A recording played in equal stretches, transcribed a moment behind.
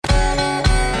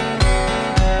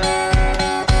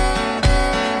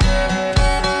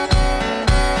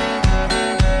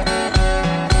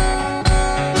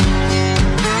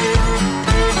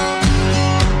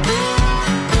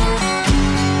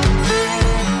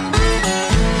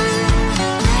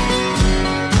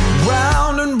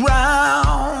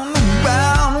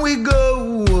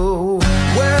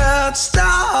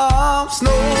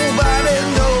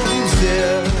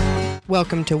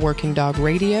Welcome to Working Dog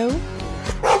Radio,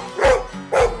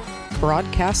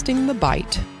 broadcasting the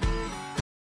bite. All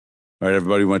right,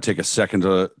 everybody, we want to take a second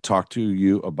to talk to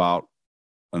you about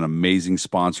an amazing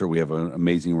sponsor. We have an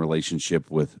amazing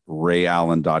relationship with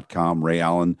RayAllen.com. Ray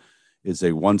Allen is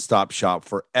a one-stop shop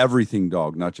for everything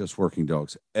dog, not just working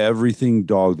dogs. Everything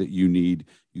dog that you need,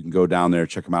 you can go down there,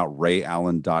 check them out,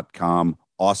 RayAllen.com.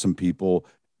 Awesome people.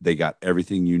 They got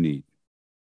everything you need.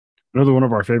 Another one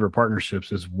of our favorite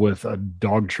partnerships is with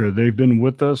Dogtra. They've been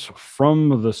with us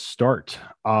from the start.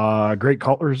 Great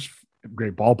collars,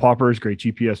 great ball poppers, great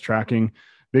GPS tracking,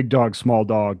 big dog, small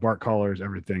dog, bark collars,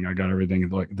 everything. I got everything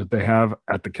that they have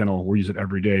at the kennel. We use it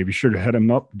every day. Be sure to head them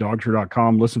up,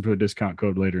 dogtra.com. Listen for the discount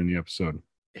code later in the episode.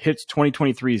 HITS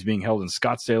 2023 is being held in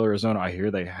Scottsdale, Arizona. I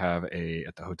hear they have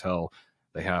at the hotel,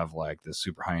 they have like this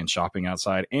super high-end shopping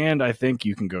outside, and I think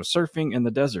you can go surfing in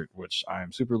the desert, which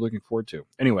I'm super looking forward to.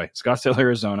 Anyway, Scottsdale,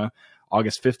 Arizona,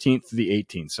 August 15th to the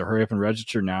 18th. So hurry up and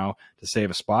register now to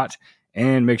save a spot,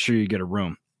 and make sure you get a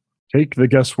room. Take the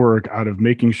guesswork out of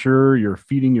making sure you're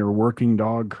feeding your working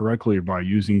dog correctly by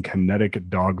using Kinetic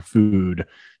Dog Food.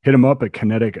 Hit them up at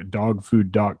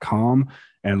kineticdogfood.com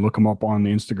and look them up on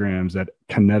the Instagrams at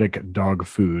Kinetic Dog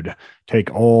Food.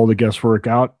 Take all the guesswork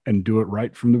out and do it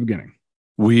right from the beginning.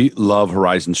 We love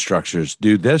Horizon Structures.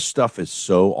 Dude, this stuff is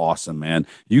so awesome, man.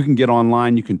 You can get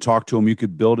online. You can talk to them. You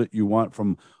could build it you want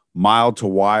from mild to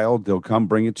wild. They'll come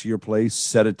bring it to your place,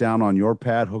 set it down on your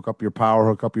pad, hook up your power,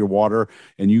 hook up your water,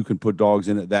 and you can put dogs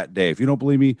in it that day. If you don't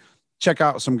believe me, check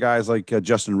out some guys like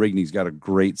Justin Rigney's got a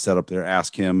great setup there.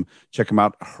 Ask him. Check him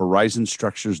out,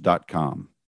 horizonstructures.com.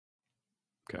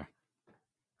 Okay.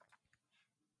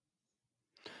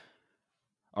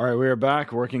 All right, we are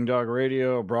back. Working Dog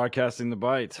Radio, broadcasting the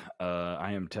bite.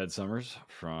 I am Ted Summers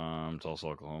from Tulsa,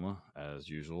 Oklahoma, as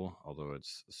usual, although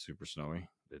it's super snowy.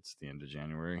 It's the end of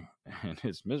January, and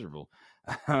it's miserable.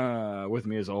 With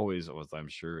me, as always, was I'm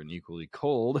sure an equally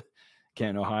cold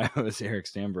Canton, Ohio, is Eric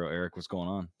Stambro. Eric, what's going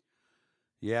on?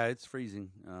 Yeah, it's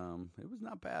freezing. It was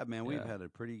not bad, man. We've Yeah. had a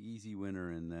pretty easy winter,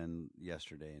 and then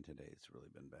yesterday and today it's really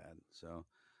been bad. So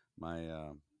my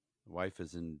wife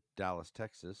is in Dallas,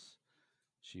 Texas.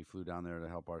 She flew down there to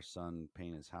help our son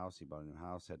paint his house. He bought a new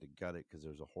house, had to gut it because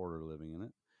there's a hoarder living in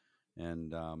it,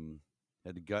 and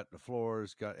had to gut the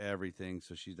floors, gut everything.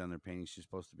 So she's down there painting. She's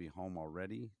supposed to be home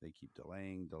already. They keep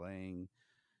delaying.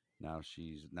 Now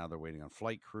they're waiting on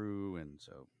flight crew, and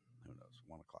so who knows?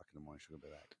 1 o'clock in the morning she'll be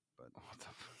back. But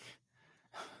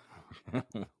What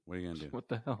the what are you gonna do? What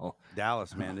the hell?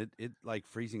 Dallas, man, it like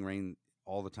freezing rain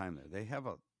all the time there. They have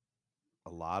a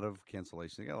lot of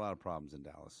cancellations. They got a lot of problems in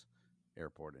Dallas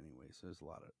airport anyway. So there's a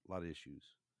lot of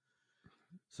issues.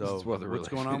 So what's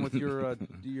going on with your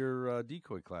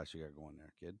decoy class you got going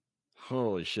there, kid?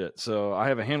 Holy shit. So I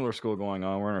have a handler school going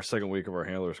on. We're in our second week of our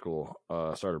handler school.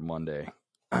 Started Monday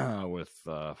with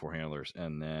 4 handlers.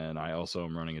 And then I also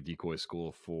am running a decoy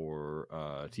school for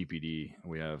TPD.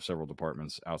 We have several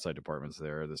departments, outside departments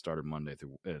there that started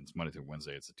it's Monday through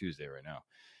Wednesday. It's a Tuesday right now.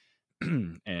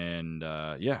 And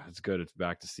yeah, it's good. It's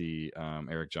back to see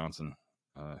Eric Johnson,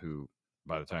 who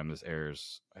by the time this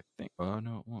airs, I think,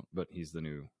 no, it won't, but he's the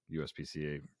new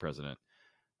USPCA president.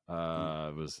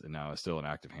 Was now still an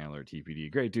active handler at TPD.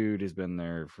 Great dude. He's been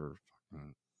there for,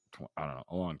 I don't know,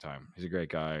 a long time. He's a great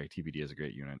guy. TPD is a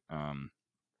great unit.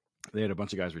 They had a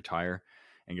bunch of guys retire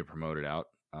and get promoted out.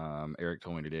 Eric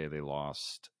told me today they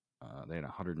lost, they had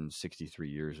 163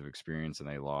 years of experience, and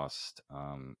they lost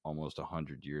almost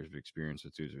 100 years of experience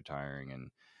with dudes retiring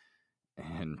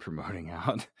and promoting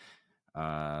out.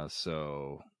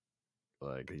 So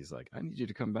like, he's like, I need you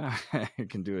to come back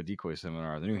and do a decoy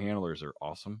seminar. The new handlers are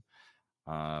awesome.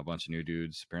 A bunch of new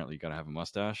dudes. Apparently you got to have a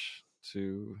mustache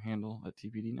to handle at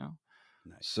TPD now.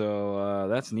 Nice. So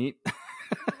that's neat.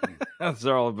 That's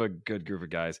all a good group of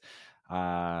guys.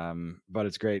 But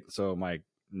it's great. So my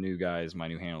new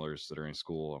handlers that are in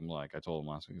school, I told him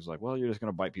last week, he was like, well, you're just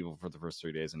going to bite people for the first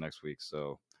 3 days of next week.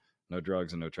 So no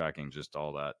drugs and no tracking, just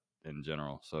all that in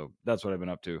general. So that's what I've been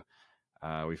up to.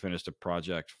 We finished a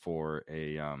project for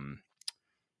a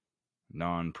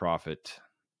non-profit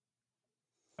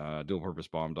dual-purpose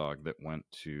bomb dog that went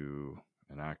to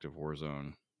an active war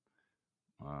zone.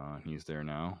 He's there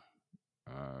now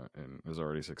and is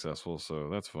already successful, so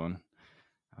that's fun.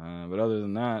 But other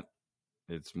than that,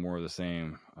 it's more of the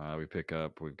same. We've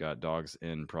got dogs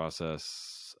in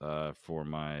process for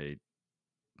my,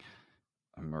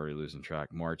 I'm already losing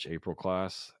track, March, April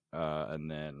class. And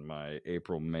then my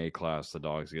April-May class, the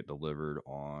dogs get delivered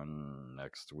on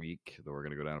next week that we're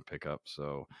going to go down and pick up.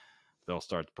 So they'll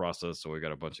start the process. So we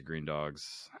got a bunch of green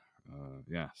dogs.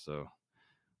 So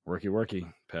worky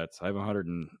pets. I have a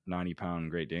 190-pound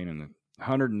Great Dane in the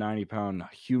 190-pound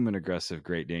human aggressive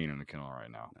Great Dane in the kennel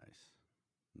right now. Nice.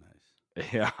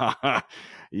 Yeah.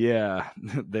 Yeah.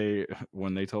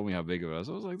 When they told me how big it was,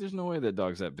 I was like, there's no way that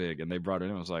dog's that big. And they brought it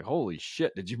in. I was like, holy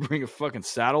shit, did you bring a fucking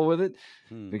saddle with it?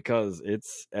 Because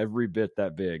it's every bit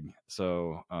that big.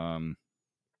 So,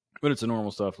 but it's a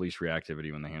normal stuff, leash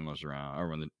reactivity when the handler's around, or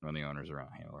when the owner's around.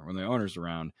 When the owner's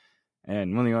around,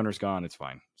 and when the owner's gone, it's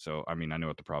fine. So, I mean, I know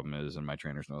what the problem is, and my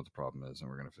trainers know what the problem is, and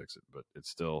we're gonna fix it. But it's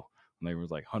still, when they were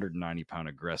like 190-pound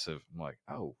aggressive, I'm like,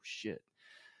 oh shit.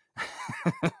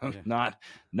 Not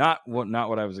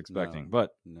what I was expecting, but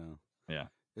no. Yeah,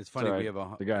 it's funny. Sorry, We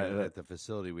have the guy at the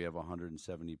facility. We have a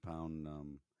 170-pound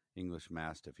English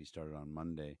Mastiff. He started on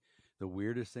Monday. The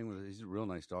weirdest thing with he's a real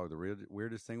nice dog. The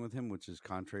weirdest thing with him, which is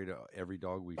contrary to every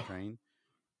dog we train,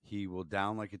 he will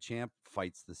down like a champ,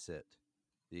 fights the sit.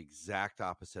 The exact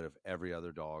opposite of every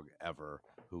other dog ever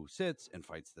who sits and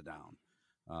fights the down.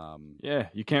 Yeah,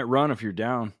 you can't run if you're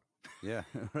down. Yeah,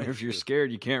 right, if you're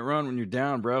scared, you can't run when you're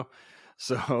down, bro.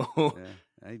 So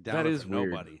that is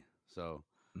nobody. So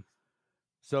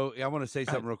I want to say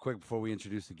something real quick before we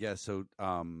introduce the guest. So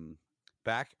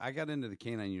I got into the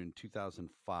canine unit in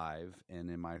 2005, and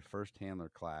in my first handler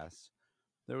class,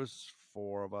 there was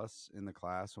 4 of us in the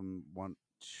class.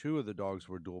 Two of the dogs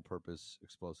were dual purpose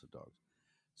explosive dogs.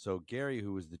 So Gary,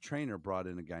 who was the trainer, brought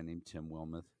in a guy named Tim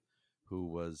Wilmoth, who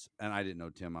was, and I didn't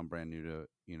know Tim. I'm brand new to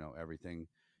everything.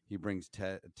 He brings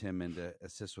Tim in to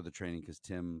assist with the training because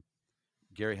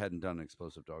Gary hadn't done an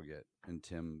explosive dog yet, and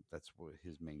Tim, that's what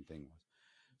his main thing was.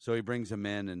 So he brings him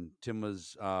in, and Tim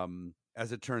was,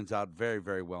 as it turns out, very,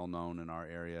 very well known in our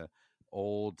area.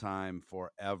 Old time,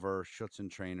 forever,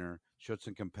 Schutzhund trainer,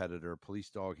 Schutzhund competitor, police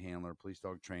dog handler, police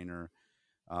dog trainer,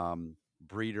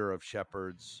 breeder of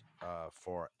shepherds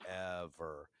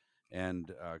forever,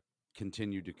 and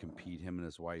continued to compete, him and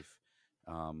his wife,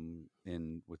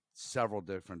 with several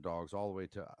different dogs, all the way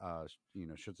to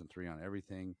Schutzhund 3 on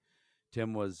everything.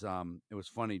 Tim was it was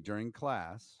funny, during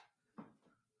class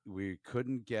we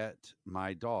couldn't get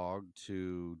my dog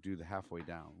to do the halfway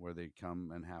down, where they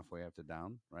come and halfway have to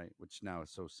down, right, which now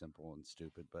is so simple and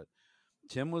stupid, but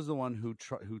Tim was the one who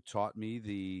taught me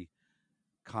the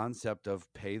concept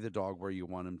of pay the dog where you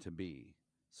want him to be.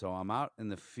 So I'm out in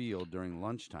the field during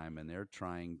lunchtime, and I'm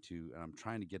trying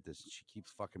to get this. She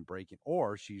keeps fucking breaking,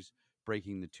 or she's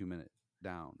breaking the 2-minute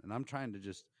down. And I'm trying to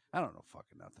I don't know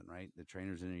fucking nothing, right? The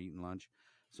trainer's in there eating lunch.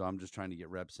 So I'm just trying to get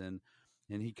reps in.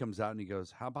 And he comes out and he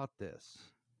goes, how about this?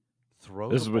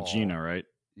 This is with Gina, right?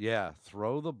 Yeah.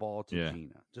 Throw the ball to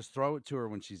Gina. Just throw it to her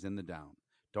when she's in the down.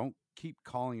 Don't keep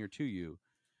calling her to you.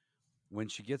 When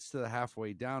she gets to the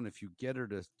halfway down, if you get her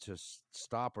to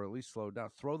stop or at least slow down,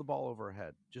 throw the ball over her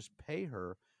head. Just pay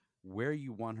her where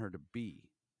you want her to be.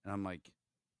 And I'm like,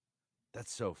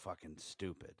 that's so fucking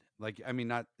stupid. Like, I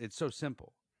mean, it's so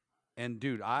simple. And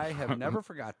dude, I have never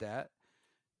forgot that.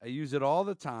 I use it all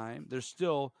the time. There's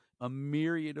still a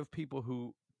myriad of people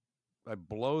who I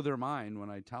blow their mind when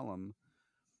I tell them,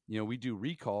 we do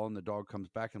recall and the dog comes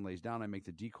back and lays down. I make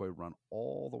the decoy run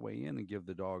all the way in and give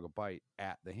the dog a bite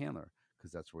at the handler,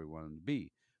 because that's where we want him to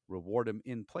be. Reward him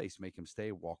in place, make him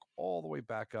stay, walk all the way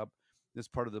back up. This is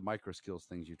part of the micro skills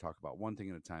things you talk about, one thing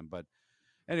at a time. But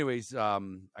anyways, I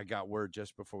got word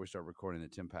just before we start recording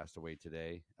that Tim passed away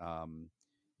today.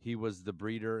 He was the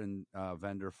breeder and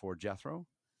vendor for Jethro,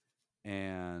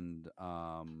 and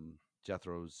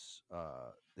Jethro's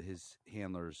his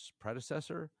handler's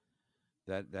predecessor.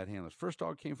 That handler's first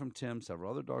dog came from Tim.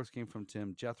 Several other dogs came from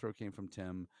Tim. Jethro came from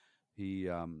Tim. He,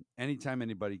 anytime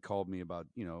anybody called me about,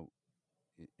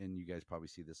 and you guys probably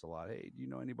see this a lot. Hey, do you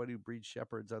know anybody who breeds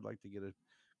shepherds? I'd like to get a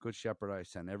good shepherd. I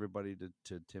sent everybody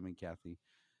to Tim and Kathy,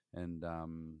 and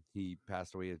he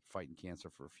passed away fighting cancer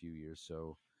for a few years.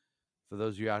 So for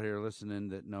those of you out here listening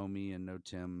that know me and know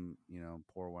Tim,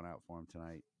 pour one out for him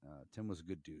tonight. Tim was a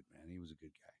good dude, man. He was a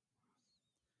good guy.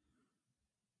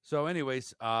 So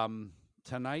anyways,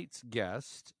 tonight's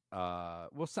guest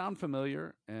will sound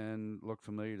familiar and look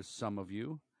familiar to some of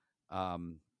you.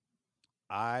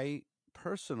 I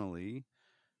personally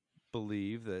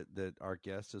believe that our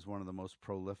guest is one of the most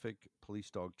prolific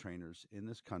police dog trainers in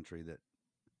this country that,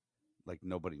 like,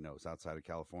 nobody knows outside of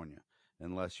California,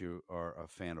 unless you are a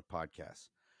fan of podcasts,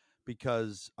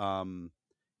 because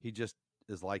he just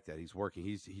is like that. He's working.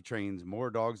 He trains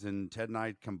more dogs than Ted and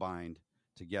I combined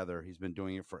together. He's been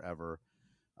doing it forever.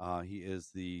 He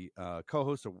is the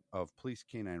co-host of Police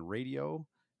Canine Radio,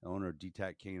 owner of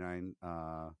DTAC Canine.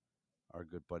 Our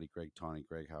good buddy Greg Tawney.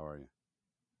 Greg, how are you?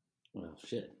 Well,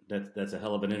 shit, that's a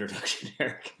hell of an introduction,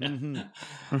 Eric. Mhm.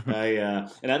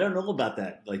 And I don't know about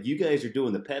that. Like, you guys are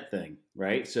doing the pet thing,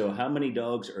 right? So how many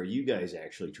dogs are you guys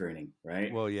actually training,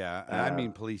 right? Well, yeah, and I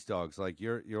mean police dogs. Like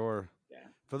you're Yeah.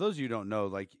 for those of you who don't know,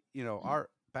 like our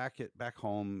back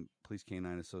home Police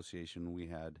Canine Association, we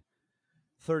had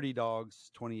 30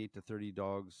 dogs, 28 to 30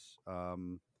 dogs.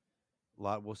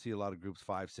 We'll see a lot of groups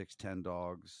 5, 6, 10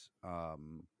 dogs.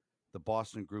 The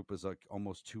Boston group is like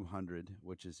almost 200,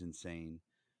 which is insane.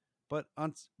 But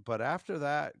after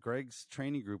that, Greg's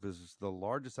training group is the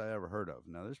largest I ever heard of.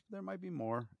 Now there might be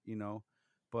more,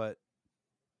 but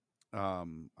I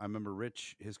remember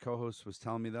Rich, his co-host, was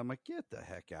telling me that. I'm like, get the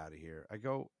heck out of here. I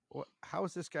go, how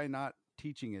is this guy not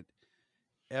teaching at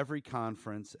every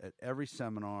conference, at every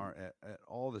seminar, at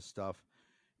all this stuff?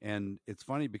 And it's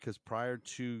funny because prior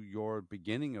to your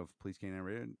beginning of Police Canine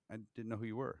Radio, I didn't know who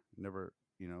you were. Never,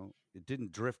 it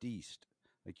didn't drift east.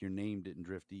 Like your name didn't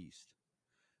drift east.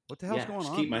 What the hell's going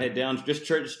just on? keep my head down. Just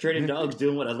training dogs,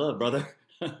 doing what I love, brother.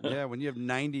 Yeah, when you have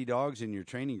 90 dogs in your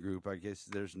training group, I guess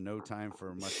there's no time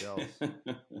for much else.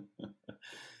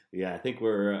 Yeah, I think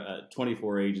we're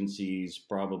 24 agencies,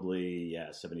 probably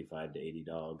 75 to 80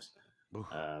 dogs.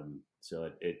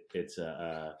 So it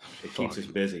keeps us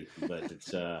busy, but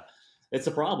it's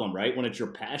a problem, right? When it's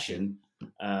your passion,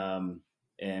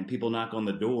 and people knock on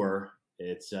the door,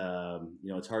 it's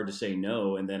it's hard to say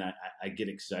no. And then I get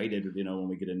excited, when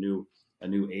we get a new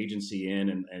agency in,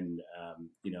 and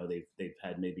they've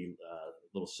had maybe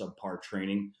a little subpar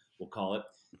training, we'll call it,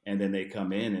 and then they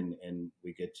come in and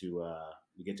we get to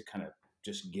kind of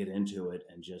just get into it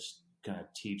and just kind of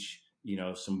teach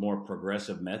some more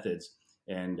progressive methods.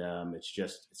 And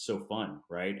it's so fun,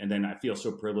 right? And then I feel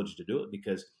so privileged to do it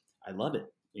because I love it,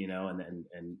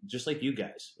 and just like you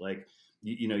guys, like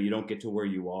you don't get to where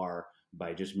you are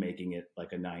by just making it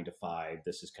like a 9 to 5.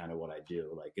 This is kind of what I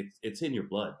do. Like it's in your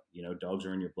blood, dogs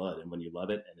are in your blood. And when you love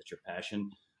it and it's your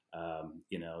passion,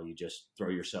 you just throw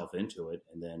yourself into it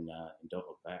and then don't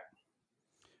look back.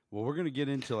 Well, we're going to get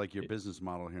into like your business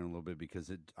model here in a little bit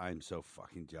because I'm so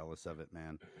fucking jealous of it,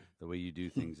 man. The way you do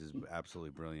things is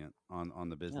absolutely brilliant on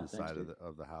the business side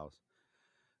of the house.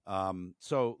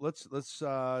 So let's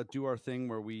do our thing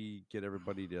where we get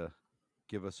everybody to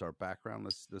give us our background.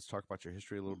 Let's talk about your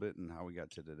history a little bit and how we got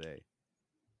to today.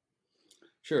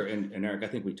 Sure. And Eric, I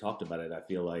think we talked about it. I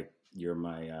feel like you're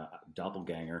my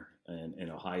doppelganger in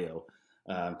Ohio,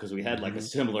 because we had like a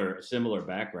similar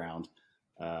background.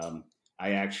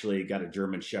 I actually got a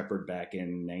German Shepherd back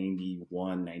in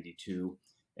 91, 92.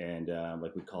 And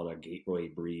like we call it a gateway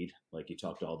breed. Like you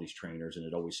talk to all these trainers and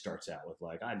it always starts out with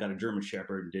like, I got a German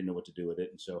Shepherd and didn't know what to do with it.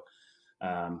 And so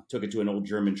took it to an old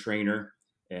German trainer,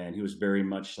 and he was very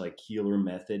much like healer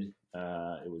method.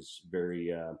 It was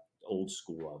very old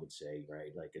school, I would say,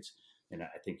 right? Like and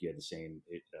I think you had the same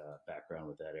background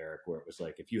with that, Eric, where it was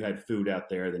like, if you had food out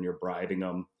there, then you're bribing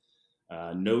them.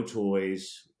 No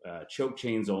toys, choke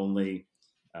chains only.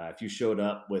 If you showed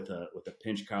up with a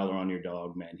pinch collar on your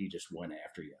dog, man, he just went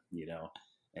after you,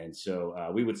 And so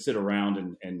we would sit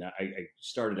around, and I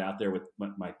started out there with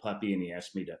my puppy, and he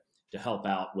asked me to help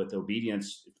out with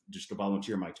obedience, just to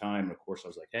volunteer my time. And of course I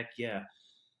was like, heck yeah.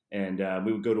 And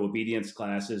we would go to obedience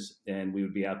classes, and we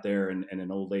would be out there, and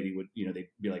an old lady would, they'd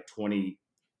be like 20,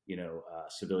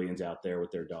 civilians out there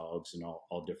with their dogs and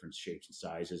all different shapes and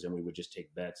sizes. And we would just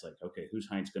take bets like, okay, who's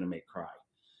Heinz going to make cry?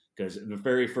 Because the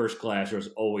very first class, there was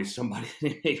always somebody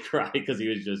that made cry because he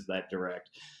was just that direct.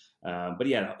 But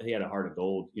he had a heart of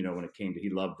gold, when it came to, he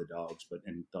loved the dogs,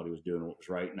 and thought he was doing what was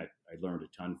right. And I learned a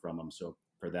ton from him. So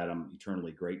for that, I'm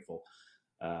eternally grateful.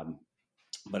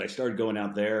 But I started going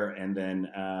out there, and then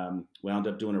wound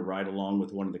up doing a ride along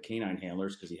with one of the canine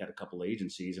handlers because he had a couple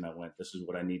agencies, and I went, this is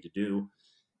what I need to do.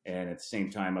 And at the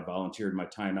same time, I volunteered my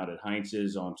time out at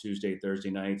Heinz's on Tuesday, Thursday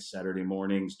nights, Saturday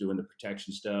mornings, doing the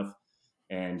protection stuff,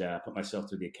 and put myself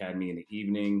through the academy in the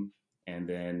evening. And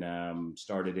then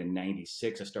started in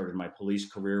 96. I started my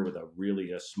police career with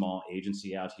a small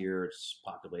agency out here. Its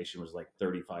population was like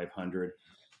 3,500.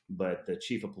 But the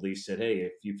chief of police said, hey,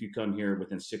 if you come here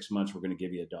within 6 months, we're going to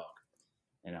give you a dog.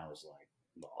 And I was like,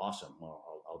 well, awesome. Well,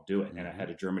 I'll do it. Mm-hmm. And I had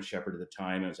a German Shepherd at the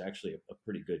time. It was actually a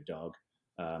pretty good dog.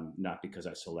 Not because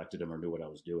I selected him or knew what I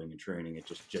was doing in training. It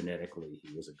just genetically,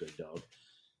 he was a good dog.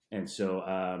 And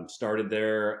so started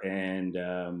there and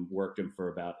worked him for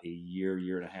about a year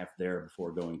and a half there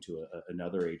before going to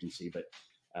another agency. But,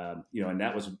 and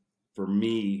that was, for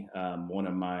me, one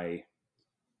of my,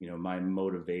 my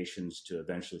motivations to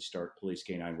eventually start Police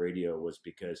Canine Radio was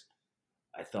because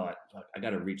I thought, I got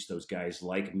to reach those guys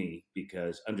like me,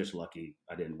 because I'm just lucky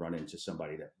I didn't run into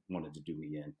somebody that wanted to do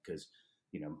me in, because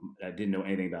I didn't know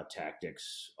anything about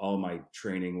tactics. All my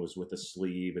training was with a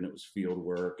sleeve, and it was field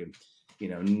work, and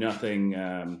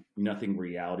nothing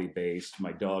reality based.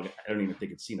 My dog, I don't even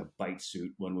think had seen a bite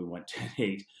suit when we went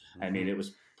 10-8. I mean, it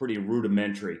was pretty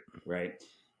rudimentary, right?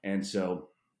 And so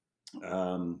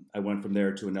I went from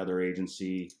there to another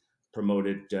agency,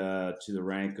 promoted to the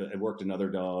rank. I worked another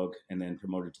dog, and then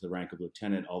promoted to the rank of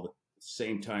lieutenant. All the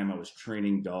same time, I was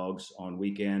training dogs on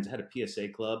weekends. I had a PSA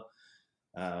club.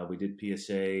 We did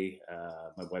PSA.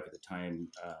 My wife at the time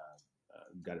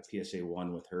got a PSA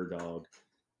 1 with her dog.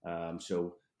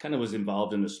 So kind of was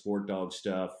involved in the sport dog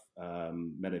stuff.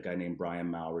 Met a guy named Brian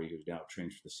Mowry, who's now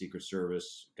trained for the Secret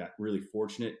Service. Got really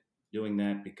fortunate doing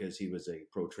that because he was a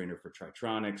pro trainer for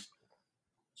Tritronics.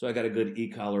 So I got a good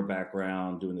e-collar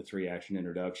background, doing the 3-action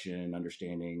introduction,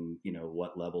 understanding,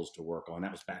 what levels to work on.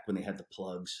 That was back when they had the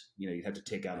plugs. You had to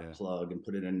take out a plug and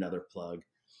put in another plug.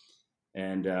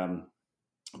 And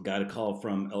got a call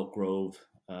from Elk Grove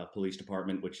Police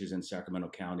Department, which is in Sacramento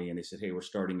County, and they said, "Hey, we're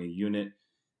starting a unit,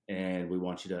 and we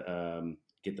want you to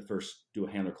do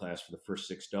a handler class for the first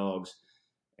 6 dogs."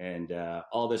 And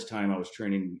all this time I was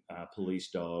training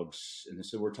police dogs. And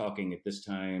so we're talking at this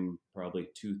time, probably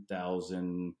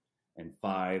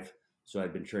 2005. So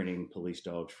I'd been training police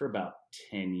dogs for about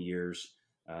 10 years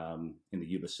in the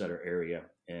Yuba Sutter area.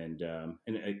 And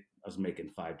I was making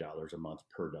 $5 a month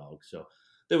per dog. So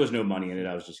there was no money in it.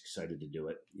 I was just excited to do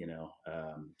it.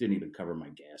 Didn't even cover my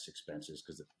gas expenses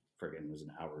because it friggin' was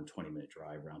an hour and 20-minute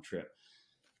drive round trip.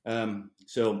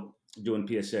 So doing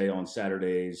PSA on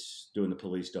Saturdays, doing the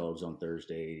police dogs on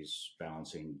Thursdays,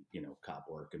 balancing, cop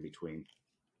work in between.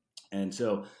 And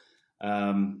so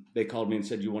they called me and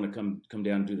said, "You want to come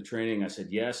down and do the training?" I said,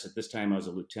 yes. At this time I was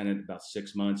a lieutenant, about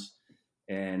 6 months.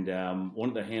 And one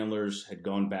of the handlers had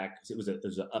gone back. It was an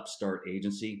upstart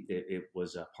agency. It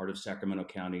was a part of Sacramento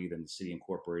County. Then the city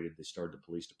incorporated. They started the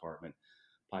police department.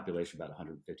 Population about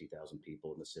 150,000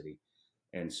 people in the city.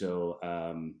 And so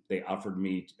they offered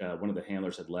me, one of the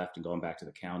handlers had left and gone back to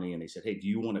the county, and they said, "Hey, do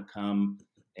you want to come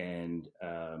and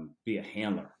be a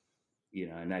handler?"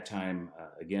 And that time,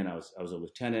 again, I was a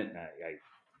lieutenant. And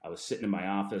I was sitting in my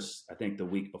office, I think the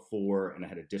week before, and I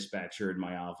had a dispatcher in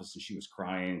my office, and she was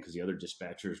crying because the other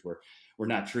dispatchers were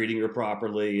not treating her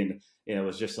properly. And it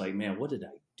was just like, man, what did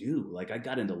I do? Like, I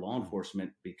got into law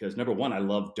enforcement because, number one, I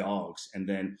love dogs. And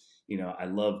then, I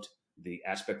loved the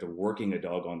aspect of working a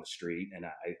dog on the street, and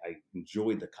I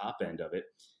enjoyed the cop end of it.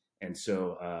 And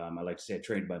so I like to say I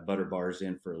trained my butter bars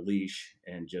in for a leash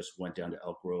and just went down to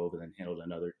Elk Grove and then handled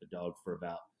a dog for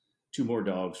about 2 more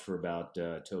dogs for about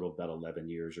total about 11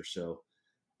 years or so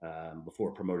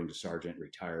before promoting to sergeant and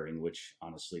retiring, which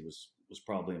honestly was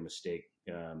probably a mistake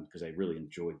because I really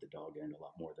enjoyed the dog end a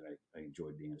lot more than I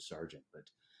enjoyed being a sergeant.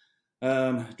 But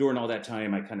during all that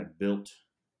time, I kind of built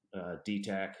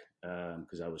DTAC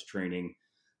because I was training.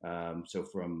 So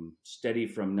from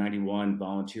 91,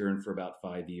 volunteering for about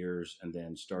 5 years, and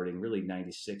then starting really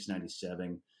 96,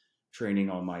 97, training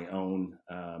on my own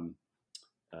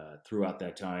throughout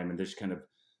that time, and just kind of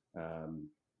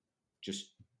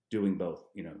just doing both,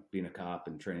 being a cop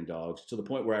and training dogs, to the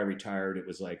point where I retired. It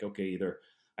was like, okay, either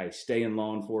I stay in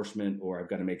law enforcement or I've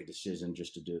got to make a decision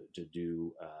just to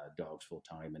do dogs full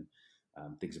time. And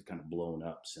things have kind of blown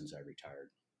up since I retired.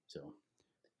 So.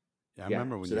 Yeah, I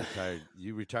remember when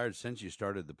you retired since you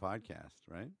started the podcast,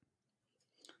 right?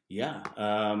 Yeah.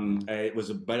 It was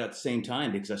about at the same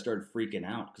time because I started freaking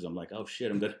out because I'm like, oh shit,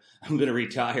 I'm gonna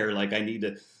retire. Like, I need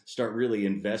to start really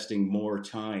investing more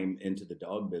time into the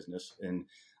dog business. And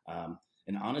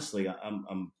honestly,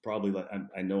 I'm probably like,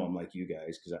 I know I'm like you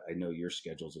guys because I know your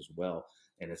schedules as well.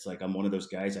 And it's like, I'm one of those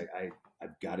guys.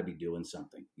 I've got to be doing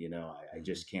something, I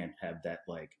just can't have that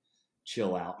like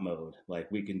chill out mode. Like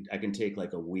I can take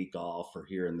like a week off or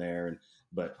here and there.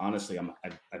 But honestly,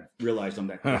 I've realized I'm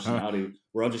that personality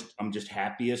where I'm just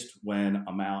happiest when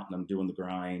I'm out and I'm doing the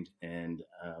grind. And,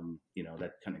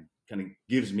 that kind of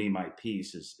gives me my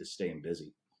peace is staying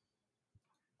busy.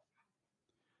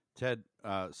 Ted,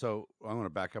 so I'm going to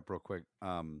back up real quick.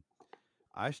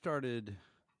 I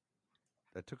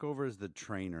took over as the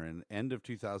trainer in end of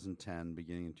 2010,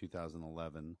 beginning in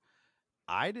 2011.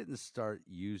 I didn't start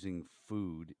using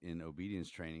food in obedience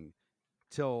training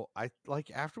till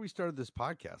after we started this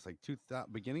podcast, like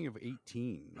beginning of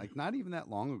 18, like not even that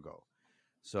long ago.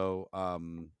 So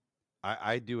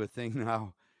I do a thing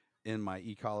now in my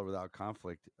e-collar without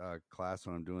conflict class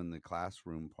when I'm doing the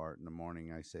classroom part in the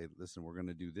morning. I say, listen, we're going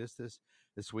to do this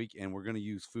week, and we're going to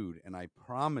use food. And I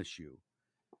promise you,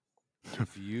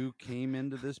 if you came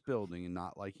into this building and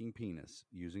not liking penis,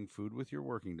 using food with your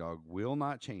working dog will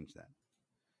not change that.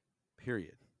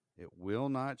 Period. It will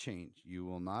not change. You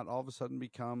will not all of a sudden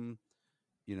become,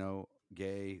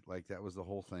 gay. Like that was the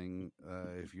whole thing.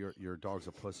 If your dog's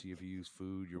a pussy, if you use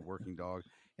food, your working dog,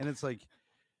 and it's like,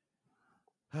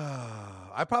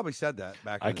 I probably said that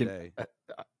back in the day.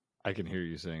 I can hear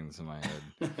you saying this in my head.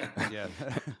 Yeah.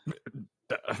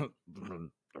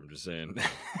 I'm just saying.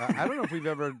 I don't know if we've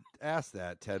ever asked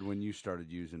that, Ted, when you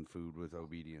started using food with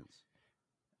obedience.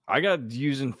 I got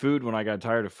using food when I got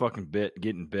tired of fucking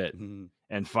getting bit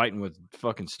and fighting with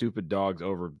fucking stupid dogs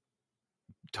over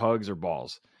tugs or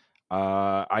balls.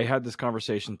 I had this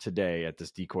conversation today at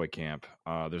this decoy camp.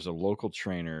 There's a local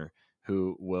trainer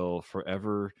who will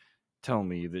forever tell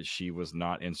me that she was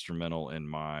not instrumental in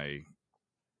my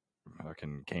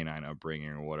fucking canine upbringing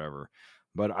or whatever.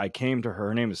 But I came to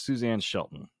her name is Suzanne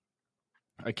Shelton.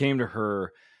 I came to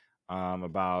her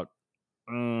about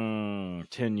 10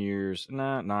 years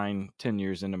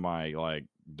into my like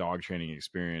dog training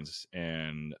experience.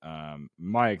 And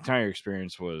my entire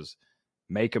experience was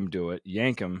make them do it,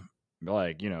 yank them,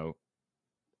 like,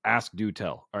 ask, do,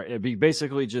 tell. Or it'd be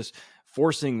basically just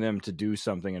forcing them to do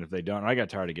something. And if they don't, I got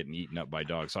tired of getting eaten up by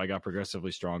dogs. So I got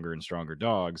progressively stronger and stronger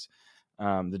dogs.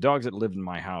 The dogs that lived in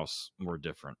my house were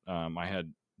different. I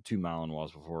had 2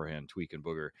 Malinois beforehand, Tweak and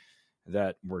Booger,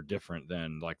 that were different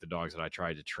than like the dogs that I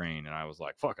tried to train. And I was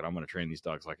like, fuck it, I'm going to train these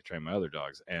dogs like I train my other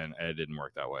dogs. And it didn't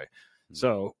work that way.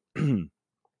 So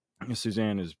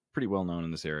Suzanne is pretty well known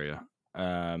in this area.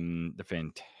 The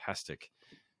fantastic,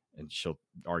 and she'll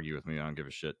argue with me. I don't give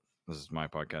a shit. This is my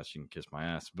podcast. You can kiss my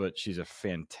ass, but she's a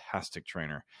fantastic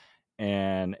trainer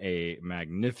and a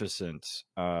magnificent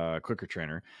clicker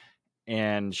trainer.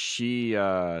 And she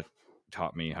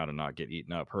taught me how to not get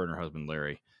eaten up, her and her husband,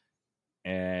 Larry.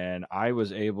 And I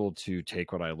was able to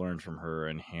take what I learned from her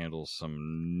and handle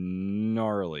some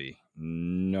gnarly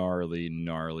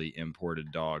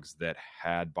imported dogs that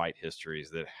had bite histories,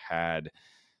 that had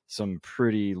some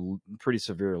pretty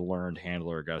severe learned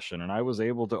handler aggression. And I was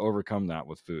able to overcome that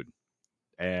with food.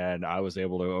 And I was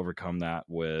able to overcome that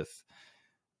with,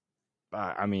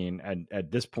 at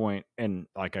this point, and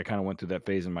like I kind of went through that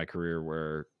phase in my career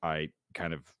where I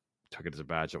kind of took it as a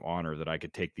badge of honor that I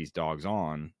could take these dogs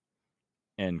on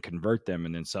and convert them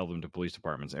and then sell them to police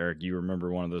departments. Eric, you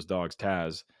remember one of those dogs,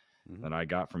 Taz, that I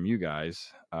got from you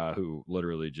guys, who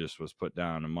literally just was put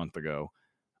down a month ago.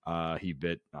 He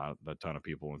bit a ton of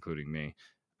people, including me,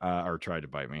 or tried to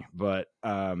bite me. But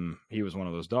he was one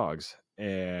of those dogs.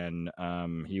 And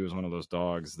he was one of those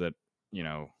dogs that,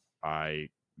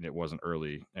 it wasn't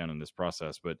early in this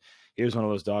process, but he was one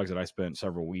of those dogs that I spent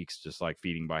several weeks just like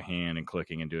feeding by hand and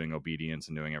clicking and doing obedience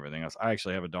and doing everything else. I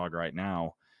actually have a dog right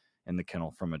now in the kennel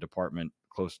from a department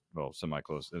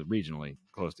semi-close, regionally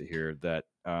close to here, that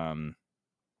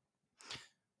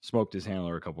smoked his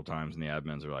handler a couple times, and the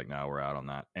admins are like, no, we're out on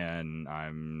that. And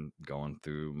I'm going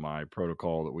through my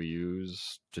protocol that we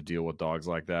use to deal with dogs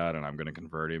like that, and I'm going to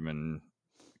convert him and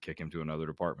kick him to another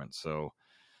department. So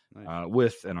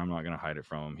nice. And I'm not going to hide it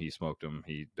from him, he smoked him,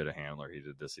 he bit a handler, he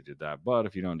did this, he did that. But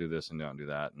if you don't do this and don't do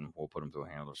that, and we'll put him to a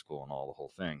handler school and all the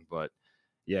whole thing. But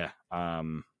yeah,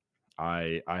 I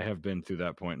have been through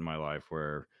that point in my life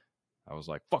where I was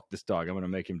like, fuck this dog, I'm going to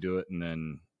make him do it. And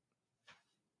then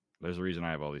there's a reason I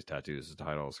have all these tattoos, is to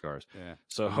hide all the scars. Yeah.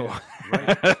 So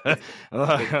yeah,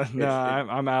 right. No,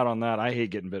 I'm out on that. I hate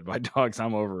getting bit by dogs.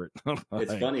 I'm over it.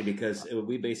 It's funny because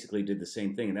we basically did the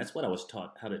same thing. And that's what I was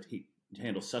taught, how to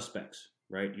handle suspects,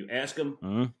 right? You ask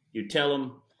them, you tell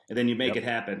them, and then you make it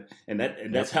happen. And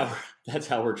that's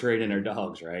how we're training our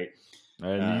dogs, right?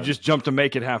 And you just jump to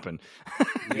make it happen.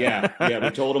 Yeah.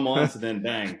 We told them once, and then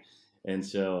bang. And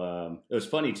so it was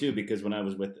funny too, because when I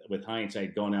was with Heinz, I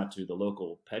had gone out to the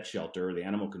local pet shelter, the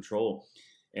animal control,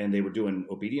 and they were doing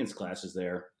obedience classes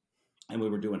there, and we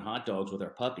were doing hot dogs with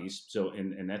our puppies. So,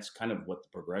 and that's kind of what the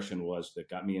progression was that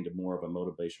got me into more of a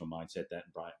motivational mindset, that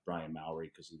Brian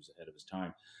Mowry, because he was ahead of his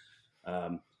time.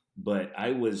 But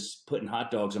I was putting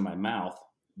hot dogs in my mouth,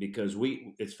 because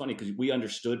it's funny because we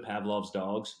understood Pavlov's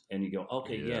dogs, and you go,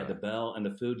 okay, yeah, the bell and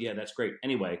the food. Yeah, that's great.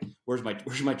 Anyway, where's my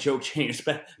choke chain?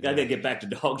 I got to get back to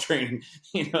dog training.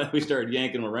 We started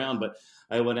yanking them around, but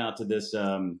I went out to this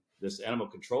animal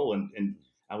control, and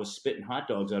I was spitting hot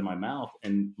dogs out of my mouth,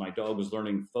 and my dog was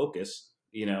learning focus,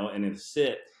 and then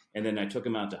sit. And then I took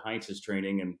him out to Heinz's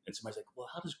training, and somebody's like, well,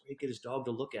 how does Greg get his dog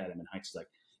to look at him? And Heinz is like,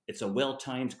 it's a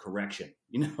well-timed correction,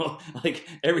 like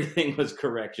everything was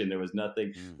correction. There was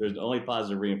nothing. There's the only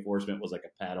positive reinforcement was like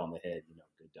a pat on the head,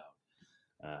 good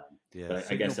dog.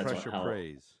 But I guess that's how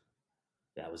praise.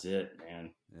 That was it,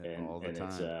 man. Yeah, and all the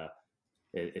time.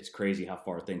 It's crazy how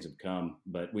far things have come,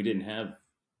 but we didn't have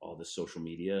all this social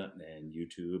media and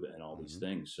YouTube and all these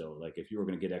things. So like if you were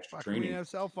going to get extra We training, didn't have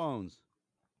cell phones.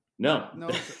 no,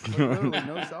 Literally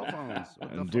no cell phones.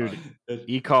 What the Dude, fuck?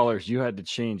 e-collars, you had to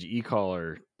change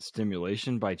e-collar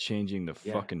stimulation by changing the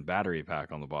fucking battery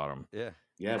pack on the bottom.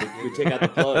 Yeah, we take out the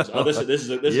plugs. Oh, this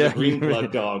is a green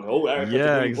plug dog. Oh,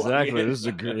 exactly. This is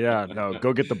a no,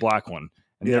 go get the black one.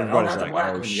 And everybody's like,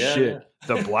 oh shit,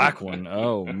 the black one.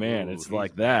 Oh man, Ooh, it's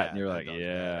like he's that. bad. And you're That like, dog's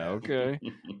yeah,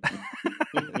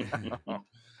 bad.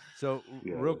 okay. So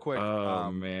real quick,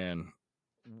 oh man,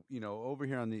 over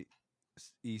here on the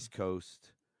East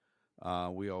Coast,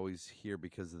 we always hear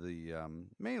because of the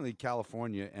mainly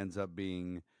California ends up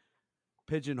being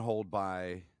pigeonholed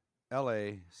by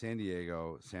LA, San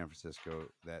Diego, San Francisco,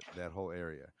 that whole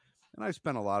area. And I've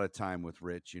spent a lot of time with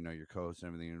Rich, your co-host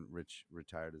and everything. And Rich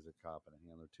retired as a cop and a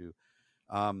handler too.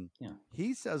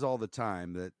 He says all the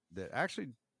time that actually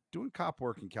doing cop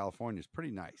work in California is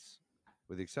pretty nice,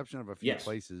 with the exception of a few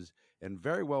places, and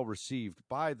very well received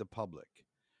by the public.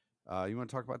 You want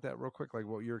to talk about that real quick, like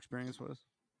what your experience was?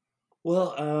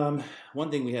 Well, one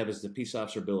thing we have is the Peace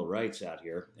Officer Bill of Rights out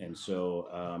here. And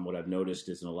so what I've noticed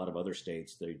is in a lot of other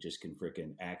states, they just can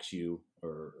freaking axe you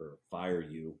or fire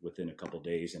you within a couple of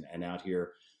days. And out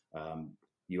here,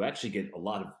 you actually get a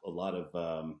lot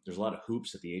of there's a lot of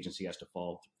hoops that the agency has to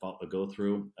go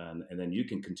through. And then you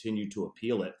can continue to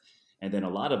appeal it. And then a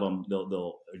lot of them,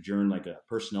 they'll adjourn like a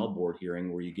personnel board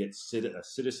hearing where you get a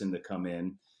citizen to come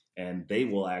in, and they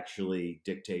will actually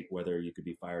dictate whether you could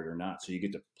be fired or not. So you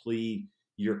get to plead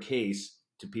your case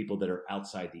to people that are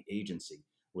outside the agency,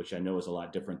 which I know is a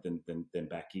lot different than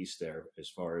back east there, as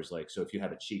far as like, so if you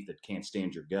have a chief that can't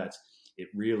stand your guts, it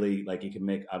really, like, it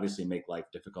can obviously make life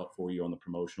difficult for you on the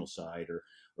promotional side,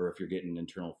 or if you're getting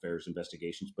internal affairs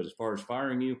investigations. But as far as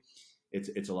firing you,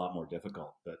 it's a lot more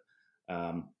difficult. But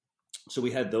so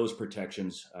we had those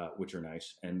protections, which are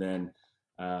nice. And then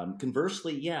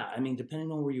conversely,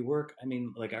 depending on where you work,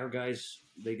 like our guys,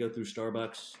 they go through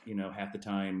Starbucks, half the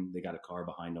time they got a car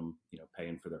behind them,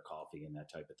 paying for their coffee and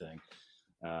that type of thing.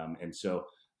 And so,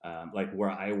 like where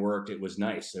I worked, it was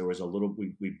nice. There was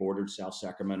we bordered South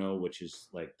Sacramento, which is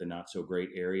like the not so great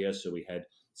area. So we had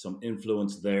some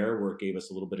influence there where it gave us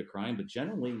a little bit of crime, but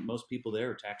generally most people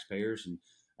there are taxpayers,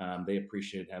 and they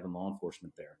appreciated having law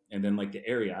enforcement there. And then like the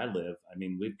area I live,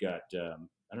 we've got,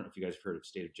 I don't know if you guys have heard of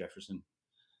State of Jefferson.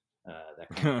 That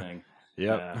kind of thing.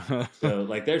 So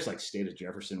like there's like State of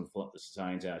Jefferson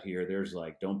signs out here. There's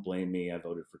like, don't blame me, I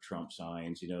voted for Trump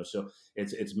signs, so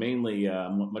it's mainly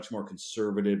much more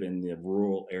conservative in the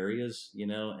rural areas,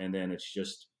 and then it's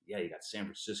just, you got San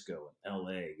Francisco and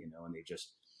LA, and they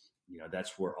just,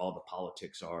 that's where all the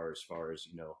politics are, as far as,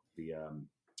 the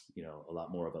a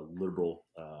lot more of a liberal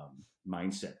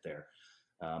mindset there.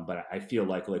 But I feel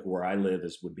like where I live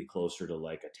would be closer to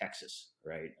like a Texas,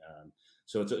 right?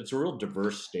 So it's a real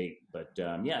diverse state. But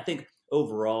I think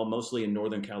overall, mostly in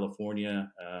Northern California.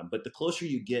 But the closer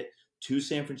you get to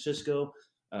San Francisco,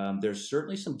 there's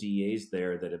certainly some DAs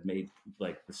there that have made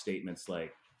like the statements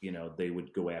like, they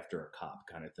would go after a cop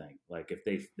kind of thing. Like if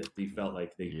they felt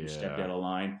like they stepped out of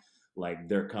line, like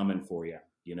they're coming for you,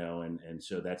 and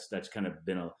so that's kind of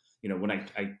been when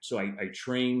I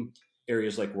train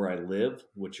areas like where I live,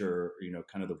 which are,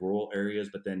 kind of the rural areas,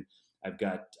 but then I've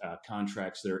got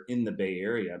contracts that are in the Bay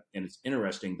Area, and it's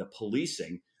interesting. The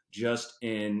policing just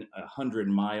in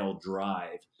 100-mile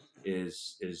drive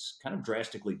is kind of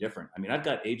drastically different. I've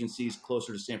got agencies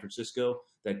closer to San Francisco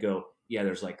that go,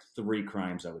 there's like 3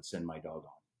 crimes I would send my dog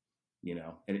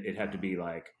on, and it'd have to be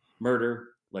like murder,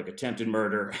 like attempted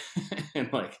murder,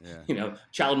 and like,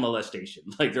 child molestation.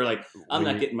 Like they're like, I'm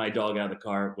not getting my dog out of the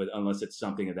car unless it's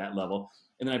something at that level.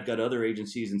 And then I've got other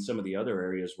agencies in some of the other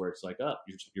areas where it's like,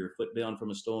 you're footbound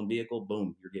from a stolen vehicle,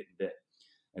 boom, you're getting bit.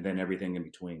 And then everything in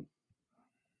between.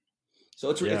 So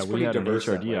it's pretty we had diverse.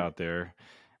 An HRD out there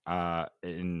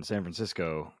in San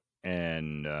Francisco,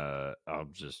 and I'll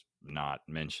just not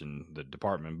mention the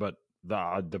department, but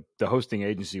the hosting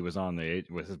agency has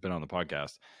been on the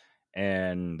podcast.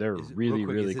 And they're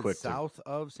really quick. South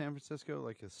of San Francisco,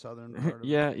 like a southern part of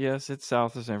yes, it's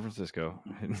south of San Francisco.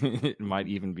 It might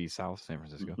even be South San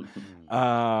Francisco.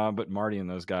 But Marty and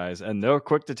those guys, and they're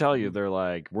quick to tell you, they're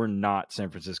like, we're not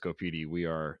San Francisco PD, we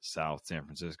are South San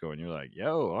Francisco. And you're like,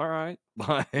 yo, all right.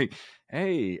 Like,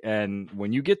 hey, and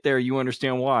when you get there, you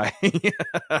understand why.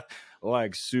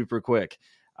 Like super quick.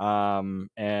 And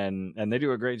they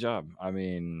do a great job.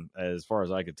 As far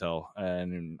as I could tell,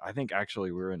 and I think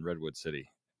actually we were in Redwood City,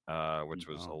 which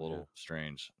was a little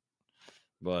strange,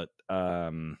 but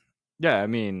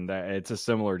it's a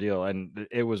similar deal. And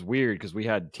it was weird because we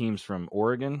had teams from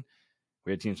Oregon,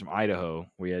 we had teams from Idaho,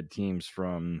 we had teams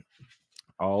from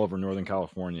all over Northern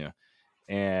California.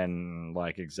 And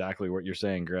like exactly what you're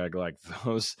saying, Greg, like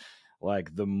those,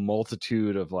 like the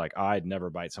multitude of like, I'd never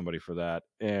bite somebody for that.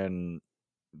 And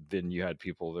then you had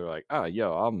people, they're like, oh,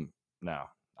 yo,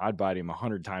 I'd bite him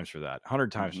 100 times for that.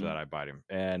 100 times for that, I'd bite him.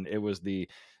 And it was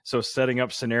so setting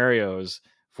up scenarios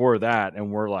for that.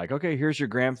 And we're like, okay, here's your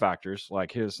gram factors.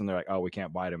 Like his, and they're like, oh, we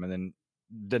can't bite him. And then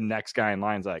the next guy in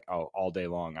line's like, oh, all day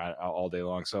long. All day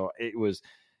long. So it was,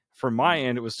 from my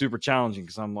end, it was super challenging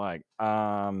because I'm like,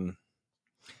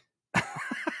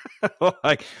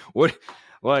 like what,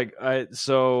 like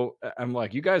so I'm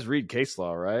like, you guys read case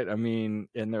law, right? I mean,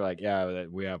 and they're like, yeah,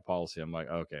 we have policy. I'm like,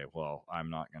 okay, well, I'm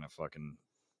not gonna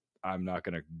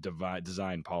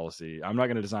design policy. I'm not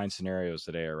gonna design scenarios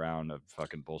today around a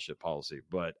fucking bullshit policy.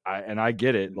 But I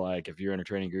get it. Like if you're in a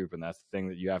training group and that's the thing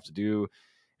that you have to do,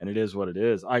 and it is what it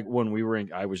is. I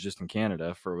was just in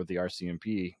Canada with the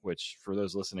RCMP, which for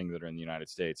those listening that are in the United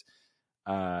States,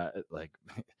 like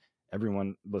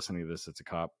everyone listening to this, it's a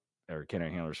cop or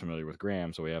canine handler is familiar with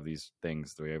Graham. So we have these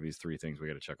things, we have these 3 things we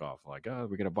got to check off. Like, oh,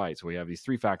 we got a bite. So we have these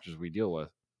 3 factors we deal with.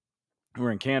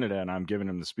 We're in Canada and I'm giving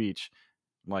him the speech.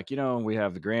 I'm like, we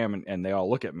have the Graham, and they all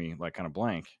look at me like kind of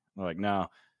blank. They're like, no.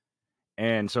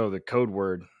 And so the code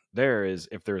word there is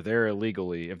if they're there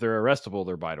illegally, if they're arrestable,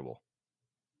 they're biteable.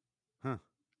 Huh.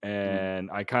 And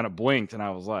I kind of blinked and I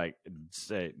was like,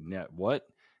 say, what?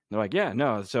 They're like, yeah,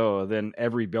 no. So then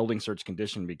every building search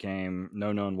condition became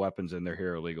no known weapons and they're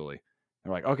here illegally.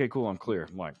 They're like, okay, cool, I'm clear.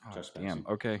 I'm like, oh, damn,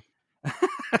 okay.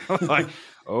 I'm like,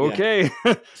 okay.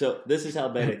 Yeah. So this is how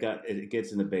bad it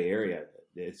gets in the Bay Area.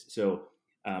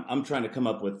 I'm trying to come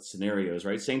up with scenarios,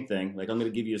 right? Same thing. Like I'm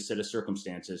going to give you a set of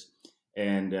circumstances,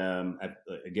 and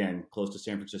again, close to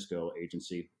San Francisco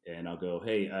agency, and I'll go,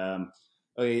 hey.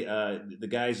 The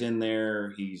guy's in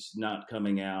there. He's not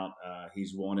coming out.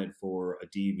 He's wanted for a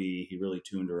DV. He really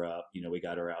tuned her up. We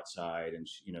got her outside, and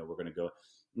we're going to go.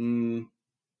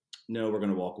 No, we're going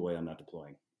to walk away. I'm not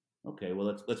deploying. Okay,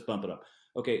 well let's bump it up.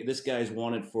 Okay, this guy's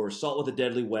wanted for assault with a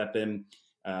deadly weapon.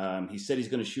 He said he's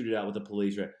going to shoot it out with the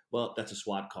police. Right? Well, that's a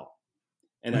SWAT call.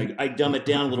 And I dumb it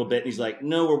down a little bit. And he's like,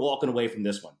 no, we're walking away from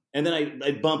this one. And then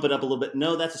I bump it up a little bit.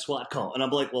 No, that's a SWAT call. And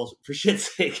I'm like, well, for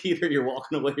shit's sake, either you're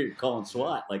walking away or you're calling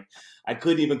SWAT. Like I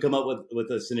couldn't even come up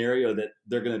with a scenario that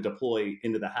they're going to deploy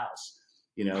into the house,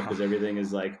 because everything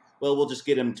is like, well, we'll just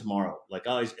get him tomorrow. Like,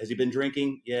 oh, has he been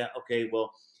drinking? Yeah. Okay.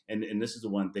 Well, and this is the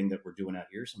one thing that we're doing out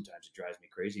here. Sometimes it drives me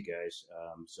crazy, guys.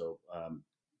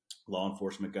 Law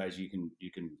enforcement guys, you can,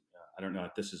 I don't know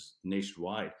if this is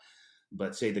nationwide,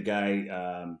 but say the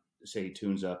guy, say he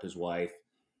tunes up his wife,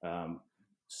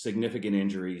 significant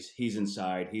injuries. He's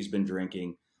inside. He's been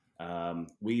drinking.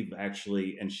 We've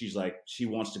actually, and she's like, she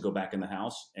wants to go back in the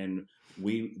house, and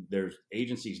there's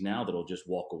agencies now that'll just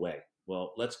walk away.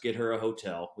 Well, let's get her a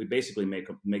hotel. We basically make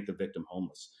the victim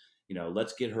homeless.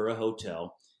 Let's get her a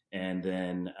hotel, and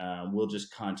then we'll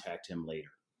just contact him later.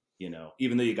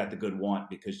 Even though you got the good want,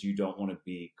 because you don't want to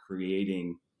be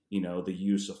creating, the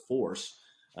use of force.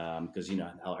 Because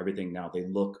how everything now, they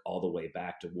look all the way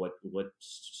back to what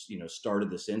started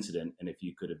this incident, and if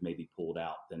you could have maybe pulled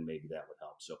out, then maybe that would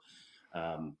help. So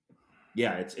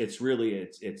it's really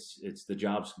the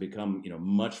job's become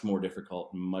much more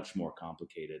difficult and much more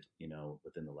complicated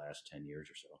within the last 10 years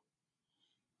or so.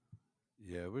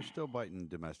 Yeah, we're still biting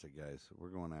domestic guys. We're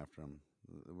going after them.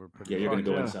 We're pretty. Yeah, you're going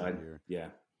to go inside here. Yeah.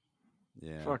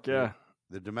 Fuck yeah.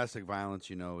 The domestic violence,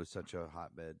 is such a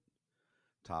hotbed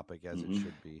topic as it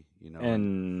should be,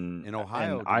 And in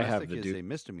Ohio, and I have is a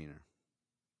misdemeanor.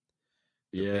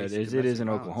 It is in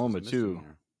Oklahoma too,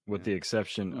 with the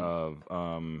exception of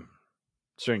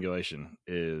strangulation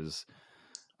is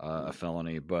a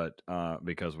felony, but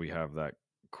because we have that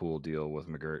cool deal with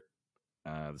McGirt,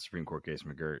 the Supreme Court case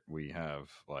McGirt, we have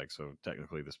so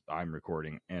technically I'm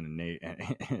recording in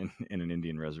an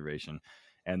Indian reservation,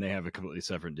 and they have a completely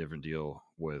different deal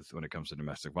when it comes to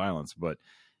domestic violence, but.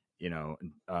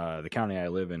 The county I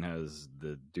live in has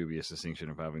the dubious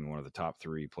distinction of having one of the top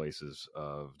 3 places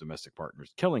of domestic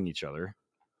partners killing each other.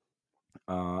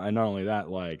 And not only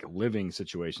that, living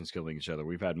situations killing each other.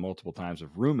 We've had multiple times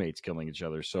of roommates killing each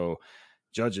other. So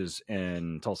judges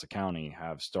in Tulsa County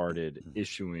have started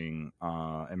issuing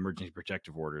emergency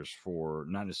protective orders for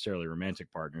not necessarily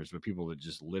romantic partners, but people that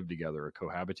just live together or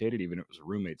cohabitated, even if it was a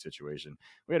roommate situation.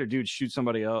 We had a dude shoot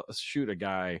a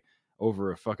guy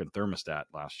over a fucking thermostat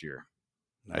last year.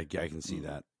 I can see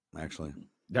that, actually.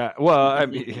 I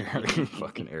mean,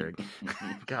 fucking Eric.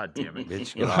 God damn it.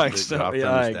 Bitch, get off the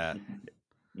thermostat.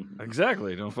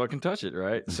 Exactly. Don't fucking touch it,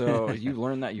 right? So you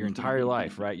learn that your entire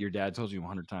life, right? Your dad told you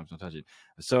 100 times, don't touch it.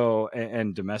 So,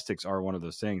 and domestics are one of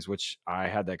those things, which I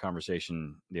had that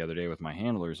conversation the other day with my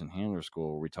handlers in handler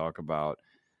school, where we talk about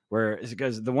where it's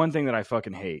because the one thing that I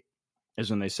fucking hate is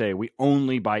when they say we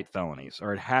only bite felonies,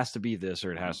 or it has to be this,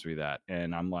 or it has to be that.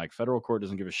 And I'm like, federal court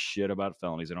doesn't give a shit about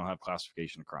felonies. They don't have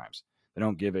classification of crimes. They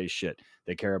don't give a shit.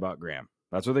 They care about Graham.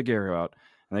 That's what they care about.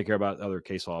 And they care about other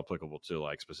case law applicable to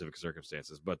like specific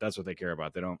circumstances, but that's what they care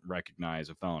about. They don't recognize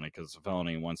a felony because a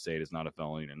felony in one state is not a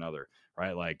felony in another,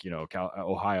 right? Like,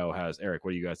 Ohio has, Eric,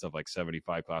 what do you guys have, like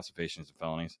 75 classifications of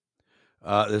felonies?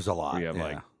 There's a lot. You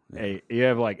have you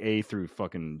have like A through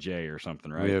fucking J or something,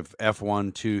 right? We have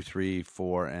F1, 2, 3,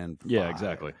 4, and 5. Yeah,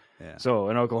 exactly. Yeah. So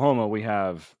in Oklahoma, we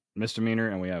have misdemeanor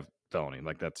and we have felony.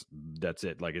 Like that's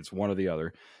it. Like it's one or the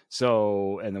other.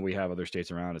 So, and then we have other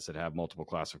states around us that have multiple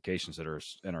classifications that are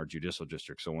in our judicial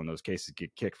district. So when those cases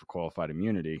get kicked for qualified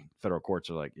immunity, federal courts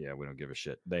are like, yeah, we don't give a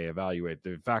shit. They evaluate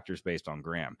the factors based on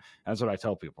Graham. That's what I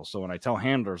tell people. So when I tell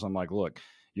handlers, I'm like, look,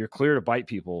 you're clear to bite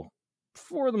people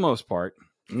for the most part.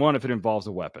 One, if it involves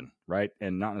a weapon, right?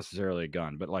 And not necessarily a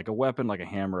gun, but like a weapon, like a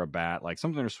hammer, a bat, like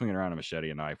something they're swinging around, a machete,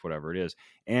 a knife, whatever it is,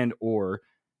 and or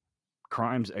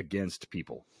crimes against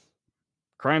people.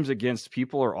 Crimes against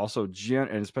people are also, and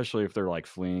especially if they're like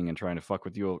fleeing and trying to fuck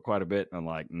with you quite a bit and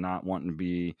like not wanting to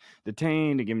be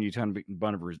detained and giving you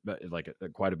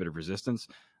quite a bit of resistance,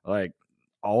 like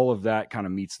all of that kind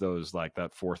of meets those, like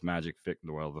that fourth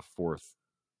the fourth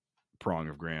prong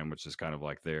of Graham, which is kind of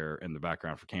like there in the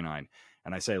background for canine.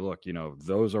 And I say, look,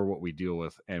 those are what we deal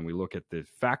with, and we look at the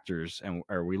factors,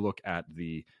 or we look at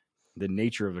the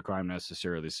nature of the crime, not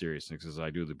necessarily the seriousness. Because I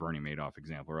do the Bernie Madoff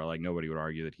example, where like nobody would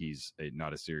argue that he's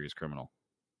not a serious criminal,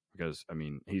 because I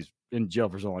mean he's in jail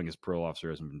for so long his parole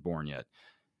officer hasn't been born yet.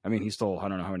 I mean, he stole I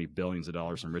don't know how many billions of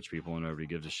dollars from rich people, and nobody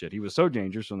gives a shit. He was so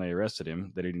dangerous when they arrested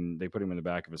him that they put him in the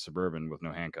back of a Suburban with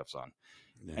no handcuffs on,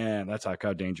 and that's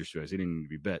how dangerous he was. He didn't need to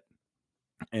be bit.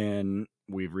 And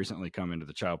we've recently come into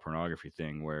the child pornography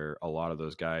thing, where a lot of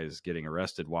those guys getting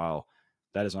arrested, while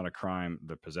that is not a crime,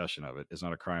 the possession of it is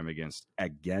not a crime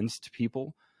against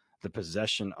people. The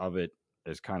possession of it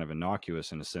is kind of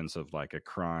innocuous in a sense of like a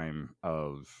crime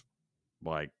of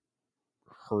like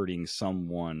hurting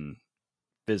someone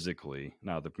physically.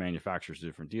 Now the manufacturer's a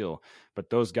different deal,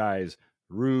 but those guys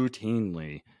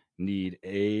routinely need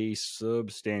a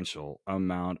substantial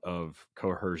amount of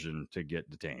coercion to get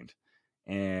detained.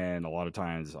 And a lot of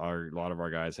times a lot of our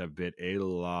guys have bit a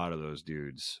lot of those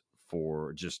dudes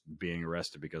for just being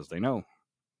arrested because they know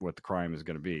what the crime is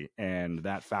going to be. And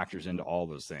that factors into all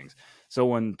those things. So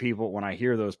when I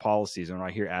hear those policies, and when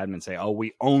I hear admin say, oh,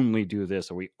 we only do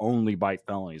this, or we only bite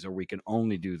felonies, or we can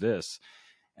only do this.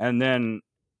 And then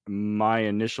my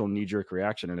initial knee-jerk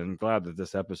reaction, and I'm glad that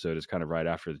this episode is kind of right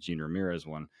after the Gene Ramirez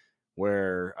one,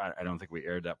 where I don't think we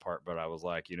aired that part, but I was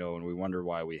like, and we wonder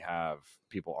why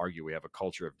people argue we have a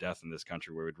culture of death in this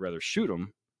country where we'd rather shoot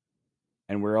them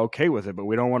and we're okay with it, but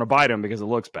we don't want to bite them because it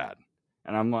looks bad.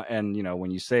 And I'm like, and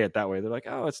when you say it that way, they're like,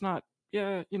 oh, it's not,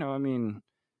 yeah, I mean,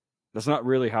 that's not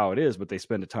really how it is, but they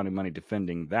spend a ton of money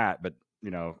defending that. But,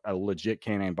 a legit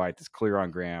canine bite that's clear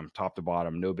on Graham, top to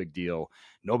bottom, no big deal.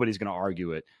 Nobody's going to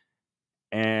argue it.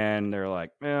 And they're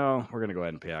like, well, we're going to go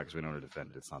ahead and pay out because we don't want to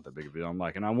defend it. It's not that big of a deal. I'm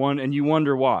like, and you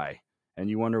wonder why. And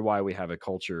you wonder why we have a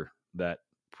culture that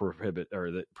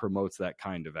that promotes that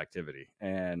kind of activity.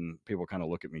 And people kind of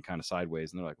look at me kind of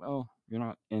sideways, and they're like, well, you're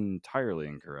not entirely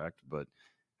incorrect, but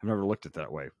I've never looked at it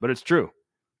that way. But it's true.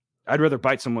 I'd rather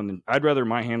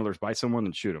my handlers bite someone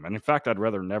than shoot them. And in fact, I'd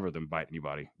rather never them bite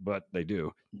anybody, but they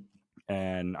do.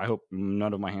 And I hope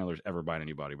none of my handlers ever bite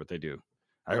anybody, but they do.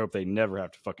 I hope they never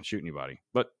have to fucking shoot anybody,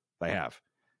 but they have,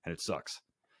 and it sucks.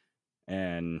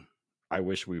 And I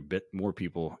wish we bit more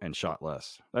people and shot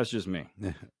less. That's just me.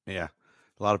 Yeah.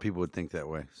 A lot of people would think that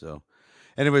way. So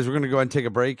anyways, we're going to go ahead and take a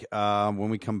break. When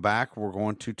we come back, we're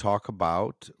going to talk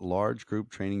about large group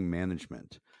training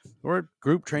management, or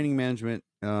group training management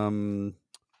in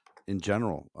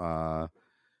general.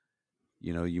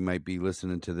 You might be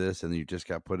listening to this and you just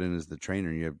got put in as the trainer,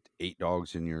 and you have 8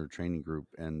 dogs in your training group,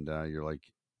 and you're like,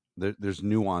 there's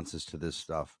nuances to this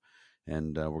stuff.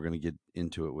 And we're going to get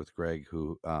into it with Greg,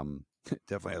 who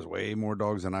definitely has way more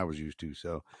dogs than I was used to.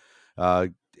 So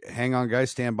hang on,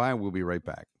 guys, stand by, and we'll be right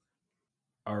back.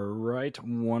 All right.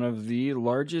 One of the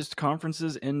largest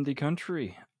conferences in the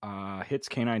country, HITS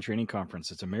Canine Training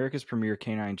Conference. It's America's premier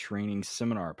canine training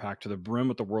seminar, packed to the brim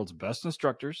with the world's best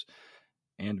instructors,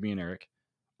 and me and Eric,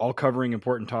 all covering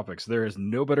important topics. There is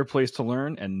no better place to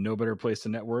learn and no better place to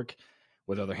network.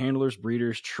 with other handlers,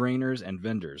 breeders, trainers, and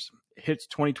vendors. HITS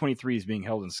 2023 is being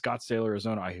held in Scottsdale,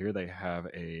 Arizona. I hear they have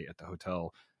at the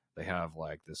hotel, they have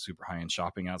like this super high-end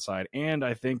shopping outside, and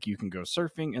I think you can go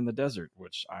surfing in the desert,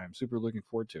 which I'm super looking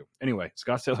forward to. Anyway,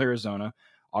 Scottsdale, Arizona,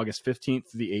 August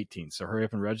 15th to the 18th. So hurry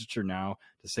up and register now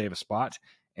to save a spot,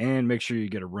 and make sure you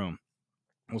get a room.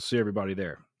 We'll see everybody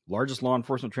there. Largest law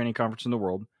enforcement training conference in the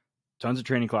world. Tons of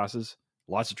training classes,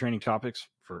 lots of training topics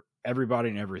for everybody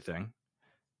and everything.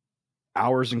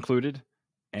 Hours included,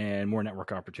 and more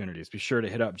network opportunities. Be sure to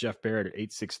hit up Jeff Barrett at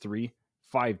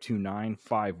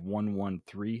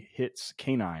 863-529-5113. HITS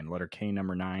K9, letter K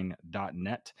number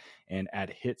 9.net, and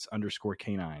at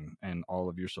HITS_K9 and all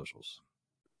of your socials.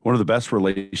 One of the best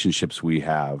relationships we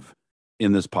have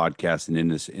in this podcast and in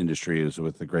this industry is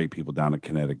with the great people down at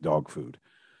Kinetic Dog Food.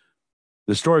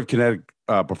 The story of Kinetic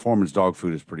Performance Dog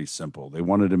Food is pretty simple. They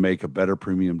wanted to make a better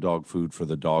premium dog food for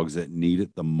the dogs that need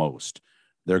it the most.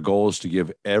 Their goal is to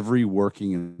give every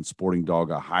working and sporting dog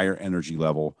a higher energy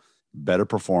level, better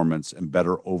performance, and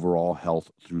better overall health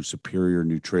through superior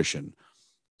nutrition.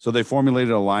 So they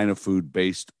formulated a line of food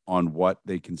based on what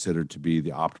they considered to be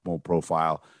the optimal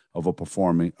profile of a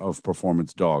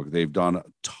performance dog. They've done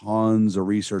tons of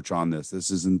research on this. This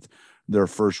isn't their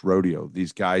first rodeo.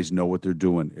 These guys know what they're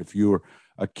doing. If you're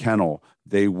a kennel,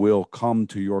 they will come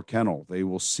to your kennel. They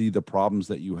will see the problems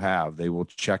that you have. They will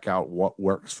check out what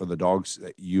works for the dogs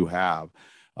that you have.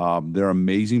 They're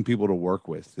amazing people to work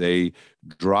with. They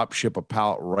drop ship a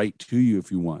pallet right to you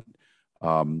if you want.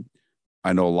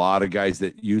 I know a lot of guys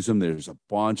that use them. There's a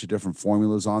bunch of different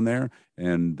formulas on there,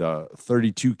 and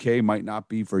 32K might not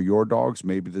be for your dogs.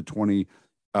 Maybe the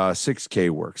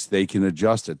 26K works. They can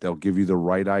adjust it. They'll give you the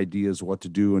right ideas what to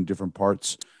do in different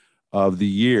parts of the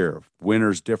year.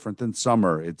 Winter's different than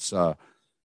summer. It's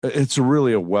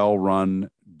really a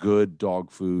well-run, good dog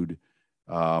food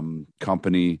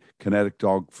company.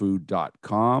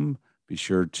 KineticDogFood.com. Be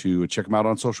sure to check them out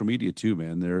on social media too,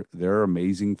 man. They're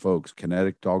amazing folks.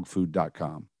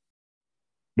 KineticDogFood.com.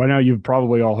 By now, you've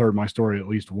probably all heard my story at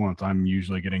least once. I'm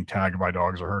usually getting tagged by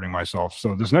dogs or hurting myself.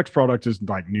 So this next product is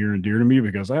like near and dear to me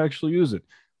because I actually use it.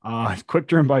 Quick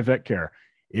Derm by Vet Care.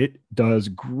 It does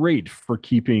great for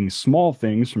keeping small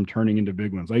things from turning into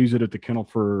big ones. I use it at the kennel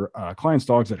for clients'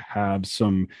 dogs that have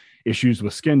some issues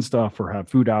with skin stuff or have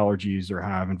food allergies or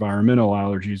have environmental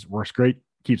allergies. It works great.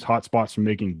 Keeps hot spots from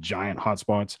making giant hot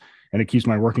spots, and it keeps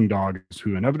my working dogs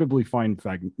who inevitably find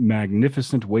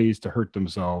magnificent ways to hurt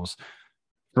themselves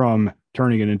from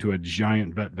turning it into a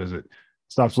giant vet visit.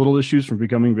 Stops little issues from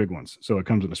becoming big ones. So it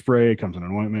comes in a spray, it comes in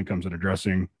an ointment, it comes in a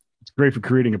dressing. It's great for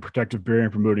creating a protective barrier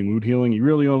and promoting wound healing. You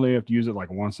really only have to use it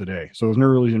like once a day. So there's no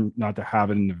reason not to have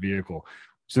it in the vehicle.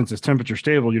 Since it's temperature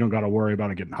stable, you don't got to worry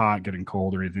about it getting hot, getting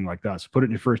cold, or anything like that. So put it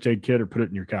in your first aid kit or put it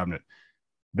in your cabinet.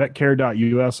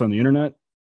 Vetcare.us on the internet.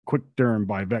 Quick Derm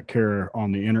by Vet Care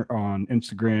on on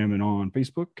Instagram and on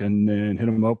Facebook, and then hit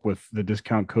them up with the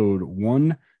discount code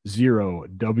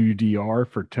 10WDR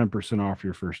for 10% off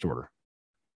your first order.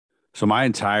 So my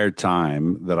entire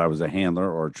time that I was a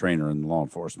handler or a trainer in law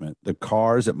enforcement, the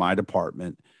cars at my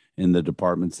department, in the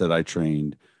departments that I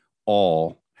trained,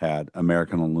 all had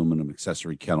American aluminum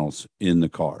accessory kennels in the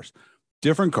cars.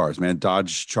 Different cars, man.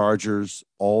 Dodge Chargers,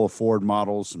 all Ford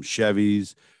models, some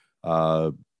Chevys,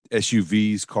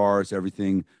 SUVs, cars,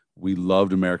 everything. We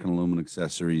loved American aluminum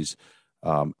accessories.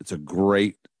 It's a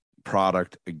great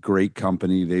product, a great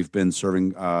company. They've been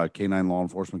serving canine law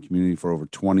enforcement community for over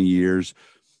 20 years.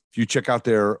 If you check out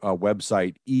their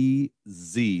website,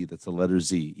 EZ, that's the letter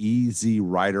Z,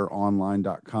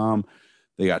 EZRiderOnline.com.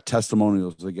 They got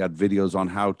testimonials. They got videos on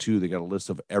how to. They got a list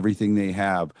of everything they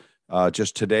have.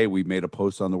 Just today, we made a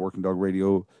post on the Working Dog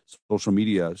Radio social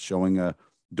media showing a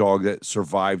dog that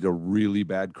survived a really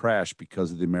bad crash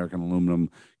because of the American aluminum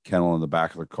kennel in the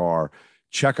back of the car.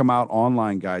 Check them out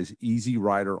online, guys.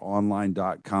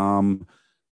 EZRiderOnline.com.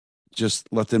 Just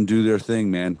let them do their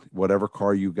thing, man. Whatever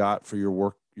car you got for your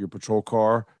work, your patrol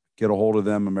car, get a hold of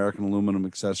them, American aluminum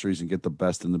accessories, and get the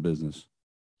best in the business.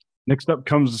 Next up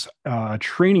comes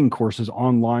training courses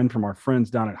online from our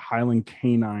friends down at Highland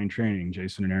Canine Training,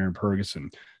 Jason and Aaron Ferguson.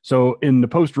 So in the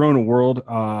post-Rona world,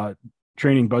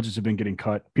 training budgets have been getting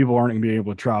cut. People aren't going to be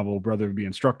able to travel, whether it be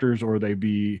instructors or they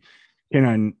be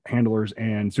canine handlers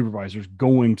and supervisors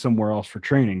going somewhere else for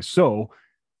training. So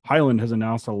Highland has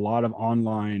announced a lot of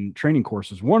online training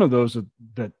courses. One of those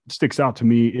that sticks out to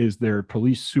me is their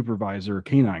police supervisor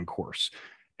canine course.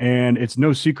 And it's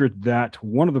no secret that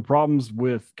one of the problems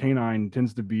with canine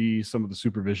tends to be some of the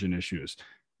supervision issues.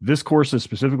 This course is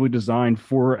specifically designed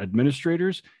for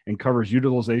administrators and covers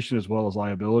utilization as well as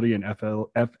liability and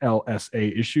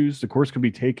FLSA issues. The course can be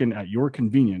taken at your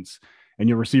convenience and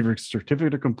you'll receive a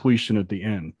certificate of completion at the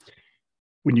end.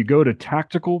 When you go to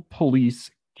Tactical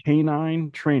Police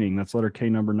K9 Training, that's letter K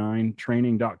number 9,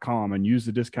 training.com, and use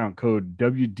the discount code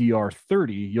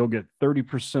WDR30, you'll get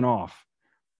 30% off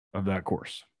of that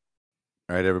course.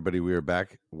 All right, everybody, we are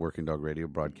back. Working Dog Radio,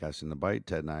 broadcasting the bite.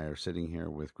 Ted and I are sitting here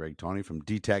with Greg Tawney from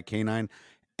DTAC K9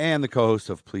 and the co-host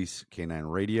of Police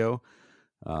K9 Radio,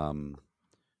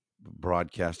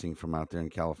 broadcasting from out there in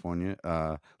California.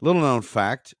 Little known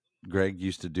fact, Greg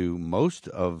used to do most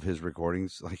of his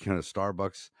recordings like in a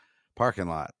Starbucks parking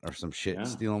lot or some shit,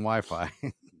 stealing Wi-Fi.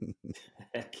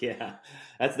 Heck yeah.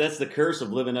 That's the curse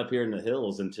of living up here in the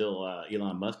hills until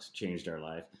Elon Musk changed our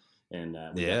life. And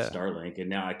we got Starlink, and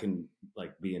now I can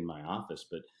like be in my office,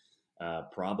 but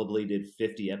probably did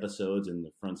 50 episodes in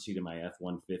the front seat of my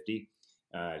F-150.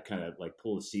 Kind of like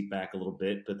pull the seat back a little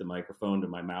bit, put the microphone to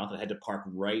my mouth. I had to park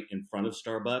right in front of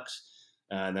Starbucks,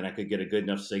 and then I could get a good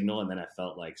enough signal. And then I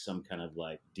felt like some kind of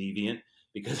like deviant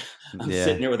because I'm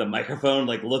sitting there with a microphone,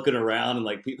 like looking around, and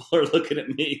like people are looking at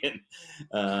me, and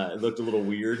it looked a little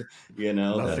weird, you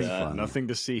know. Nothing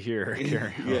to see here.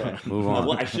 Yeah, move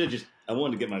on. I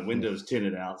wanted to get my windows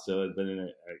tinted out, but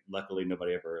luckily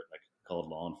nobody ever like called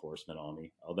law enforcement on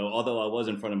me. Although I was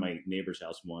in front of my neighbor's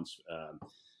house once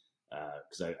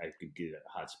because I could get a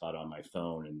hotspot on my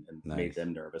phone and made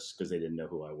them nervous because they didn't know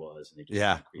who I was, and they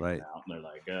just creeped out, and they're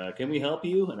like, "Can we help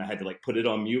you?" And I had to like put it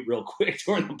on mute real quick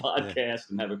during the podcast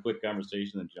and have a quick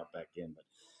conversation and jump back in.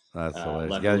 But that's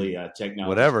hilarious. Luckily, technology.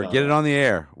 Whatever, get it on the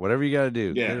air. Whatever you got to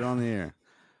do, get it on the air.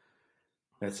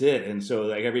 That's it. And so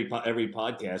like every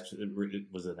podcast it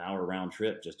was an hour round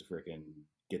trip just to freaking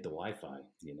get the Wi-Fi,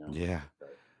 you know? Yeah.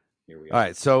 But here we are. All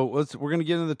right. So we're going to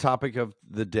get into the topic of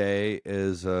the day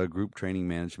is group training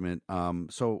management.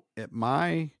 So at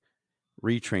my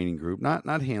retraining group, not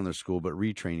handler school, but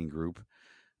retraining group,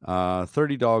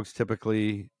 30 dogs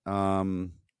typically. So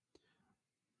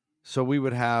we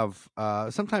would have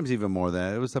sometimes even more than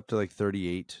that. It was up to like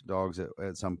 38 dogs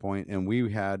at some point. And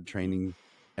we had training.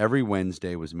 Every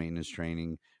Wednesday was maintenance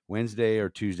training. Wednesday or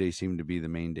Tuesday seemed to be the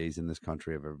main days in this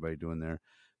country of everybody doing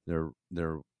their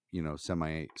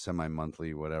semi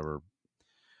monthly, whatever,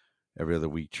 every other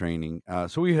week training.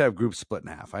 So we'd have groups split in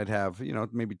half. I'd have,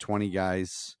 maybe 20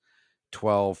 guys,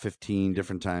 12, 15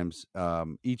 different times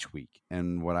each week.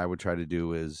 And what I would try to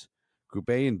do is group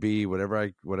A and B, whatever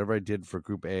I did for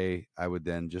group A, I would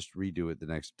then just redo it the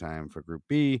next time for group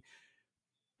B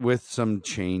with some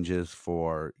changes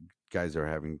for guys that are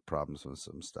having problems with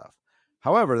some stuff.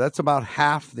 However, that's about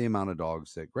half the amount of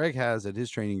dogs that Greg has at his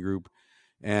training group.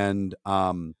 And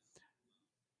I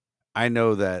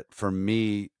know that for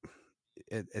me,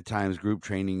 at times group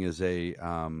training is a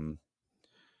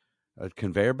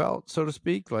conveyor belt, so to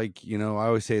speak. Like, I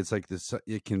always say it's like this,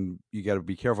 you got to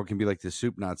be careful. It can be like the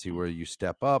soup Nazi where you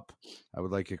step up. I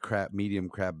would like a medium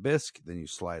crab bisque. Then you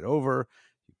slide over,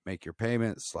 make your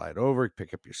payment, slide over,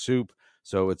 pick up your soup.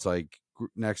 So it's like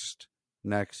next,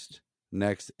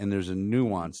 and there's a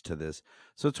nuance to this.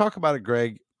 So talk about it,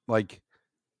 Greg. Like,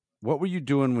 what were you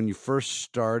doing when you first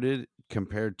started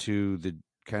compared to the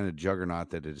kind of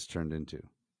juggernaut that it has turned into?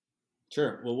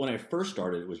 Sure. Well, when I first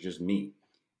started, it was just me.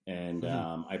 And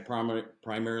I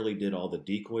primarily did all the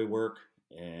decoy work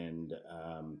and,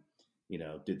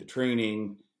 did the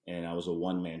training, and I was a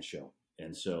one-man show.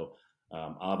 And so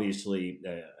obviously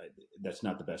that's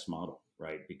not the best model,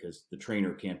 right? Because the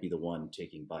trainer can't be the one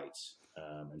taking bites.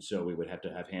 And so we would have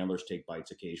to have handlers take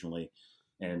bites occasionally.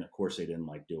 And of course they didn't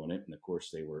like doing it. And of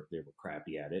course they were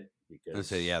crappy at it because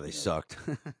they sucked.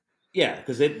 Yeah,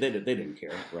 because they didn't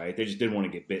care, right? They just didn't want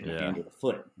to get bit in the hand or the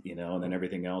foot, and then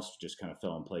everything else just kind of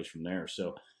fell in place from there.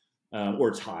 So, or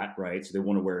it's hot, right? So they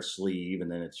want to wear a sleeve, and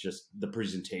then it's just the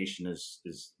presentation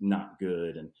is not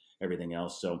good and everything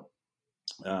else. So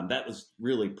that was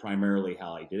really primarily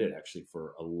how I did it, actually,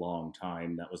 for a long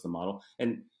time. That was the model.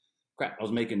 And crap, I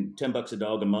was making $10 a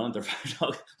dog a month or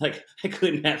 $5. Like, I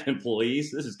couldn't have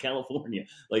employees. This is California.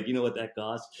 Like, you know what that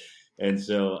costs? And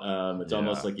so it's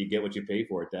almost like you get what you pay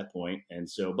for at that point. And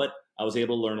so, but I was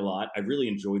able to learn a lot. I really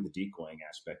enjoyed the decoying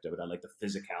aspect of it. I like the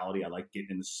physicality. I like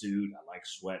getting in the suit. I like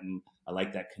sweating. I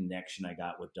like that connection I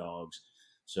got with dogs.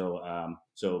 So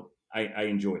I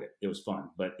enjoyed it. It was fun.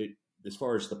 But as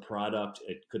far as the product,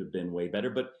 it could have been way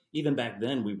better. But even back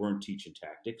then, we weren't teaching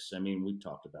tactics. I mean, we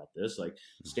talked about this, like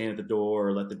stand at the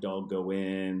door, let the dog go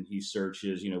in. He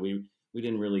searches. We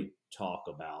didn't really talk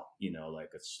about,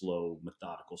 like a slow,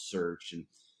 methodical search and,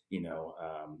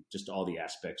 just all the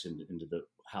aspects into the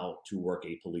how to work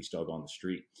a police dog on the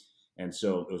street. And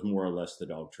so it was more or less the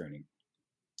dog training.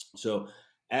 So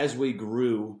as we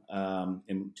grew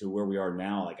into where we are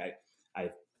now, like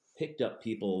I picked up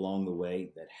people along the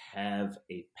way that have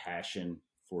a passion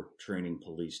for training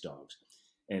police dogs.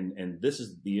 And this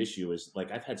is the issue is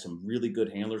like, I've had some really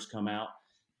good handlers come out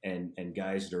and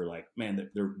guys that are like, man,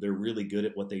 they're really good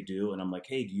at what they do. And I'm like,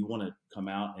 hey, do you want to come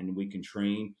out and we can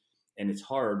train? And it's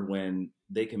hard when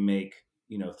they can make,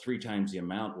 3 times the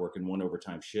amount working 1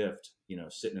 overtime shift,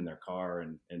 sitting in their car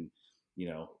and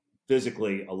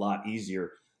physically a lot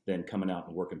easier than coming out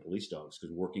and working police dogs,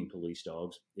 because working police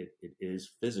dogs, it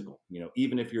is physical.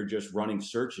 Even if you're just running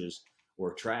searches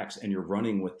or tracks and you're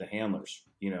running with the handlers,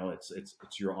 it's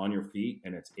you're on your feet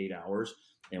and it's 8 hours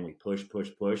and we push,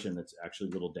 and it's actually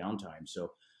little downtime.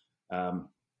 So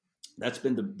that's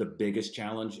been the biggest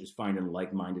challenge, is finding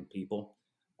like-minded people.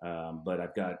 But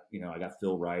I've got, I got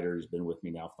Phil Ryder, who's been with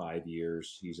me now 5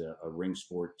 years. He's a ring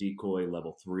sport decoy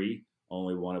level 3,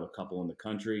 only one of a couple in the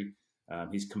country.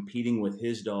 He's competing with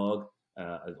his dog at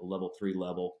a level 3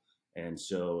 level. And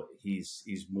so he's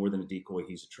more than a decoy.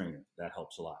 He's a trainer. That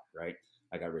helps a lot, right?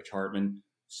 I got Rich Hartman,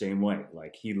 same way.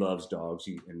 Like, he loves dogs.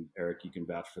 And Eric, you can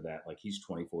vouch for that. Like, he's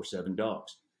 24/7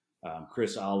 dogs.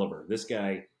 Chris Oliver, this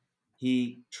guy,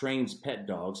 he trains pet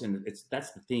dogs, and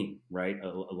that's the theme, right?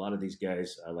 A lot of these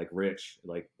guys, like Rich,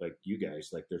 like you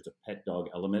guys, like there's a pet dog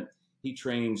element. He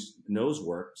trains nose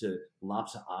work to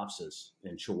Lhasa Apsos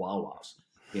and Chihuahuas,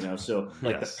 so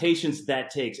like Yes. the patience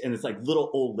that takes, and it's like little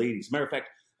old ladies. Matter of fact,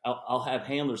 I'll have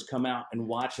handlers come out and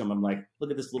watch them. I'm like,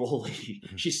 look at this little old lady.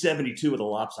 She's 72 with a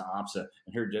Lhasa Apso,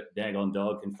 and her daggone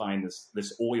dog can find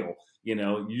this oil.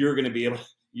 You're going to be able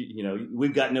to,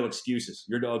 we've got no excuses.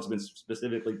 Your dog's been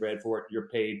specifically bred for it. You're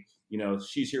paid.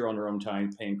 She's here on her own time,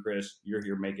 paying Chris. You're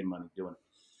here making money doing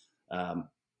it.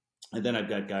 And then I've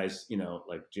got guys,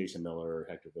 like Jason Miller or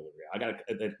Hector Villarreal. I got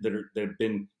that have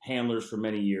been handlers for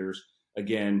many years.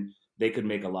 Again, they could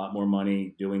make a lot more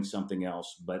money doing something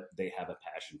else, but they have a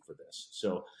passion for this.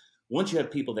 So once you have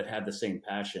people that have the same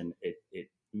passion, it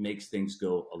makes things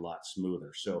go a lot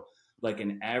smoother. So like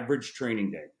an average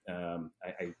training day,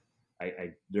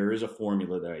 there is a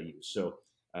formula that I use. So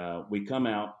we come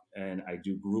out and I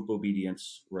do group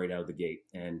obedience right out of the gate.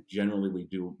 And generally we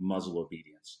do muzzle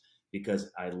obedience,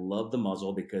 because I love the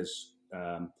muzzle, because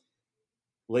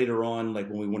later on, like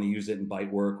when we want to use it in bite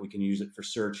work, we can use it for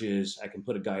searches. I can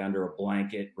put a guy under a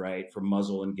blanket, right, for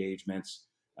muzzle engagements.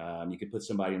 You could put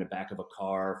somebody in the back of a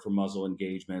car for muzzle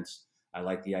engagements. I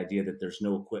like the idea that there's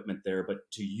no equipment there, but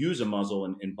to use a muzzle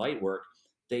in bite work,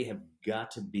 they have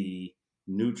got to be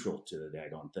neutral to the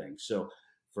daggone thing. So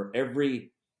for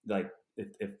every, like,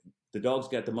 if the dog's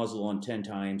got the muzzle on 10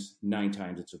 times, 9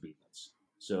 times it's obedience.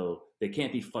 So they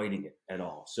can't be fighting it at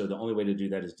all. So the only way to do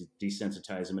that is to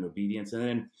desensitize them in obedience. And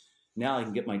then now I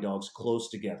can get my dogs close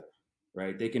together,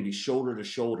 right? They can be shoulder to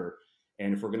shoulder.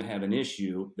 And if we're going to have an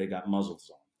issue, they got muzzles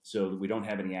on, so that we don't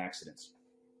have any accidents.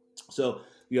 So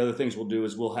the other things we'll do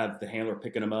is we'll have the handler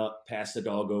picking them up, pass the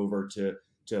dog over to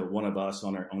one of us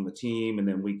on the team, and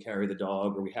then we carry the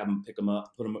dog, or we have them pick them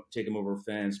up, take them over a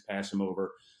fence, pass them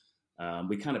over.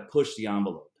 We kind of push the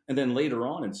envelope. And then later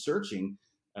on in searching,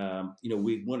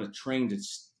 we want to train to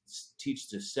teach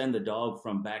to send the dog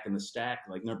from back in the stack,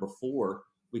 like number 4,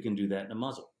 we can do that in a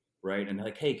muzzle, right? And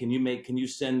like, hey, can you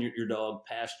send your dog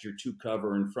past your 2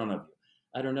 cover in front of you?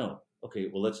 I don't know. Okay,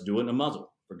 well, let's do it in a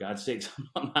muzzle. For God's sakes,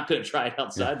 I'm not going to try it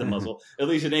outside the muzzle. At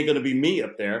least it ain't going to be me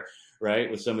up there,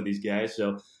 right, with some of these guys.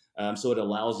 So it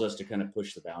allows us to kind of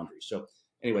push the boundaries. So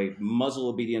anyway, muzzle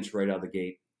obedience right out of the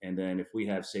gate. And then if we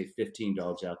have, say, 15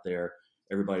 dogs out there,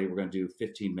 everybody, we're going to do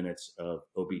 15 minutes of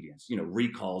obedience,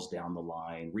 recalls down the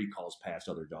line, recalls past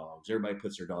other dogs. Everybody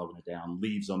puts their dog in it down,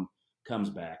 leaves them, comes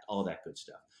back, all that good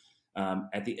stuff.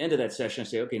 At the end of that session, I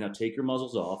say, okay, now take your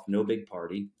muzzles off. No big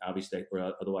party, obviously,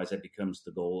 or otherwise that becomes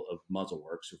the goal of muzzle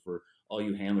work. So for all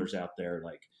you handlers out there,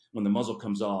 like when the muzzle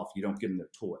comes off, you don't give them their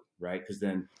toy, right? Because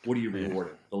then what are you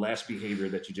rewarding? The last behavior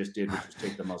that you just did, which was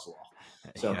take the muzzle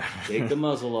off. So take the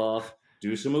muzzle off,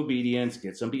 do some obedience,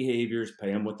 get some behaviors,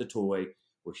 pay them with the toy.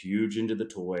 We're huge into the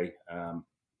toy.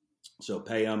 So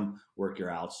pay them, work your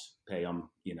outs, pay them,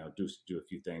 do a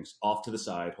few things off to the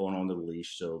side, hold on to the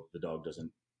leash so the dog doesn't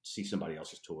see somebody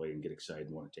else's toy and get excited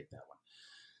and want to take that one.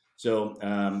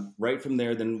 So right from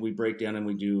there, then we break down and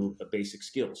we do basic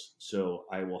skills. So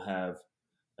I will have,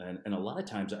 and a lot of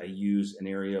times I use an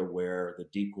area where the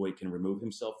decoy can remove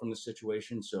himself from the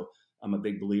situation. So I'm a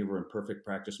big believer in perfect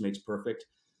practice makes perfect.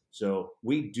 So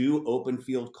we do open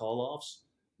field call-offs,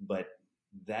 but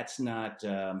that's not,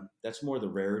 that's more the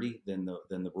rarity than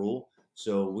the rule.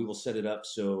 So we will set it up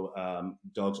so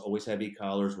dogs always have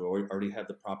e-collars. We already have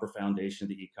the proper foundation of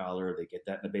the e-collar. They get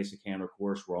that in the basic handler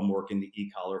course where I'm working the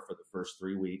e-collar for the first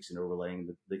 3 weeks and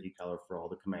overlaying the e-collar for all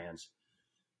the commands.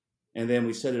 And then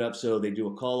we set it up so they do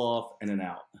a call off and an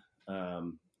out.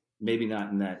 Maybe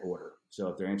not in that order. So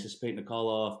if they're anticipating a call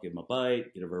off, give them a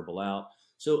bite, get a verbal out.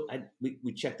 So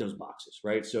we check those boxes,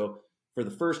 right? So for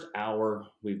the first hour,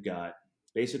 we've got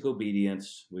basic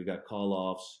obedience, we've got call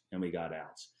offs, and we got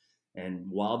outs. And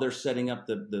while they're setting up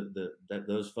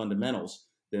those fundamentals,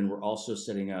 then we're also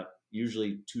setting up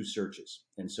usually 2 searches.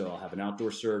 And so I'll have an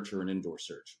outdoor search or an indoor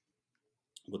search.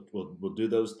 We'll do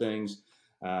those things.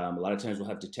 A lot of times we'll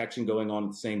have detection going on at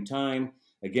the same time.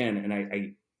 Again,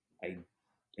 and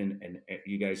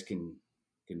you guys can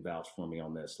vouch for me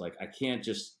on this. Like, I can't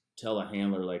just tell a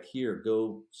handler, like, here,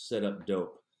 go set up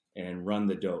dope and run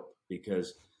the dope,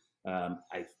 because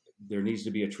there needs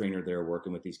to be a trainer there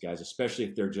working with these guys, especially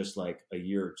if they're just like a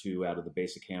year or 2 out of the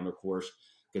basic handler course,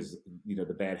 because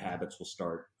the bad habits will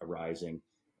start arising.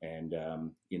 And,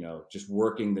 just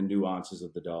working the nuances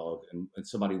of the dog and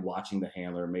somebody watching the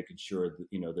handler, making sure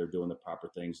that, they're doing the proper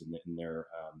things in their,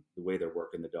 the way they're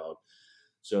working the dog.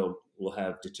 So we'll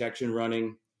have detection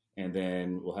running, and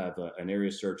then we'll have an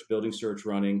area search, building search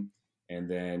running. And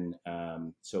then,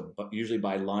 but usually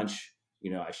by lunch,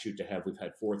 I shoot to have, we've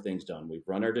had 4 things done. We've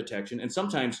run our detection, and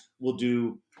sometimes we'll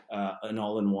do an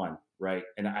all-in-one, right?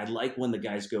 And I like when the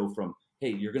guys go from, hey,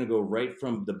 you're going to go right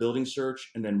from the building search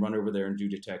and then run over there and do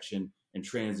detection and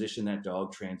transition that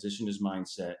dog, transition his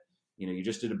mindset. You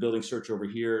just did a building search over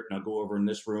here. Now go over in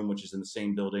this room, which is in the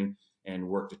same building, and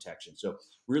work detection. So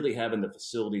really having the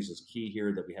facilities is key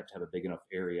here, that we have to have a big enough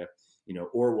area,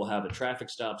 or we'll have a traffic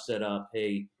stop set up.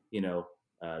 Hey,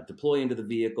 deploy into the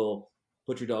vehicle,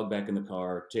 put your dog back in the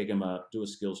car, take him up, do a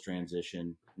skills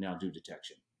transition, now do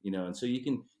detection, and so you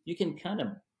can kind of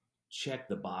check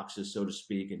the boxes, so to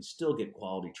speak, and still get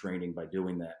quality training by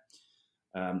doing that.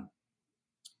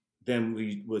 Then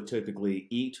we will typically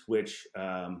eat, which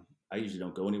I usually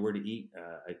don't go anywhere to eat.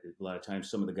 A lot of times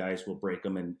some of the guys will break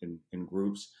them in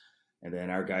groups, and then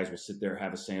our guys will sit there,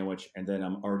 have a sandwich, and then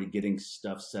I'm already getting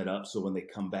stuff set up. So when they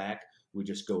come back, we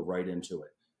just go right into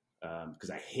it. Because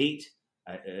I hate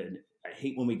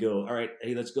when we go, all right,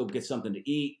 hey, let's go get something to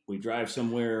eat. We drive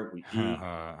somewhere, we eat,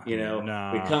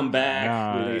 we come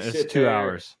back. It's 2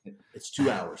 hours. It's 2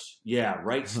 hours. Yeah,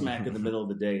 right smack in the middle of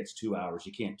the day, it's 2 hours.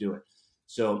 You can't do it.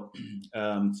 So,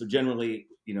 generally,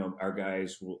 our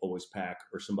guys will always pack,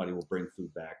 or somebody will bring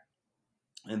food back.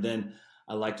 And then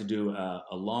I like to do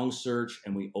a long search,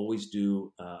 and we always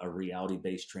do a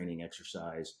reality-based training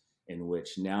exercise, in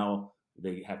which now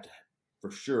they have to,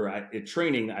 for sure,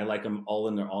 training, I like them all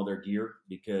in all their gear,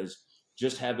 because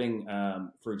just having,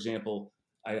 for example,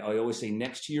 I always say,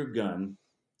 next to your gun,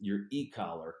 your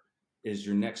e-collar is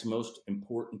your next most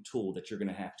important tool that you're going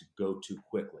to have to go to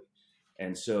quickly.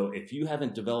 And so if you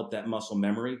haven't developed that muscle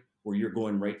memory where you're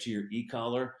going right to your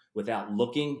e-collar without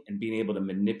looking and being able to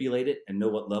manipulate it and know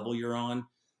what level you're on,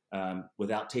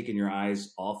 without taking your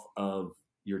eyes off of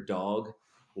your dog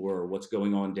or what's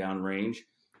going on downrange,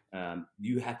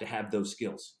 you have to have those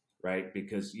skills, right?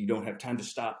 Because you don't have time to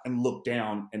stop and look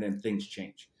down, and then things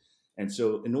change. And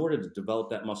so in order to develop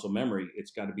that muscle memory,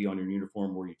 it's got to be on your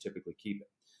uniform where you typically keep it.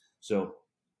 So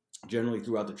generally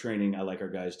throughout the training, I like our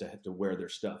guys to have to wear their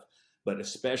stuff. But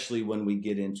especially when we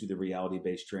get into the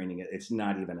reality-based training, it's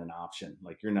not even an option.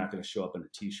 Like, you're not going to show up in a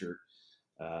T-shirt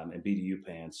and BDU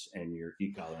pants and your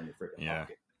e-collar in your freaking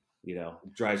pocket.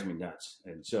 It drives me nuts.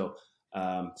 And so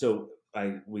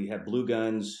we have blue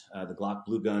guns, the Glock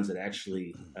blue guns that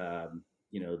actually,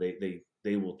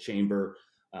 they will chamber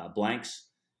blanks.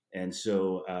 And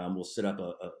so we'll set up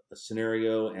a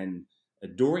scenario, and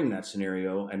during that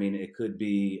scenario, I mean, it could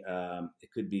be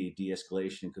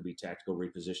de-escalation, it could be tactical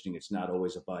repositioning. It's not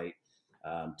always a bite,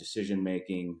 decision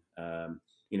making,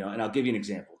 and I'll give you an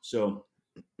example. So,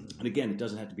 and again, it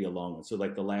doesn't have to be a long one. So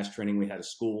like the last training we had a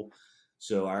school.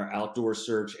 So our outdoor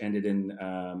search ended in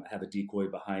have a decoy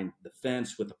behind the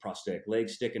fence with a prosthetic leg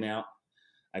sticking out.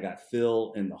 I got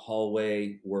Phil in the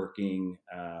hallway working,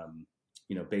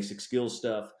 basic skills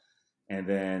stuff. And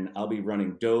then I'll be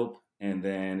running dope. And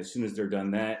then as soon as they're done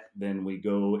that, then we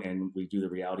go and we do the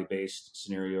reality-based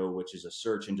scenario, which is a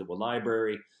search into a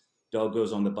library. Dog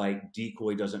goes on the bite.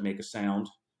 Decoy doesn't make a sound.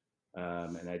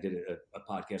 And I did a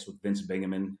podcast with Vince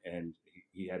Bingaman, and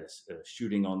he had a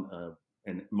shooting on,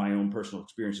 and my own personal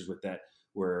experiences with that,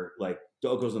 where like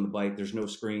dog goes on the bite, there's no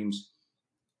screams.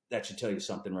 That should tell you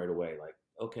something right away. Like,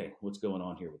 okay, what's going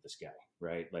on here with this guy,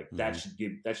 right? Like that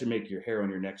should make your hair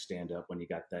on your neck stand up when you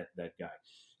got that guy.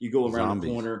 You go around the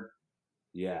corner.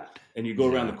 Yeah. And you go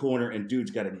around the corner, and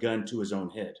dude's got a gun to his own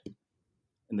head,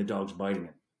 and the dog's biting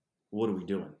him. What are we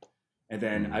doing? And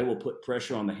then I will put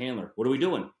pressure on the handler. What are we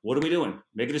doing? What are we doing?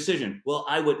 Make a decision. Well,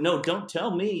 don't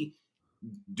tell me,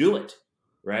 do it.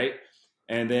 Right.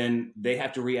 and then they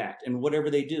have to react and whatever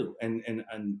they do. And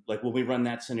like when we run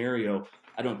that scenario,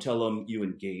 I don't tell them you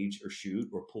engage or shoot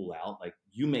or pull out. Like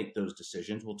you make those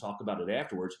decisions. We'll talk about it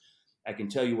afterwards. I can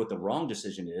tell you what the wrong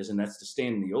decision is, and that's to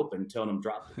stand in the open, telling them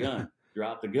drop the gun,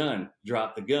 drop the gun,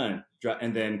 drop the gun, drop.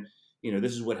 And then,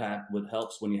 this is what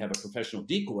helps when you have a professional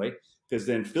decoy, because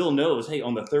then Phil knows, hey,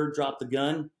 on the third drop the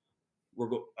gun,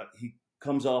 he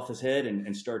comes off his head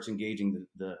and starts engaging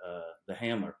the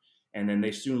handler. And then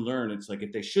they soon learn, it's like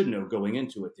if they should know going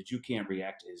into it that you can't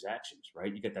react to his actions,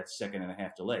 right? You get that 1.5 second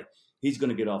delay. He's going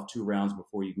to get off 2 rounds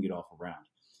before you can get off a round.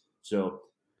 So,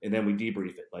 and then we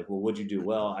debrief it. Like, well, what'd you do?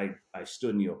 Well, I stood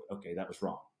in the open. Okay, that was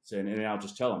wrong. So, and I'll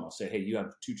just tell them, I'll say, hey, you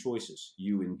have 2 choices.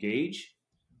 You engage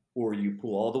or you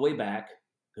pull all the way back,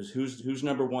 because who's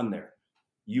number 1 there?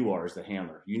 You are, as the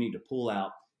handler. You need to pull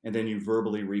out, and then you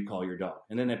verbally recall your dog.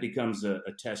 And then that becomes a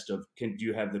test of, do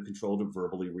you have the control to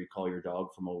verbally recall your dog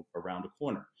from around a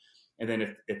corner? And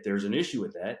then if there's an issue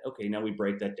with that, okay, now we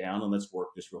break that down and let's work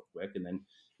this real quick. And then,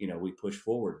 we push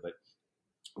forward. But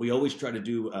we always try to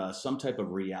do some type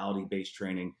of reality-based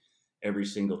training every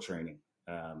single training.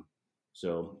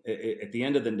 So at the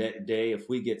end of the day, if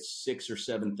we get 6 or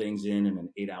 7 things in an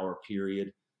 8-hour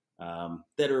period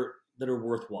that are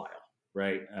worthwhile,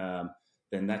 right?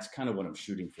 Then that's kind of what I'm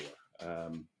shooting for.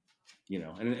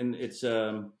 And it's,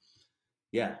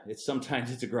 it's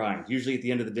sometimes it's a grind. Usually at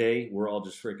the end of the day, we're all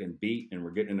just freaking beat and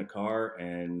we're getting in a car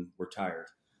and we're tired.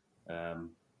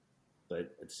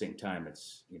 But at the same time,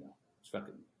 it's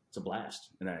a blast.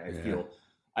 And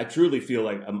I truly feel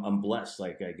like I'm blessed.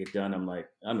 Like I get done,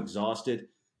 I'm exhausted,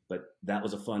 but that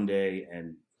was a fun day.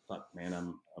 And fuck,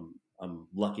 man, I'm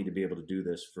lucky to be able to do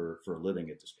this for a living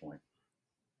at this point.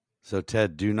 So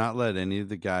Ted, do not let any of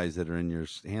the guys that are in your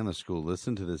handler school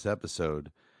listen to this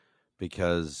episode,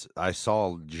 because I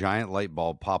saw a giant light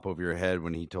bulb pop over your head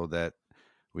when he told that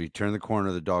we turn the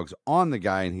corner, the dog's on the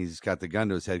guy and he's got the gun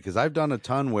to his head. Because I've done a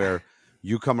ton where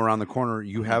you come around the corner,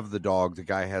 you have the dog, the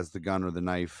guy has the gun or the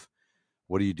knife.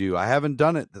 What do you do? I haven't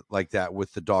done it like that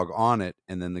with the dog on it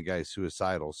and then the guy's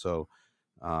suicidal. So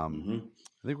I think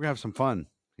we're gonna have some fun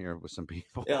here with some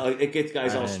people. Yeah, it gets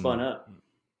guys all spun up.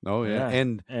 Oh yeah.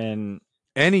 And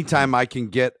anytime I can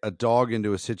get a dog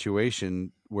into a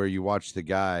situation where you watch the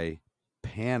guy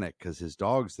panic because his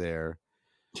dog's there,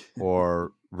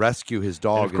 or rescue his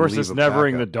dog. And of course, it's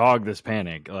never the dog that's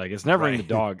panic. Like it's never the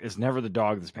dog. It's never the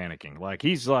dog that's panicking. Like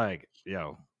he's like,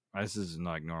 this is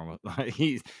like normal.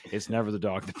 It's never the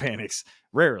dog that panics.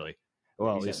 Rarely.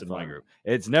 Well, at least in my group,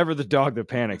 it's never the dog that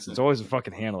panics. It's always a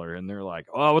fucking handler, and they're like,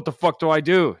 "Oh, what the fuck do I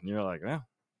do?" And you're like, "Well,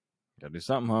 gotta do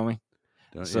something, homie."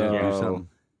 Do something.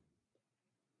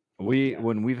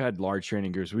 When we've had large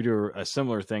training groups, we do a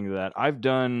similar thing to that.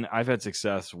 I've had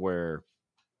success where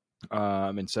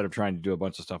instead of trying to do a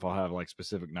bunch of stuff, I'll have like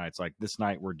specific nights. Like this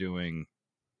night we're doing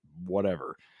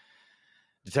whatever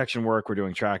detection work, we're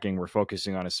doing tracking, we're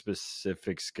focusing on a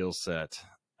specific skill set,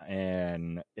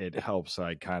 and it helps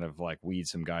like kind of like weed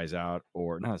some guys out,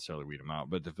 or not necessarily weed them out,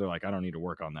 but if they're like, I don't need to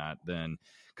work on that, then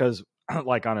because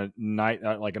like on a night,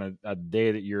 like on a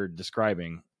day that you're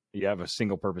describing, you have a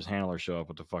single purpose handler show up,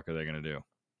 what the fuck are they going to do?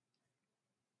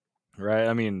 Right.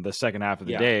 I mean, the second half of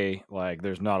the day, like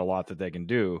there's not a lot that they can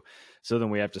do. So then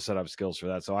we have to set up skills for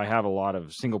that. So I have a lot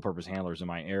of single purpose handlers in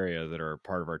my area that are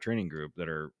part of our training group that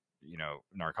are,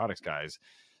 narcotics guys.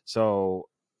 So,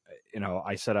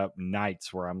 I set up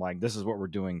nights where I'm like, this is what we're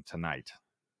doing tonight.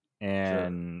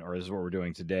 Or this is what we're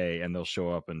doing today. And they'll show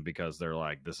up, and because they're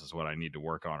like, this is what I need to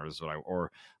work on,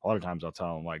 or a lot of times I'll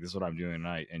tell them like, this is what I'm doing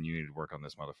tonight and you need to work on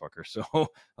this, motherfucker. So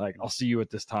like, I'll see you at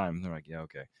this time. And they're like, yeah,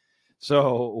 okay.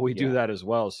 So we do that as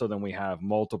well. So then we have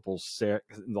multiple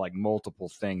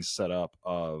things set up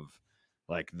of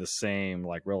like the same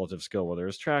like relative skill, whether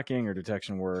it's tracking or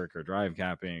detection work or drive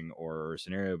capping or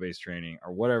scenario based training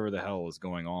or whatever the hell is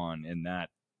going on in that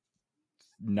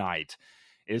night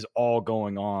is all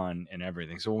going on and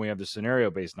everything. So when we have the scenario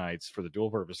based nights for the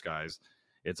dual purpose guys,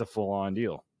 it's a full on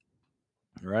deal.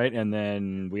 Right. And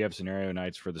then we have scenario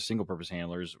nights for the single purpose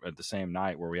handlers at the same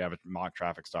night where we have a mock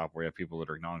traffic stop where we have people that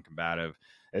are non-combative.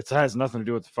 It has nothing to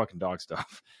do with the fucking dog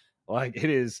stuff. Like it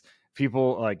is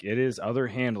people, like it is other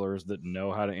handlers that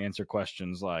know how to answer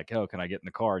questions like, oh, can I get in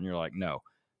the car? And you're like, no.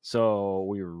 So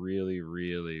we really,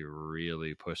 really,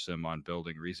 really push them on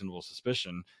building reasonable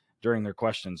suspicion during their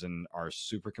questions and are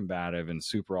super combative and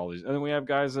super all these. And then we have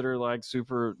guys that are like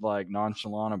super like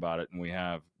nonchalant about it. And we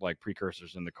have like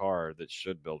precursors in the car that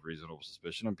should build reasonable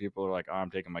suspicion. And people are like, oh, I'm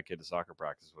taking my kid to soccer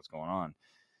practice. What's going on?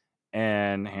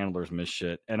 And handlers miss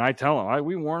shit. And I tell them,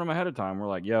 we warn them ahead of time. We're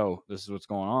like, yo, this is what's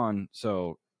going on.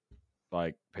 So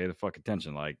like pay the fuck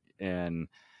attention. Like, and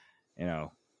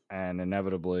and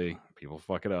inevitably people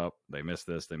fuck it up. They miss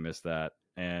this, they miss that,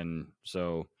 and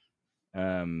so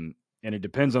and it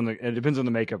depends on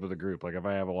the makeup of the group. Like if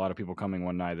I have a lot of people coming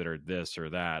one night that are this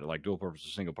or that, like dual purpose or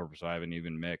single purpose, I haven't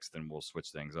even mixed, then we'll switch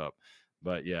things up.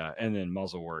 But yeah, and then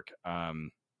muzzle work.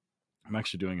 I'm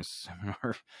actually doing a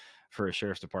seminar for a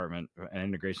sheriff's department, an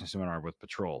integration seminar with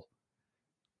patrol.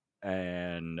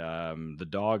 And the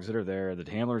dogs that are there, the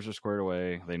handlers are squared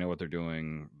away. They know what they're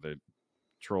doing. The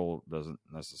patrol doesn't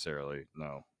necessarily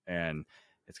know. And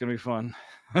it's going to be fun.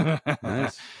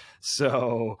 Nice.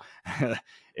 So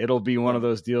it'll be one of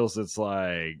those deals that's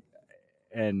like,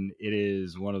 and it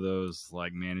is one of those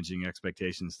like managing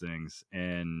expectations things.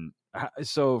 And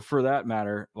so for that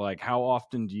matter, like how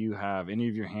often do you have any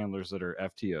of your handlers that are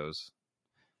FTOs?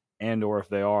 And or if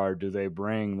they are, do they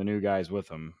bring the new guys with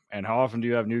them? And how often do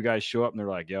you have new guys show up and they're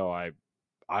like, yo,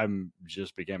 I'm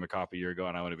just became a cop a year ago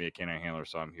and I want to be a canine handler,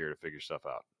 so I'm here to figure stuff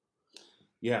out.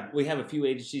 Yeah, we have a few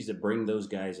agencies that bring those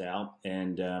guys out,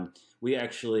 and we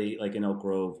actually, like in Elk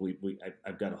Grove,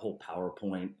 I've got a whole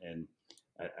PowerPoint, and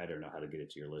I don't know how to get it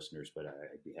to your listeners, but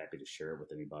I'd be happy to share it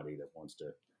with anybody that wants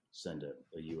to send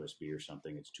a USB or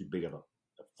something. It's too big of a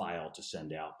file to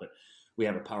send out, but we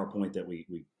have a PowerPoint that we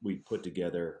put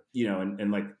together, you know,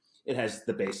 and like it has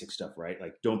the basic stuff, right?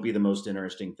 Like don't be the most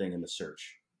interesting thing in the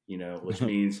search, you know, which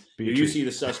means if you see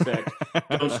the suspect,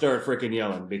 don't start freaking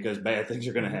yelling because bad things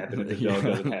are going to happen if the dog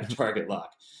doesn't have target lock.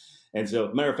 And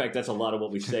so, matter of fact, that's a lot of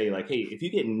what we say. Like, hey, if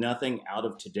you get nothing out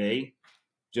of today,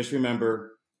 just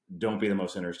remember, don't be the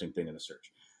most interesting thing in the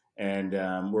search. And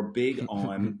we're big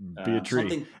on be a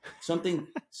tree. something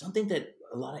that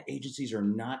a lot of agencies are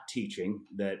not teaching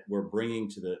that we're bringing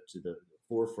to the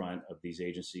forefront of these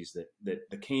agencies that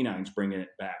the canines bringing it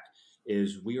back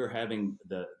is we are having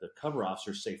the cover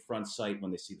officers say front sight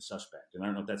when they see the suspect. And I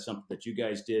don't know if that's something that you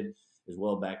guys did as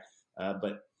well back,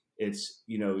 but it's,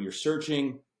 you know, you're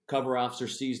searching, cover officer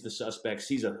sees the suspect,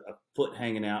 sees a foot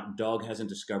hanging out, dog hasn't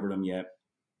discovered him yet,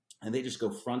 and they just go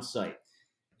front sight.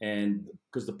 And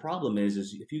because the problem is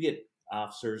if you get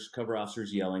cover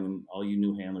officers yelling, and all you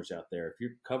new handlers out there, if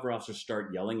your cover officers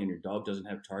start yelling and your dog doesn't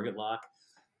have target lock,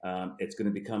 it's going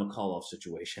to become a call-off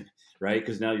situation, right?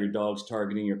 Because now your dog's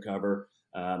targeting your cover.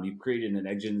 You've created an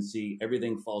exigency.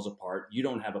 Everything falls apart. You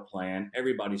don't have a plan.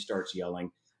 Everybody starts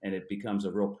yelling, and it becomes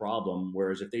a real problem.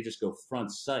 Whereas if they just go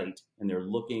front sight and they're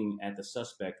looking at the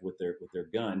suspect with their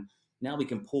gun, now we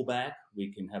can pull back.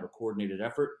 We can have a coordinated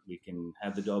effort. We can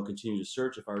have the dog continue to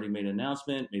search. If I already made an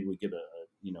announcement, maybe we give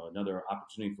another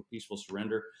opportunity for peaceful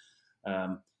surrender.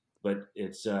 But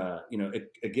it's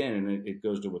again, and it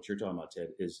goes to what you're talking about, Ted,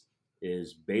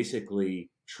 is basically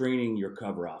training your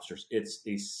cover officers. It's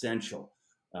essential,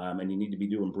 and you need to be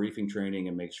doing briefing training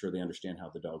and make sure they understand how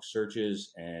the dog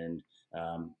searches. And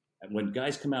when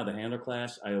guys come out of the handler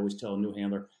class, I always tell a new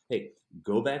handler, hey,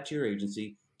 go back to your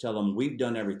agency. Tell them we've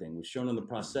done everything. We've shown them the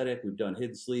prosthetic. We've done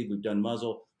hidden sleeve. We've done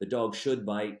muzzle. The dog should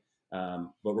bite, but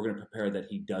we're going to prepare that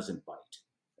he doesn't bite.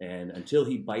 And until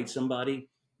he bites somebody,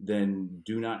 then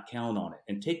do not count on it.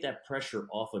 And take that pressure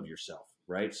off of yourself,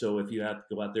 right? So if you have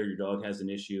to go out there, your dog has an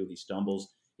issue, he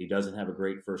stumbles, he doesn't have a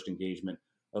great first engagement,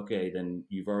 okay, then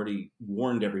you've already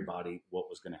warned everybody what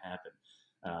was going to happen.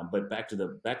 But back to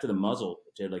the muzzle,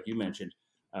 Ted, like you mentioned,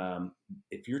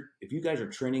 if you guys are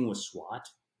training with SWAT,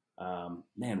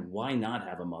 man, why not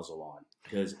have a muzzle on?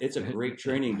 Because it's a great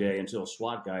training day until a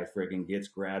SWAT guy friggin' gets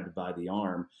grabbed by the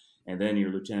arm, and then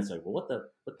your lieutenant's like, "Well, what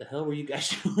the hell were you guys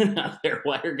doing out there?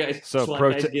 Why are SWAT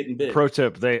guys getting bit?" Pro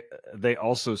tip: they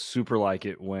also super like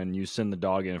it when you send the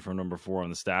dog in from number 4 on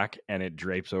the stack, and it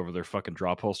drapes over their fucking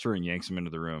drop holster and yanks them into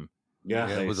the room.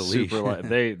 Yeah, with a leash.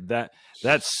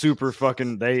 That's super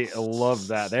fucking. They love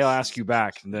that. They'll ask you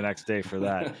back the next day for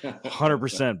that.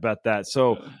 100% bet that.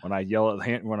 So when I yell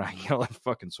at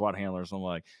fucking SWAT handlers, I'm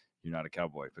like, "You're not a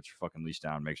cowboy. Put your fucking leash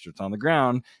down. Make sure it's on the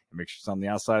ground, and make sure it's on the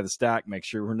outside of the stack. Make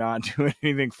sure we're not doing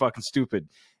anything fucking stupid.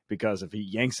 Because if he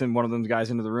yanks one of them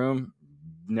guys into the room,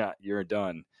 nah, you're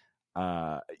done."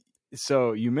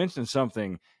 So you mentioned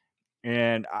something.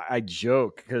 And I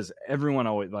joke because everyone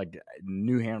always, like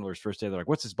new handlers first day, they're like,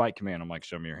 "What's this bite command?" I'm like,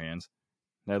 "Show me your hands."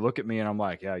 And they look at me and I'm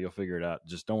like, "Yeah, you'll figure it out.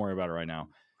 Just don't worry about it right now."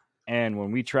 And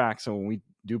when we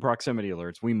do proximity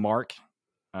alerts, we mark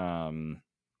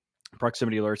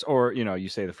proximity alerts, or, you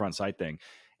say the front sight thing.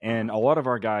 And a lot of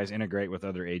our guys integrate with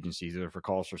other agencies, either for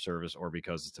calls for service or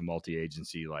because it's a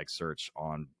multi-agency like search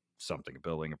on something, a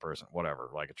building, a person,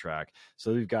 whatever, like a track.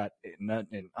 So we've got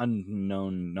an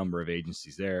unknown number of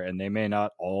agencies there, and they may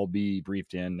not all be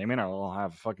briefed in. They may not all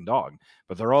have a fucking dog,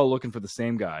 but they're all looking for the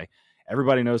same guy.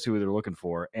 Everybody knows who they're looking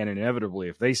for. And inevitably,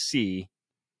 if they see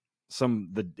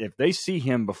if they see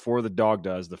him before the dog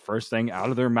does, the first thing out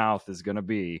of their mouth is going to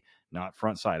be not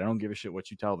front side. I don't give a shit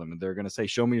what you tell them. They're going to say,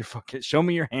 show me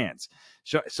your hands.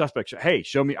 Suspect, hey,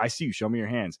 show me. I see you. Show me your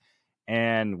hands.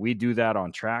 And we do that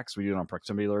on tracks. We do it on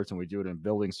proximity alerts, and we do it in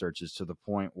building searches to the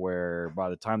point where by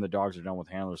the time the dogs are done with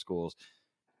handler schools,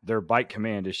 their bite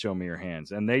command is show me your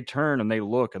hands. And they turn and they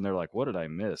look and they're like, what did I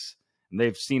miss? And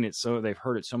they've seen it. So they've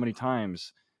heard it so many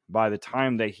times. By the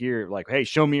time they hear like, hey,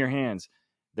 show me your hands,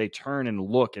 they turn and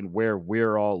look and where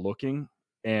we're all looking,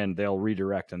 and they'll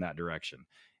redirect in that direction.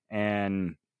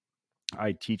 And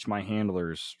I teach my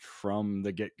handlers from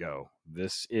the get-go.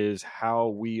 This is how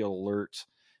we alert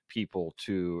people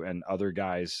to, and other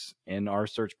guys in our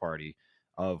search party,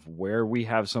 of where we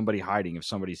have somebody hiding. If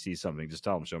somebody sees something, just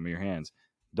tell them, show me your hands.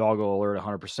 Dog will alert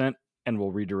 100% and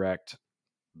will redirect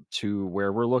to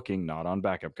where we're looking, not on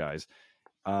backup guys.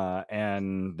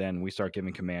 And then we start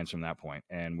giving commands from that point,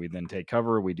 and we then take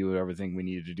cover. We do everything we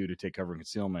needed to do to take cover and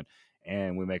concealment,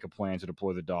 and we make a plan to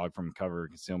deploy the dog from cover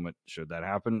and concealment should that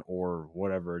happen, or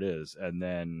whatever it is. And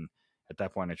then at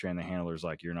that point, I train the handlers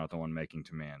like, you're not the one making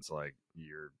commands, like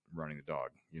you're running the dog.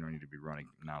 You don't need to be running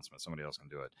announcements. Somebody else can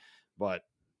do it. But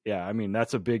yeah, I mean,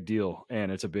 that's a big deal,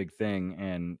 and it's a big thing.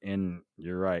 And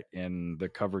you're right, in the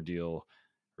cover deal,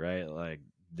 right? Like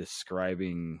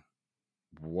describing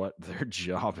what their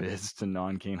job is to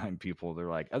non-canine people. They're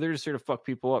like, oh, they're just here to fuck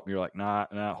people up. And you're like,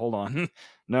 nah, hold on.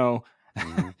 No,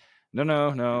 no.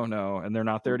 And they're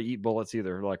not there to eat bullets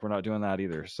either. Like, we're not doing that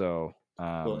either. So,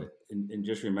 well, and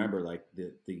just remember, like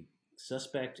the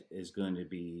suspect is going to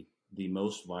be the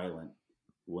most violent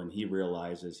when he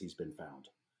realizes he's been found.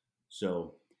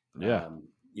 So, yeah,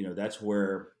 that's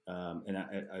where, and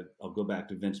I'll go back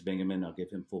to Vince Bingaman. I'll give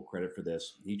him full credit for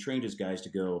this. He trained his guys to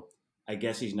go, I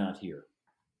guess he's not here.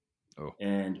 Oh.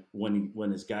 And when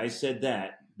his guys said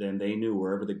that, then they knew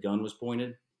wherever the gun was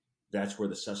pointed, that's where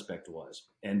the suspect was.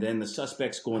 And then the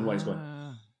suspect's going, he's going,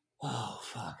 oh,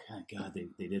 fuck, oh, God, they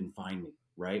didn't find me,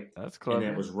 right? That's clever.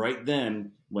 And it was right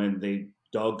then when the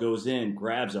dog goes in,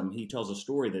 grabs him. He tells a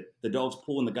story that the dog's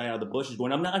pulling the guy out of the bushes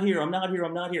going, I'm not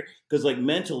here. Because like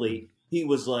mentally, he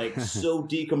was like so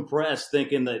decompressed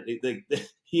thinking that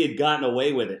he had gotten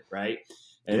away with it, right?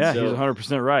 And yeah, so, he's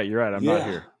 100% right. You're right. I'm not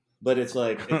here. But it's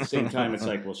like, at the same time, it's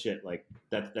like, well, shit, like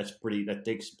that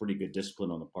takes pretty good discipline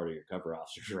on the part of your cover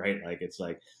officers, right? Like, it's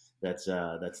like, that's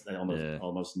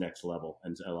almost next level.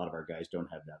 And a lot of our guys don't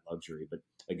have that luxury. But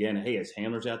again, hey, as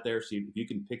handlers out there, see if you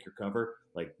can pick your cover,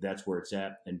 like that's where it's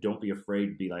at. And don't be afraid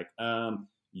to be like,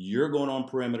 you're going on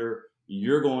perimeter,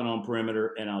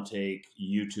 and I'll take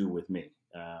you two with me.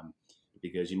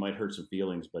 Because you might hurt some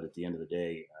feelings, but at the end of the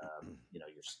day,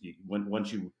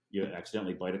 once you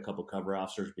accidentally bite a couple cover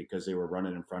officers because they were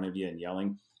running in front of you and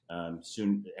yelling,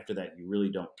 soon after that, you really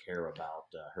don't care about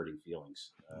hurting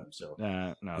feelings.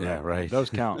 Right. Those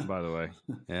count, by the way.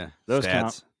 Yeah, those Stats.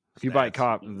 Count. If you bite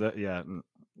cop,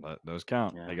 those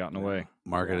count. Yeah, they got in the way.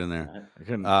 Mark it in there.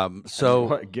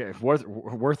 So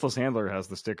worthless handler has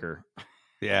the sticker.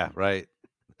 Yeah, right.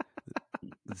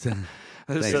 It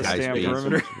says stand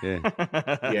perimeter.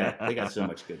 Yeah, they got so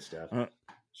much good stuff.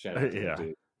 Shout out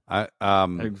to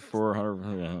them, dude.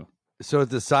 400. Yeah. So at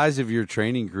the size of your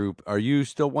training group, are you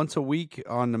still once a week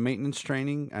on the maintenance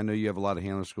training? I know you have a lot of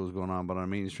handler schools going on, but on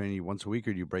maintenance training, once a week,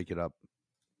 or do you break it up?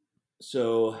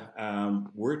 So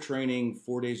we're training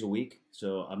 4 days a week.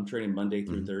 So I'm training Monday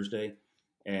through Thursday.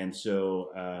 And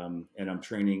so, and I'm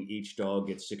training, each dog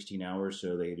gets 16 hours.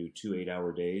 So they do 2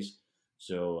 8-hour days.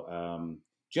 So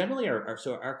generally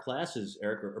our classes,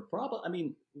 Eric, are probably, I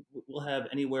mean, we'll have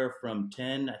anywhere from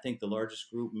 10. I think the largest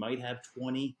group might have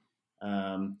 20.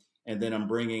 And then I'm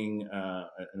bringing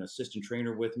an assistant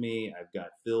trainer with me. I've got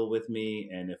Phil with me.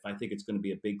 And if I think it's going to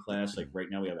be a big class, like right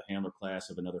now we have a handler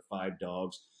class of another 5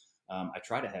 dogs. I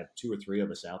try to have 2 or 3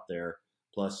 of us out there,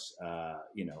 plus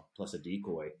a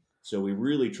decoy. So we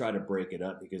really try to break it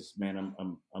up because, man,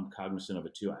 I'm cognizant of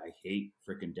it too. I hate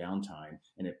freaking downtime,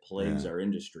 and it plagues our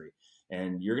industry.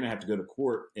 And you're going to have to go to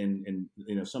court, and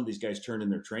some of these guys turn in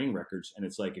their training records, and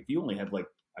it's like, if you only have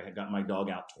I got my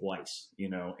dog out twice,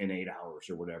 in 8 hours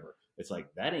or whatever, it's like,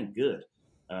 that ain't good.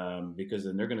 Because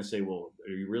then they're going to say, well,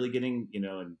 are you really getting,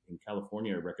 in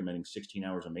California, recommending 16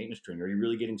 hours of maintenance training? Are you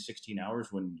really getting 16 hours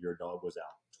when your dog was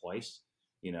out twice?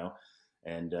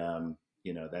 And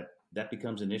that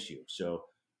becomes an issue. So,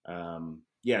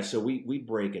 so we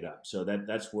break it up. So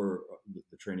that's where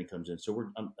the training comes in.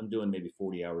 So I'm doing maybe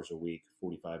 40 hours a week,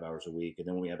 45 hours a week. And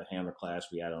then when we have a handler class,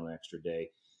 we add on an extra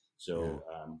day. So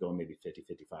going maybe 50,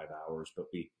 55 hours, but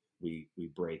we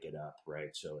break it up,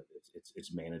 right? So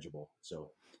it's manageable.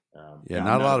 So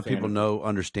not a lot of people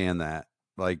understand that.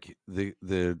 like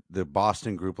the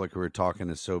Boston group, like we were talking,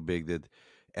 is so big that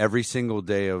every single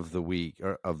day of the week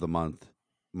or of the month,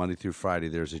 Monday through Friday,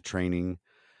 there's a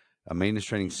maintenance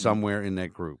training somewhere in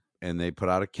that group, and they put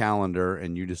out a calendar,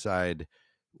 and you decide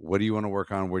what do you want to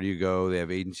work on, where do you go. They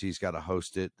have agencies got to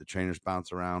host it. The trainers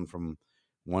bounce around from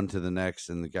one to the next,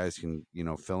 and the guys can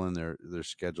fill in their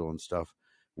schedule and stuff.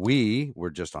 We were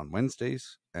just on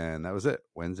Wednesdays, and that was it.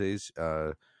 Wednesdays,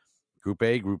 Group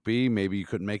A, Group B. Maybe you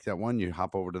couldn't make that one, you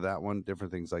hop over to that one.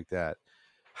 Different things like that.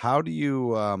 How do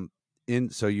you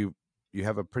so you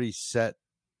have a pretty set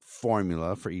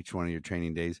formula for each one of your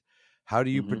training days. How do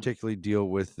you particularly deal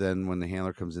with then when the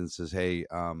handler comes in and says, hey,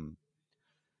 I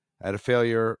had a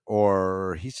failure,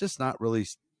 or he's just not really,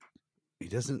 he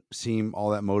doesn't seem all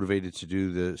that motivated to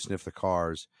do the sniff the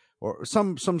cars, or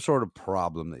some sort of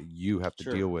problem that you have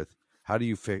to deal with? How do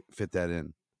you fit that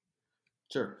in?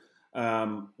 Sure.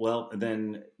 Well,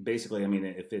 then basically, I mean,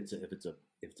 if it's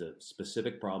a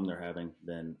specific problem they're having,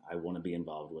 then I want to be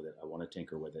involved with it. I want to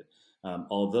tinker with it.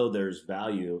 Although there's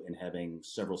value in having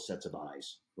several sets of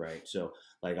eyes, right? So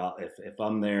like if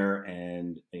I'm there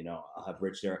and, I'll have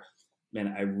Rich there,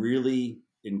 man, I really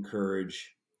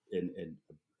encourage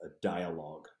a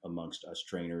dialogue amongst us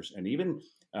trainers, and even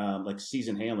like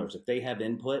seasoned handlers. If they have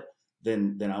input,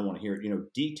 then I want to hear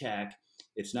it. DTAC,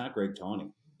 it's not Greg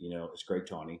Tawney. It's Greg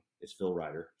Tawney, it's Phil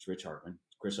Ryder, it's Rich Hartman,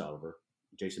 Chris Oliver,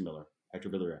 Jason Miller, Hector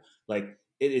Villarreal. Like,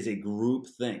 it is a group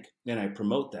think, and I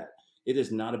promote that. It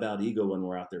is not about ego when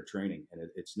we're out there training, and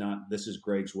it's not, this is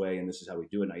Greg's way and this is how we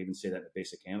do it. And I even say that in the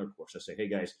basic handler course. I say, hey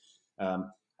guys, I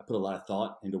put a lot of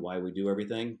thought into why we do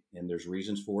everything, and there's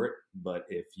reasons for it. But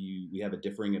if we have a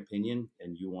differing opinion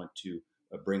and you want to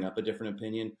bring up a different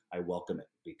opinion, I welcome it,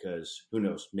 because who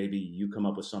knows, maybe you come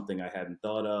up with something I hadn't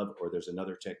thought of, or there's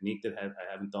another technique that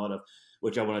I haven't thought of,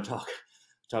 which I want to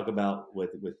talk about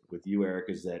with you, Eric,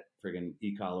 is that friggin'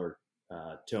 e-collar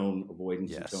tone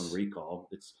avoidance and tone recall.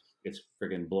 It's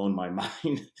friggin' blown my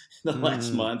mind the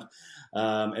last month.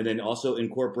 And then also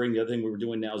incorporating, the other thing we were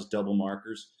doing now is double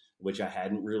markers, which I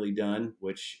hadn't really done,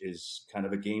 which is kind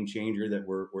of a game changer that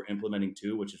we're implementing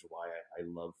too, which is why I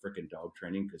love frickin' dog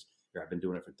training, because I've been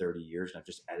doing it for 30 years and I've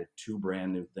just added 2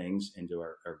 brand new things into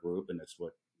our group, and that's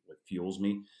what fuels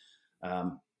me.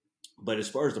 But as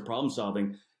far as the problem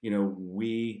solving,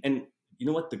 and you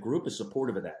know what, the group is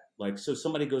supportive of that. Like, so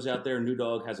somebody goes out there, a new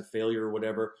dog has a failure or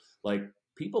whatever, like,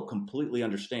 people completely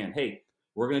understand, hey,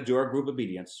 we're going to do our group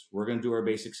obedience. We're going to do our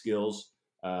basic skills.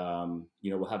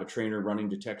 We'll have a trainer running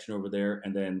detection over there,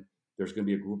 and then there's going to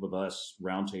be a group of us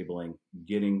roundtabling,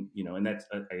 getting, and that's,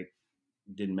 I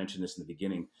didn't mention this in the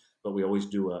beginning, but we always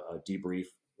do a debrief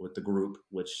with the group,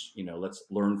 which, let's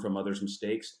learn from others'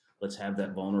 mistakes. Let's have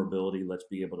that vulnerability. Let's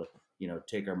be able to,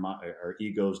 take our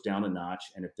egos down a notch.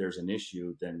 And if there's an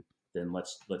issue, then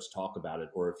let's talk about it.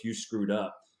 Or if you screwed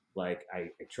up, like I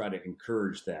try to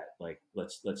encourage that, like,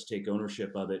 let's take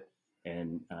ownership of it.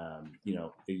 And,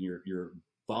 you're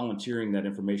volunteering that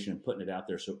information and putting it out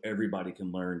there so everybody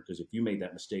can learn. Because if you made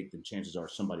that mistake, then chances are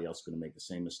somebody else is going to make the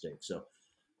same mistake. So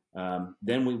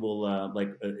then we will,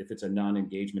 if it's a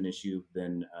non-engagement issue,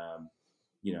 then,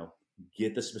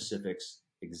 get the specifics,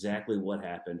 exactly what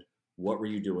happened. What were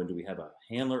you doing? Do we have a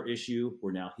handler issue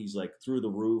where now he's like through the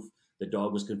roof? The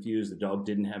dog was confused. The dog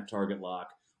didn't have target lock,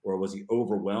 or was he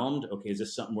overwhelmed? Okay, is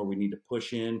this something where we need to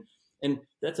push in? And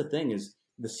that's the thing, is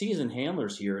the seasoned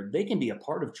handlers here, they can be a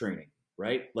part of training,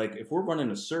 right? Like if we're running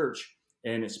a search,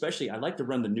 and especially I like to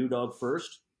run the new dog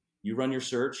first. You run your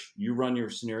search, you run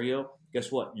your scenario.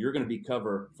 Guess what? You're going to be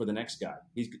cover for the next guy.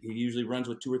 He usually runs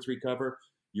with 2 or 3 cover.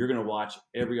 You're going to watch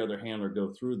every other handler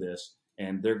go through this,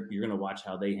 and you're going to watch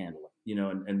how they handle it.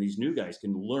 And these new guys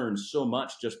can learn so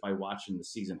much just by watching the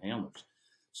seasoned handlers.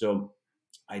 So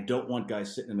I don't want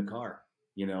guys sitting in the car,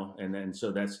 and then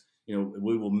so that's,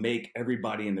 we will make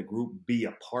everybody in the group be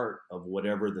a part of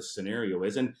whatever the scenario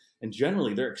is. And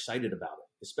generally they're excited about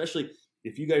it, especially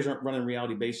if you guys aren't running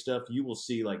reality-based stuff. You will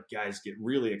see like guys get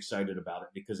really excited about it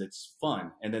because it's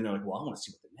fun. And then they're like, well, I want to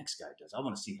see what the next guy does. I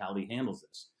want to see how he handles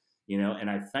this, and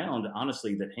I found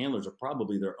honestly that handlers are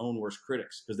probably their own worst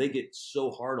critics, because they get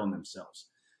so hard on themselves.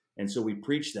 And so we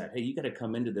preach that, hey, you got to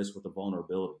come into this with a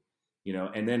vulnerability,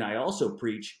 and then I also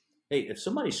preach, hey, if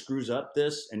somebody screws up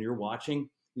this and you're watching,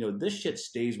 this shit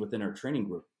stays within our training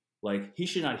group. Like, he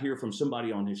should not hear from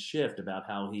somebody on his shift about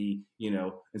how he,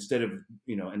 instead of,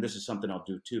 and this is something I'll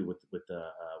do too with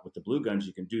the blue guns.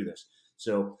 You can do this.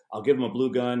 So I'll give them a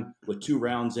blue gun with 2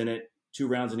 rounds in it, 2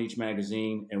 rounds in each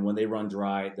magazine. And when they run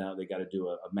dry, now they got to do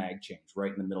a mag change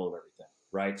right in the middle of everything.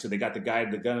 Right. So they got the guy,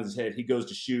 the gun in his head, he goes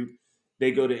to shoot,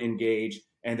 they go to engage,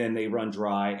 and then they run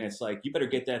dry. And it's like, you better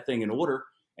get that thing in order.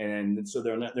 And so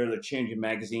they're changing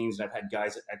magazines. And I've had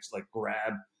guys that like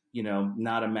grab,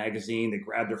 not a magazine. They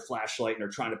grab their flashlight and they're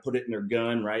trying to put it in their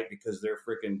gun, right? Because they're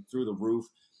freaking through the roof.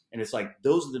 And it's like,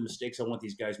 those are the mistakes I want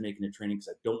these guys making in training, because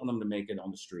I don't want them to make it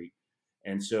on the street.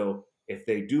 And so if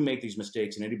they do make these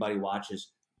mistakes and anybody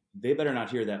watches, they better not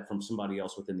hear that from somebody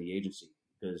else within the agency,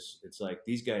 because it's like,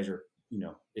 these guys are,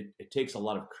 it takes a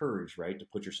lot of courage, right, to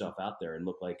put yourself out there and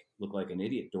look like an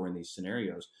idiot during these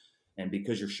scenarios. And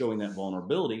because you're showing that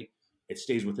vulnerability, it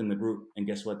stays within the group. And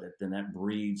guess what? Then that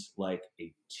breeds like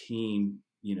a team,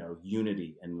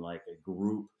 unity, and like a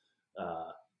group,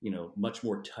 much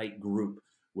more tight group,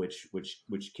 which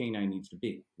K9 needs to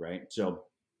be, right? So,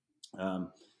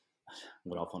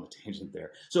 went off on a tangent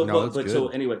there. So, so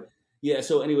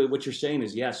anyway, what you're saying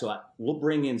is, so we'll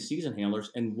bring in season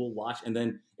handlers and we'll watch. And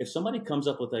then if somebody comes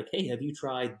up with like, hey, have you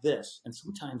tried this? And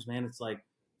sometimes, man, it's like,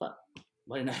 but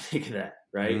why didn't I think of that?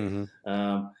 Right.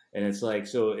 Mm-hmm. And it's like,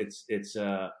 so it's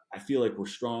I feel like we're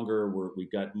stronger.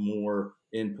 We've got more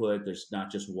input. There's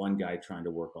not just one guy trying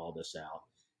to work all this out.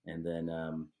 And then,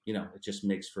 it just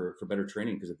makes for better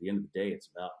training, because at the end of the day, it's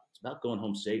about going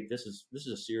home safe. This is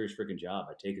a serious freaking job.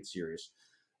 I take it serious.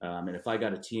 And if I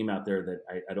got a team out there that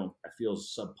I feel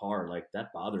is subpar, like,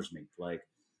 that bothers me. Like,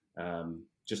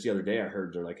 just the other day I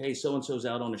heard they're like, hey, so-and-so's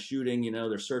out on a shooting,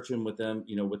 they're searching with them,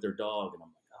 with their dog. And I'm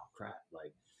like, oh crap.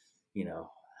 Like,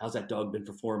 how's that dog been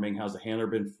performing? How's the handler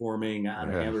been performing? The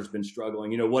handler's been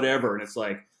struggling, whatever. And it's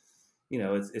like,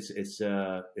 it's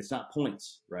not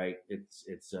points, right?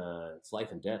 It's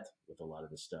life and death with a lot of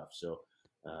this stuff. So,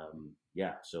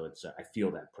 so it's, I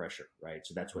feel that pressure, right?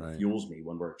 So that's what fuels me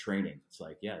when we're training. It's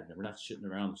like, we're not sitting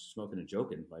around smoking and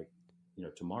joking. Like,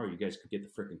 tomorrow you guys could get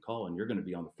the freaking call and you're going to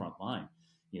be on the front line,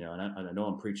 and I know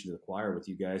I'm preaching to the choir with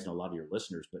you guys and a lot of your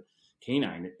listeners, but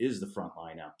K9 is the front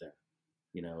line out there.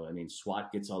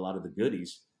 SWAT gets a lot of the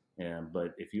goodies.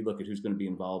 But if you look at who's going to be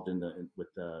involved with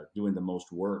doing the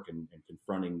most work and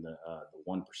confronting the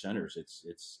one percenters,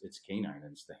 it's K9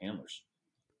 and it's the handlers.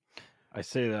 I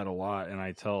say that a lot, and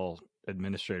I tell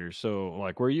administrators. So,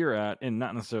 like, where you're at, and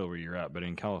not necessarily where you're at, but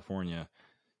in California,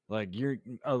 like, you're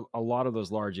a lot of those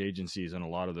large agencies and a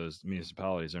lot of those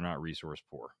municipalities are not resource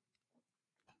poor.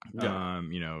 Yeah.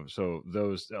 So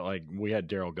those, like, we had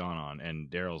Daryl Gunn on, and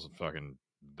Daryl's fucking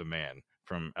the man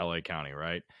from LA County,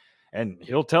 right? And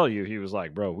he'll tell you, he was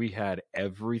like, bro, we had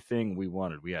everything we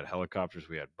wanted. We had helicopters,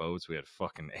 we had boats, we had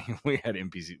we had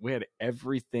MPC, we had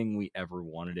everything we ever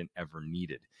wanted and ever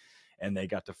needed. And they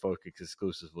got to focus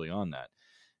exclusively on that.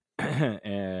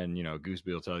 And,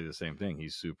 Gooseby will tell you the same thing.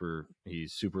 He's super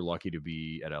lucky to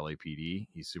be at LAPD.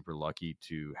 He's super lucky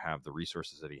to have the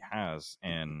resources that he has.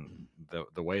 And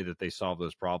the way that they solve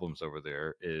those problems over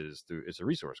there is it's a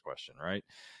resource question, right?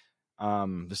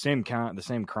 The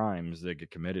same crimes that get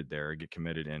committed there get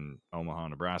committed in Omaha,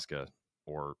 Nebraska,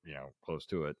 or, close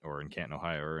to it, or in Canton,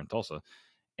 Ohio, or in Tulsa.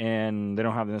 And they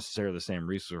don't have necessarily the same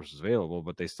resources available,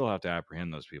 but they still have to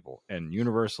apprehend those people. And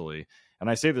universally, and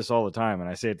I say this all the time, and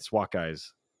I say it to SWAT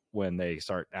guys when they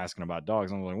start asking about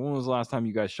dogs. I'm like, when was the last time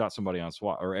you guys shot somebody on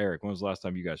SWAT? Or Eric, when was the last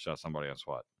time you guys shot somebody on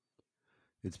SWAT?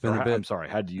 It's been a bit. I'm sorry,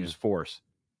 had to use force.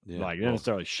 Yeah, like, not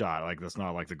necessarily shot. Like, that's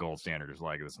not like the gold standard. Is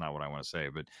like, that's not what I want to say.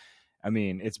 But I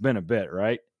mean, it's been a bit,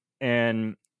 right?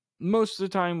 And most of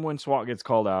the time when SWAT gets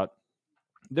called out,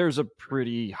 there's a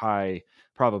pretty high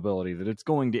probability that it's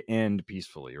going to end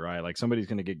peacefully, right? Like, somebody's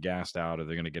going to get gassed out, or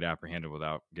they're going to get apprehended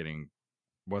without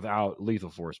lethal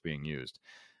force being used.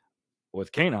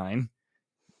 With K9,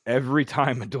 every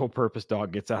time a dual purpose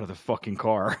dog gets out of the fucking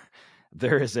car,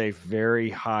 there is a very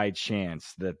high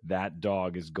chance that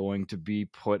dog is going to be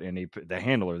put in the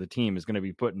handler, the team is going to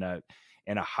be put in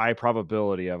a high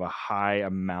probability of a high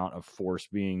amount of force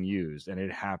being used. And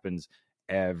it happens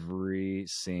every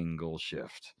single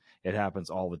shift. It happens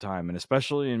all the time. And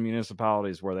especially in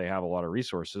municipalities where they have a lot of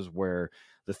resources, where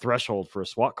the threshold for a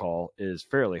SWAT call is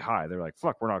fairly high. They're like,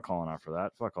 fuck, we're not calling out for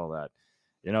that. Fuck all that.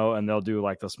 And they'll do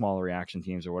like the smaller reaction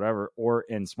teams or whatever. Or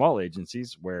in small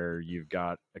agencies where you've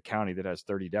got a county that has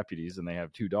 30 deputies and they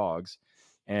have 2 dogs,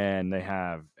 and they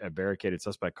have a barricaded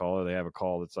suspect call, or they have a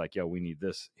call that's like, yo, we need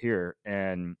this here.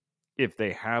 And if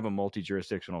they have a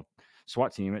multi-jurisdictional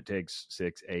SWAT team, it takes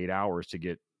 6-8 hours to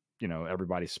get,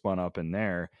 everybody spun up in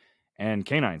there, and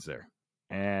K9's there,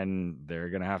 and they're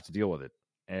going to have to deal with it.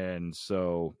 And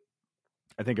so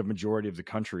I think a majority of the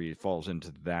country falls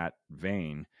into that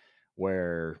vein,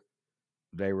 where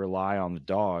they rely on the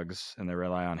dogs, and they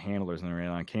rely on handlers, and they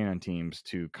rely on K9 teams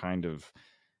to kind of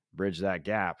bridge that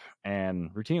gap.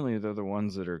 And routinely, they're the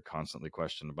ones that are constantly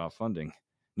questioned about funding.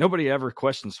 Nobody ever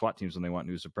questions SWAT teams when they want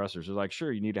new suppressors. They're like,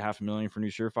 sure, you need $500,000 for new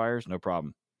Surefires? No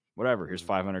problem. Whatever. Here's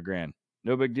 $500,000.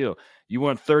 No big deal. You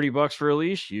want $30 for a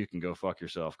leash? You can go fuck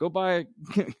yourself. Go buy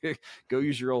it. Go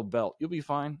use your old belt. You'll be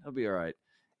fine. It'll be all right.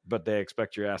 But they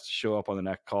expect your ass to show up on the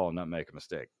next call and not make a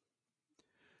mistake.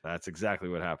 That's exactly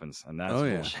what happens, and that's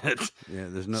bullshit. Yeah,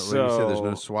 there's no, like you said, there's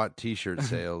no SWAT T-shirt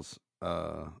sales.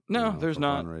 No, there's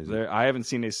not. I haven't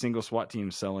seen a single SWAT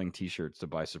team selling T-shirts to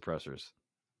buy suppressors.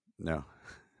 No.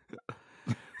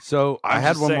 So I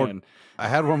had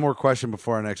one more question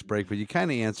before our next break, but you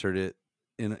kind of answered it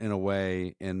in a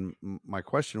way. And my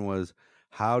question was,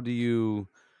 how do you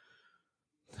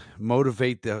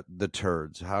motivate the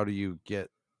turds? How do you get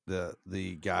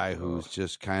the guy who's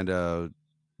just kind of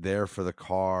there for the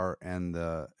car and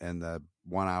the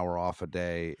 1 hour off a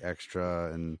day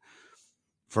extra? And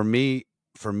for me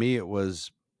it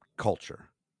was culture,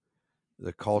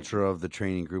 the culture of the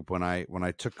training group. When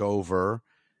I took over,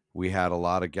 we had a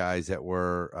lot of guys that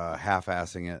were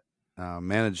half-assing it,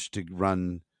 managed to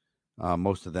run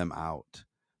most of them out,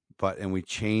 and we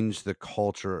changed the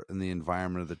culture and the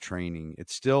environment of the training. It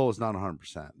still is not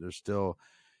 100%. There's still,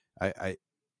 I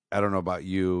don't know about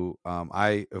you.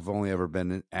 I have only ever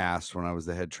been asked when I was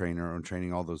the head trainer and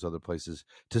training all those other places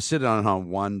to sit on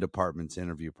one department's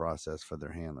interview process for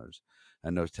their handlers. I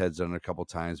know Ted's done it a couple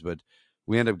times, but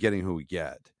we end up getting who we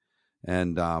get.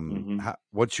 And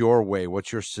what's your way?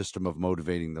 What's your system of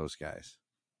motivating those guys?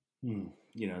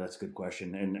 That's a good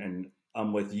question. And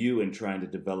I'm with you in trying to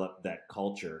develop that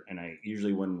culture. And I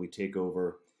usually, when we take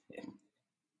over,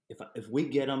 if we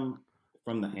get them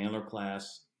from the handler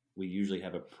class, we usually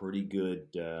have a pretty good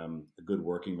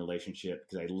working relationship,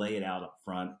 because I lay it out up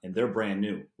front, and they're brand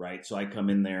new, right? So I come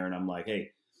in there and I'm like,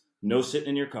 hey, no sitting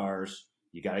in your cars.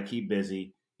 You got to keep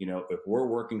busy. If we're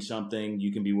working something,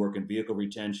 you can be working vehicle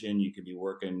retention, you can be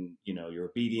working, your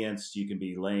obedience, you can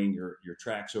be laying your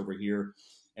tracks over here.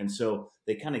 And so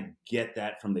they kind of get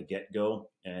that from the get-go.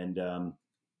 And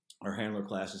our handler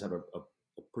classes have a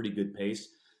pretty good pace.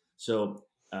 So,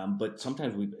 but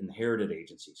sometimes we've inherited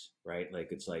agencies, right? Like,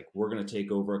 it's like, we're going to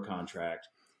take over a contract,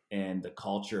 and the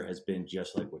culture has been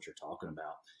just like what you're talking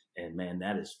about. And man,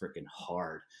 that is freaking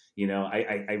hard.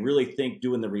 I really think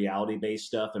doing the reality-based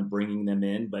stuff and bringing them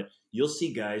in, but you'll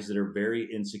see guys that are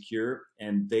very insecure,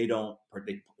 and they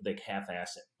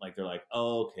half-ass it. Like, they're like,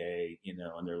 oh, okay, and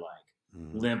they're like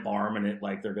limp arming it,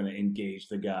 like they're going to engage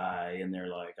the guy. And they're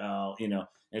like, oh,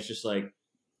 it's just like,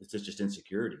 it's just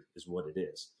insecurity is what it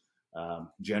is,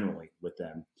 generally with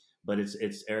them. But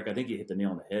it's Eric, I think you hit the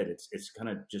nail on the head. It's kind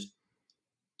of just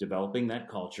developing that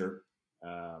culture,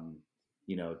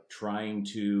 trying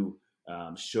to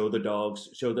show the dogs,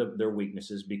 their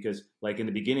weaknesses, because like in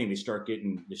the beginning, they start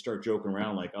joking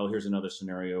around like, oh, here's another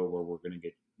scenario where we're going to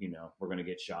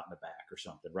get shot in the back or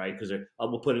something, right? Because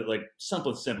we'll put it like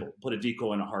something simple, put a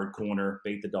decoy in a hard corner,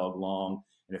 bait the dog long.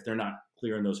 And if they're not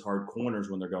clearing those hard corners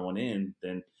when they're going in,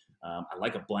 then I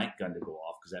like a blank gun to go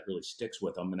off, because that really sticks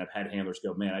with them. And I've had handlers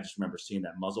go, man, I just remember seeing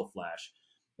that muzzle flash,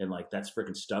 and like, that's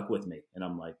freaking stuck with me. And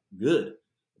I'm like, good,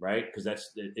 right? Because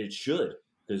it should,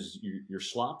 because you're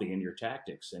sloppy in your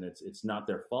tactics, and it's not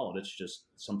their fault. It's just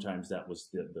sometimes that was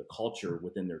the culture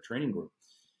within their training group.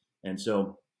 And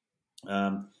so,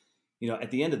 at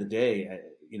the end of the day,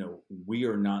 we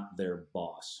are not their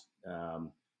boss.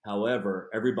 However,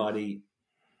 everybody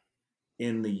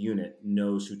in the unit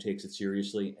knows who takes it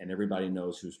seriously, and everybody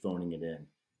knows who's phoning it in.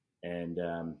 And,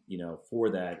 for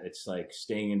that, it's like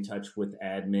staying in touch with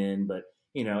admin, but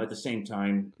at the same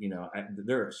time,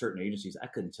 there are certain agencies, I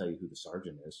couldn't tell you who the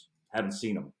sergeant is. Haven't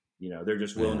seen them. They're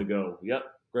just willing to go, yep,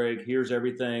 Greg, here's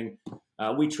everything.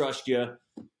 We trust you.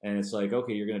 And it's like,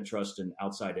 okay, you're going to trust an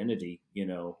outside entity,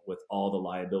 with all the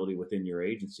liability within your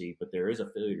agency, but there is a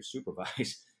failure to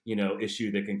supervise,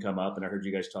 issue that can come up. And I heard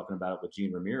you guys talking about it with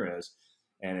Gene Ramirez.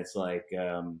 And it's like,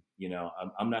 I'm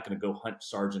not going to go hunt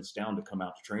sergeants down to come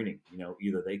out to training.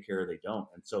 Either they care or they don't.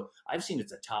 And so I've seen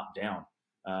it's a top down.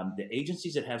 The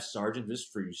agencies that have sergeants, this is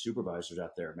for you supervisors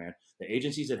out there, man. The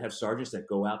agencies that have sergeants that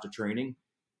go out to training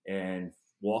and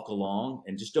walk along,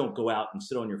 and just don't go out and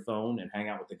sit on your phone and hang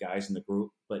out with the guys in the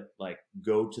group, but like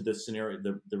go to the scenario,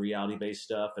 the reality-based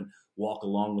stuff, and walk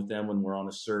along with them when we're on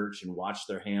a search, and watch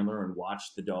their handler and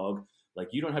watch the dog. Like,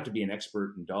 you don't have to be an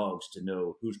expert in dogs to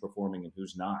know who's performing and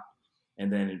who's not.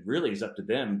 And then it really is up to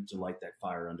them to light that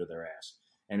fire under their ass.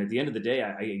 And at the end of the day,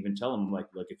 I even tell them, like,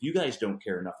 if you guys don't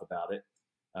care enough about it,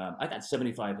 I got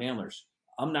 75 handlers.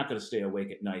 I'm not going to stay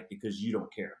awake at night because you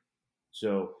don't care.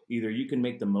 So either you can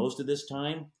make the most of this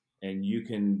time and you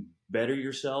can better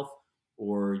yourself,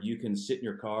 or you can sit in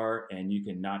your car and you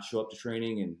can not show up to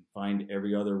training and find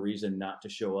every other reason not to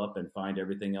show up, and find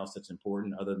everything else that's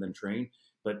important other than train.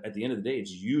 But at the end of the day,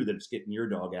 it's you that's getting your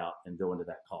dog out and going to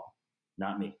that call,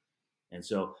 not me. And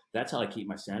so that's how I keep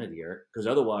my sanity, Eric, because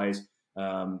otherwise,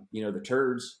 the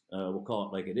turds, we'll call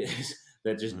it like it is,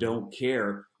 that just don't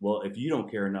care. Well, if you don't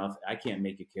care enough, I can't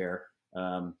make you care.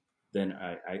 Then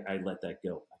I let that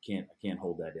go. I can't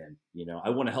hold that in. I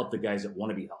want to help the guys that want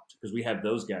to be helped, because we have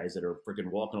those guys that are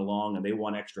freaking walking along and they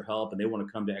want extra help and they want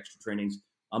to come to extra trainings.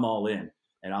 I'm all in,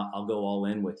 and I'll go all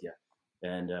in with you.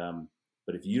 And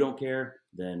but if you don't care,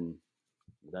 then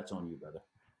that's on you, brother.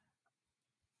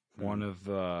 One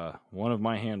of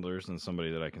my handlers, and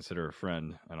somebody that I consider a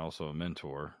friend and also a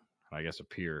mentor, I guess a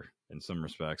peer in some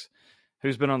respects,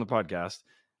 who's been on the podcast,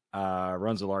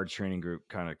 runs a large training group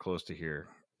kind of close to here.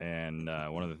 And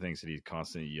one of the things that he's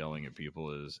constantly yelling at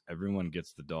people is, everyone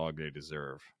gets the dog they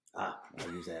deserve. I'll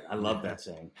use that. I love that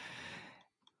saying.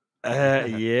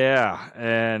 Yeah.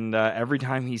 And every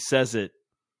time he says it,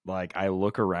 like, I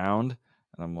look around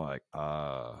and I'm like,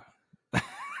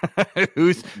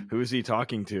 who's he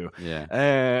talking to?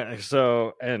 Yeah. He's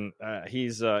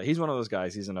one of those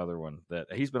guys. He's another one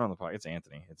that he's been on the podcast. It's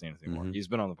Anthony Moore. He's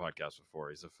been on the podcast before.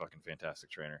 He's a fucking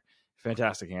fantastic trainer,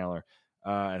 fantastic handler,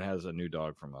 and has a new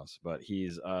dog from us. But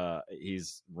he's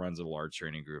runs a large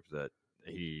training group that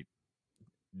he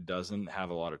doesn't have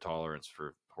a lot of tolerance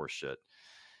for horse shit,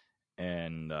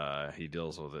 and he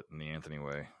deals with it in the Anthony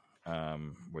way,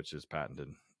 which is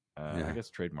patented. I guess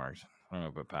trademarked. I don't know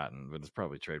about patent, but it's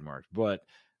probably trademarked. But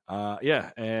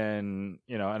and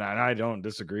I don't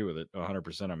disagree with it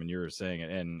 100%. I mean, you're saying it,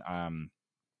 and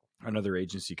another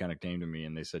agency kind of came to me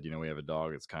and they said, we have a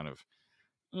dog. It's kind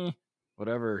of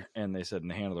whatever, and they said,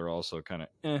 and the handler also kind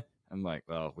of I'm like,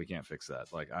 well, we can't fix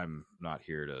that. Like, I'm not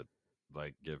here to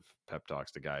like give pep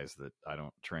talks to guys that I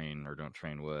don't train or don't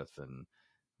train with, and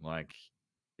like,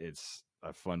 it's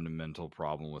a fundamental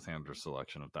problem with handler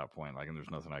selection at that point. Like, and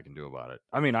there's nothing I can do about it.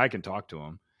 I mean, I can talk to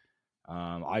them.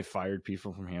 I fired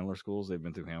people from handler schools. They've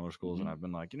been through handler schools, and I've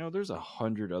been like, there's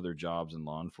 100 other jobs in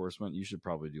law enforcement. You should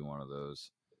probably do one of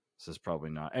those. This is probably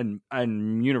not. And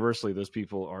universally, those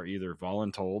people are either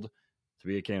voluntold to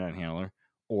be a canine handler,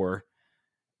 or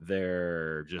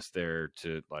they're just there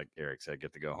to, like Eric said,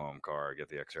 get the go home car, get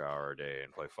the extra hour a day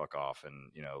and play fuck off, and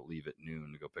leave at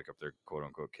noon to go pick up their quote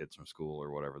unquote kids from school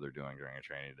or whatever they're doing during a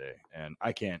training day. And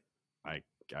I can't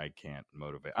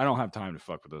motivate. I don't have time to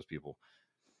fuck with those people.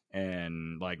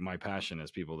 And like, my passion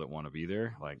is people that want to be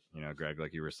there, like, Greg,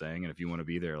 like you were saying, and if you want to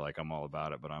be there, like, I'm all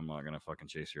about it, but I'm not going to fucking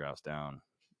chase your ass down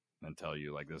and tell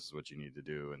you, like, this is what you need to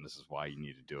do and this is why you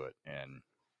need to do it. And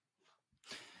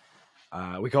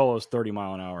we call those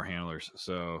 30-mile-an-hour handlers.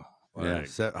 So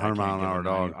 100-mile-an-hour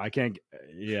dog. I can't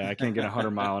get a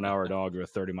 100-mile-an-hour dog to a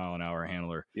 30-mile-an-hour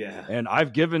handler. Yeah. And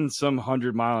I've given some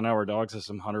 100-mile-an-hour dogs to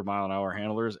some 100-mile-an-hour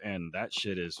handlers, and that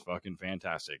shit is fucking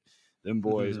fantastic. Them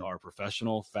boys are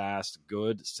professional, fast,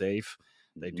 good, safe.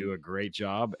 They do a great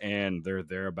job, and they're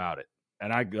there about it.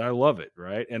 And I love it,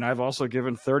 right? And I've also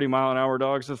given 30-mile-an-hour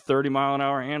dogs to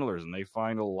 30-mile-an-hour handlers, and they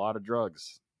find a lot of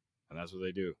drugs, and that's what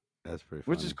they do. That's pretty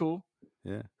funny. Which is cool.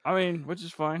 Yeah. I mean, which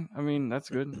is fine. I mean, that's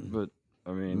good. But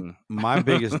I mean, my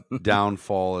biggest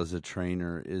downfall as a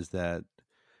trainer is that,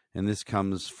 and this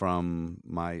comes from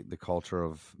the culture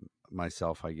of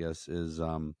myself, I guess, is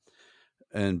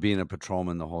and being a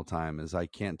patrolman the whole time, is I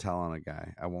can't tell on a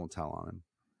guy. I won't tell on him.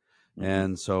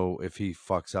 And so if he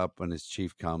fucks up when his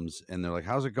chief comes and they're like,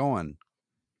 how's it going?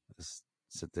 I just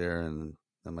sit there and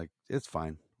I'm like, it's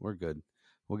fine. We're good.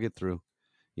 We'll get through.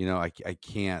 I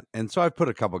can't. And so I put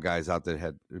a couple guys out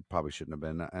that probably shouldn't have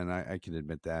been. And I can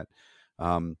admit that.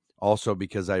 Also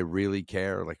because I really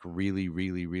care, like really,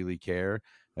 really, really care.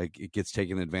 Like, it gets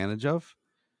taken advantage of.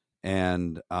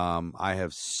 And I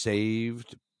have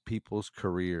saved people's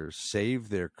careers,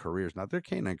 saved their careers, not their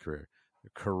canine career,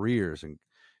 their careers,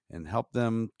 and help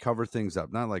them cover things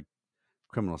up. Not like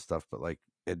criminal stuff, but like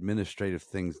administrative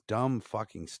things, dumb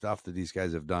fucking stuff that these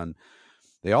guys have done.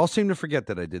 They all seem to forget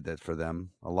that I did that for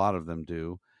them. A lot of them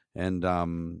do. And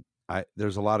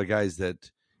there's a lot of guys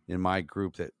that in my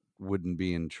group that wouldn't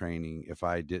be in training if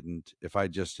I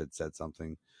just had said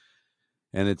something.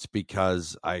 And it's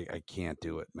because I can't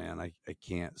do it, man. I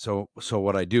can't. So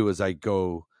what I do is I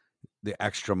go the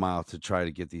extra mile to try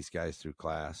to get these guys through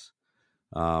class.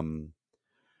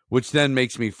 Which then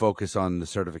makes me focus on the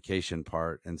certification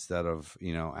part instead of,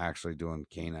 actually doing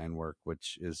canine work,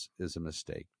 which is a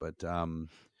mistake. But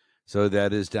so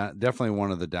that is definitely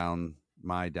one of the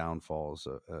my downfalls,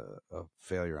 a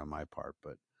failure on my part.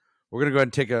 But we're going to go ahead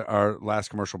and take our last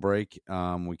commercial break.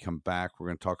 We come back. We're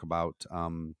going to talk about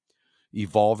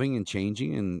evolving and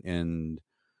changing and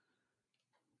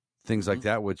things like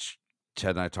that, which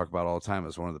Ted and I talk about all the time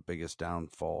as one of the biggest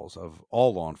downfalls of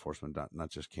all law enforcement, not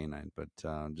just canine. But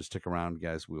just stick around,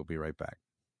 guys. We'll be right back.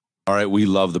 All right. We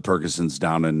love the Perkinsons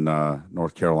down in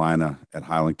North Carolina at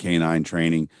Highland Canine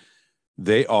Training.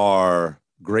 They are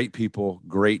great people,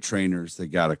 great trainers. They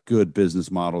got a good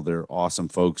business model. They're awesome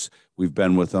folks. We've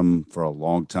been with them for a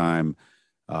long time.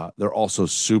 They're also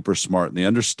super smart, and they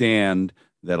understand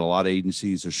that a lot of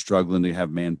agencies are struggling to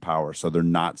have manpower, so they're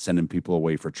not sending people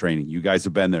away for training. You guys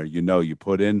have been there. You know, you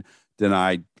put in,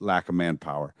 denied, lack of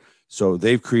manpower. So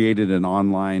they've created an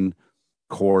online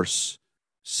course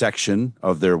section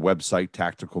of their website,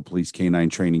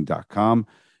 tacticalpolicek9training.com.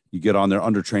 You get on there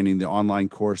under training, the online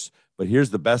course. But here's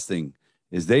the best thing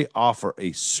is they offer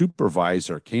a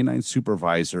supervisor, canine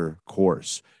supervisor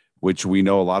course, which we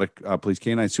know a lot of police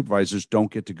canine supervisors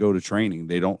don't get to go to training.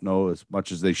 They don't know as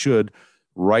much as they should.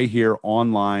 Right here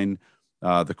online,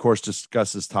 the course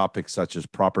discusses topics such as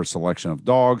proper selection of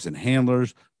dogs and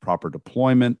handlers, proper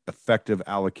deployment, effective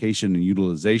allocation and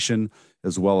utilization,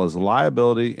 as well as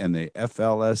liability and the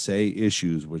FLSA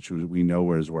issues, which we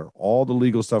know is where all the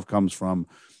legal stuff comes from,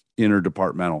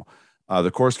 interdepartmental.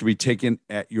 The course can be taken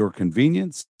at your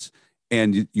convenience,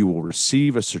 and you will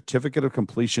receive a certificate of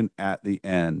completion at the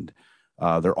end.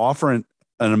 They're offering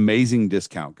an amazing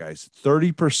discount, guys.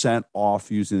 30%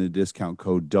 off using the discount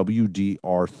code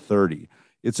WDR30.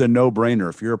 It's a no-brainer.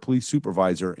 If you're a police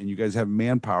supervisor and you guys have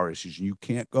manpower issues and you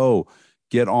can't go,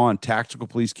 get on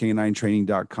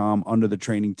tacticalpolicek9training.com under the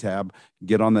training tab.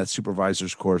 Get on that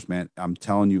supervisor's course, man. I'm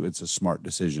telling you, it's a smart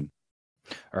decision.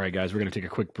 All right, guys, we're going to take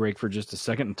a quick break for just a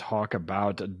second and talk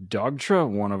about Dogtra,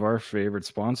 one of our favorite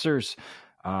sponsors.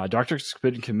 Dogtra's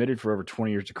been committed for over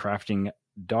 20 years to crafting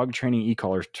dog training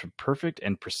e-collars to perfect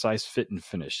and precise fit and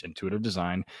finish, intuitive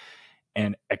design,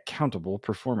 and accountable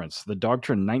performance. The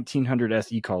Dogtra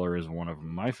 1900S e-collar is one of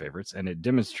my favorites, and it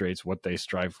demonstrates what they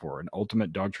strive for, an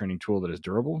ultimate dog training tool that is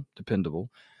durable, dependable,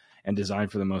 and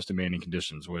designed for the most demanding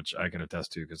conditions, which I can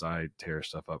attest to because I tear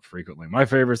stuff up frequently. My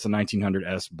favorite is the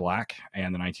 1900S Black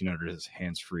and the 1900S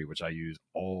Hands-Free, which I use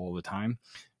all the time.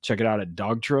 Check it out at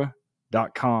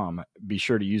dogtra.com. Be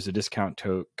sure to use the discount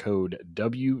code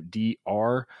WDR10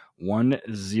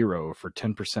 for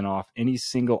 10% off any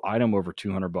single item over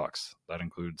 $200. That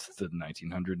includes the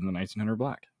 1900 and the 1900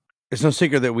 Black. It's no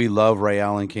secret that we love Ray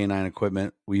Allen Canine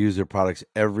Equipment. We use their products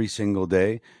every single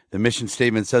day. The mission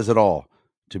statement says it all: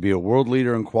 to be a world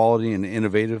leader in quality and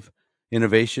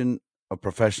innovation of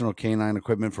professional canine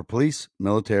equipment for police,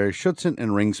 military, Schutzhund,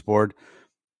 and ring sport,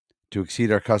 to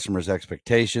exceed our customers'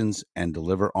 expectations and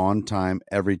deliver on time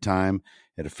every time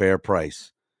at a fair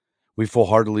price. We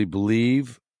full-heartedly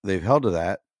believe they've held to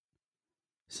that,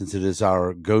 since it is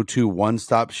our go-to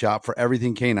one-stop shop for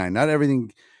everything canine. Not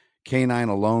everything canine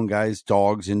alone, guys,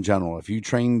 dogs in general. If you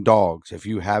train dogs, if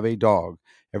you have a dog,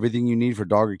 everything you need for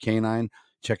dog or canine,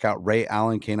 check out Ray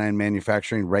Allen Canine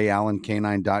Manufacturing,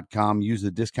 rayallencanine.com. Use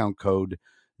the discount code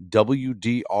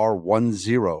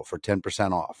WDR10 for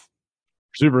 10% off.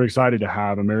 Super excited to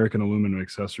have American Aluminum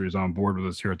Accessories on board with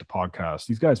us here at the podcast.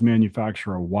 These guys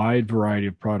manufacture a wide variety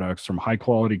of products, from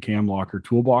high-quality cam locker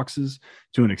toolboxes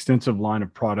to an extensive line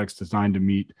of products designed to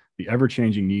meet the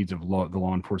ever-changing needs of the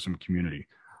law enforcement community.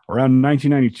 Around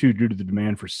 1992, due to the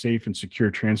demand for safe and secure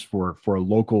transport for a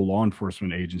local law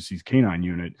enforcement agency's canine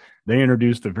unit, they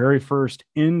introduced the very first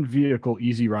in-vehicle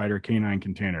Easy Rider canine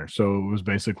container. So it was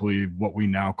basically what we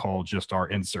now call just our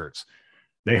inserts.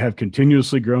 They have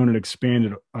continuously grown and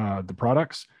expanded the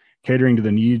products, catering to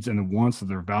the needs and the wants of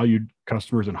their valued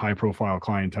customers and high-profile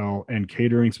clientele, and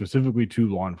catering specifically to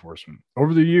law enforcement.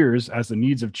 Over the years, as the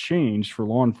needs have changed for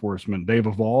law enforcement, they've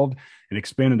evolved and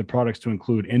expanded the products to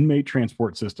include inmate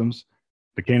transport systems,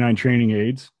 the canine training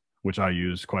aids, which I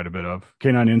use quite a bit of,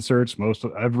 canine inserts.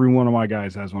 Every one of my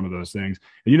guys has one of those things.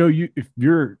 And if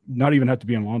you're not even have to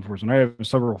be in law enforcement, I have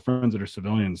several friends that are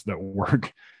civilians that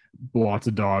work lots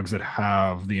of dogs that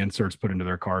have the inserts put into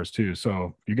their cars too.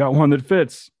 So if you got one that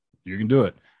fits, you can do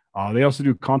it. They also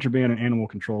do contraband and animal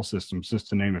control systems, just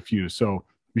to name a few. So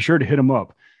be sure to hit them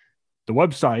up. The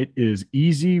website is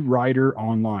Easy Rider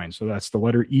Online. So that's the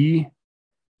letter E,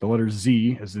 the letter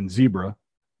Z as in zebra,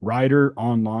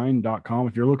 rideronline.com.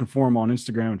 If you're looking for them on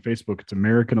Instagram and Facebook, it's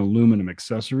American Aluminum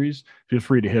Accessories. Feel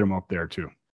free to hit them up there too.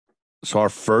 So our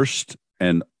first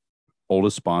and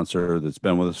oldest sponsor that's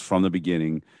been with us from the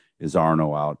beginning is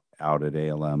Arno out at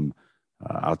ALM,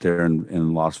 out there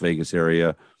in Las Vegas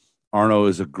area. Arno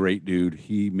is a great dude.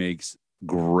 He makes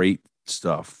great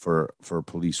stuff for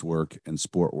police work and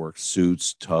sport work,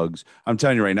 suits, tugs. I'm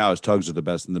telling you right now, his tugs are the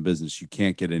best in the business. You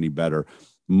can't get any better.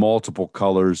 Multiple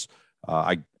colors.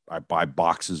 I buy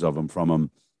boxes of them from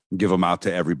him, give them out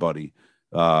to everybody.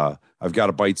 I've got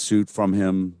a bite suit from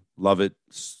him. Love it.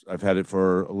 I've had it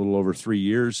for a little over 3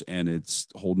 years, and it's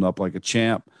holding up like a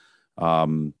champ.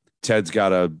 Ted's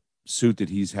got a suit that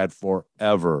he's had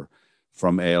forever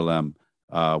from ALM.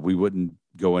 We wouldn't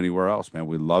go anywhere else, man.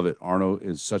 We love it. Arno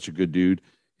is such a good dude.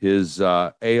 His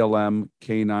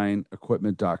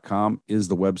ALMK9equipment.com is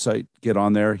the website. Get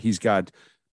on there. He's got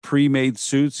pre-made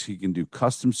suits. He can do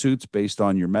custom suits based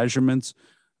on your measurements.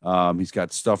 He's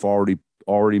got stuff already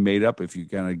made up. If you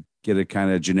kind of get a kind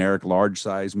of generic large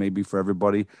size, maybe for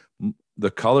everybody,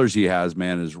 the colors he has,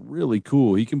 man, is really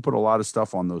cool. He can put a lot of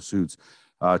stuff on those suits.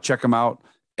 Check him out,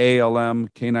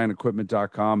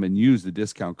 ALMK9equipment.com, and use the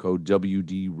discount code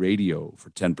WD Radio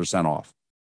for 10% off.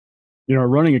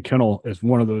 Running a kennel is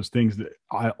one of those things that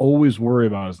I always worry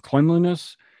about, is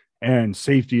cleanliness and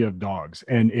safety of dogs.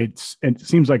 And it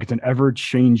seems like it's an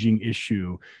ever-changing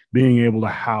issue, being able to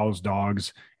house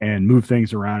dogs and move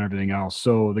things around, everything else.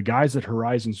 So the guys at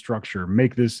Horizon Structure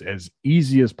make this as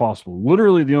easy as possible.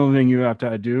 Literally, the only thing you have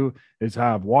to do is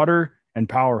have water and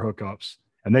power hookups,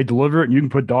 and they deliver it, and you can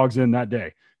put dogs in that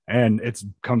day. And it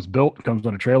comes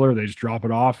on a trailer. They just drop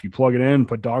it off. You plug it in,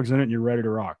 put dogs in it, and you're ready to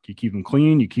rock. You keep them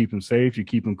clean, you keep them safe, you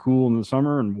keep them cool in the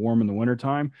summer and warm in the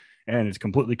wintertime. And it's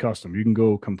completely custom. You can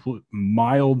go complete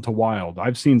mild to wild.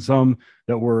 I've seen some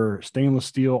that were stainless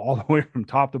steel all the way from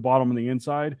top to bottom on the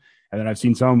inside. And then I've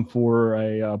seen some for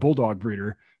a bulldog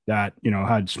breeder that,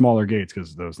 had smaller gates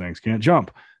because those things can't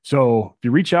jump. So if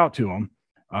you reach out to them,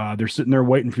 they're sitting there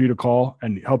waiting for you to call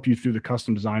and help you through the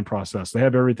custom design process. They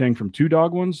have everything from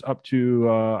 2-dog ones up to,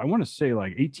 I want to say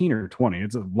like 18 or 20.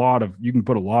 It's a lot of, you can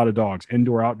put a lot of dogs,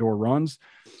 indoor, outdoor runs.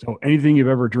 So anything you've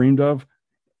ever dreamed of,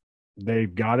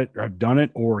 they've got it, or have done it,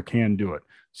 or can do it.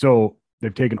 So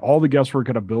they've taken all the guesswork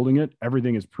out of building it.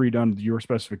 Everything is pre-done to your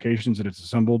specifications, and it's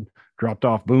assembled, dropped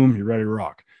off, boom, you're ready to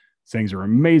rock. Things are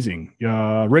amazing.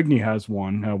 Rigney has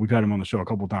one. We've had him on the show a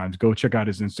couple of times. Go check out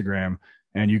his Instagram,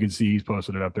 and you can see he's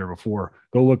posted it up there before.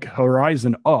 Go look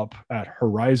Horizon up at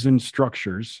Horizon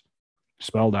Structures,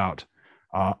 spelled out.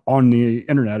 On the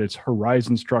internet, it's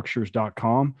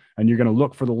horizonstructures.com, and you're going to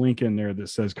look for the link in there that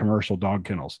says commercial dog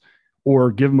kennels,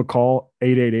 or give them a call,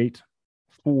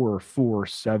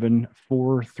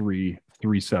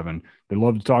 888-447-4337. They'd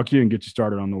love to talk to you and get you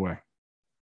started on the way.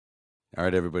 All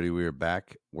right, everybody, we are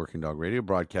back. Working Dog Radio,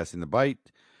 broadcasting the bite.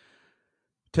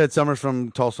 Ted Summers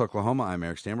from Tulsa, Oklahoma. I'm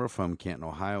Eric Stambro from Canton,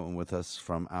 Ohio. And with us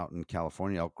from out in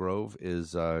California, Elk Grove,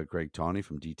 is Greg Tawney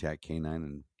from DTAC K9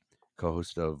 and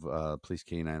co-host of Police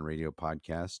K9 Radio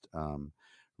podcast.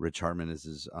 Rich Hartman is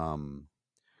his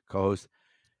co-host.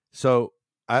 So,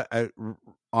 I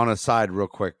on a side real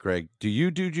quick, Greg, do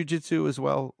you do jiu-jitsu as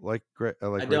well? Like Rich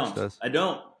does? I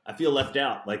don't. I feel left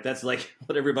out. Like that's like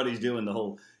what everybody's doing, the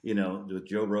whole, with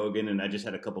Joe Rogan. And I just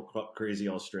had a couple crazy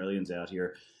Australians out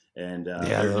here, and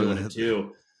they're doing it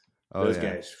too. Those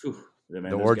guys, whew,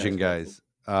 man, the Origin guys.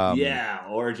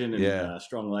 Origin and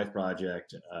Strong Life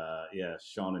Project.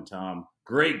 Sean and Tom,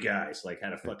 great guys. Like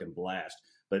had a fucking blast.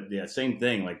 But yeah, same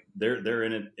thing. Like they're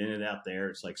in it out there.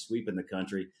 It's like sweeping the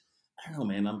country. I don't know,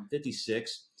 man. I'm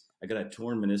 56. I got a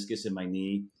torn meniscus in my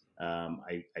knee.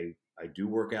 I do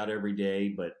work out every day,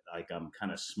 but like I'm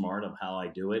kind of smart of how I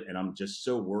do it, and I'm just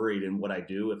so worried in what I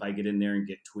do if I get in there and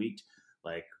get tweaked.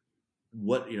 Like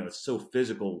what it's so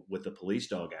physical with the police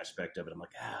dog aspect of it. I'm like,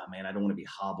 man, I don't want to be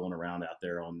hobbling around out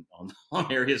there on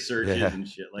area searches and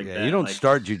shit like that. You don't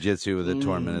start jiu-jitsu with a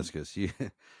torn meniscus. You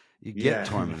get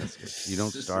torn meniscus. You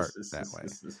don't start that way.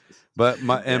 But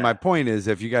my point is,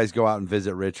 if you guys go out and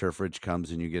visit Rich, or if Rich comes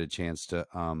and you get a chance to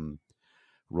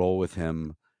roll with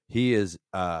him, he is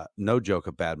no joke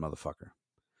a bad motherfucker.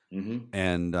 Mm-hmm.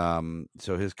 And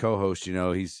so his co-host,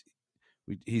 he's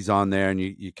on there, and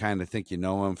you kind of think you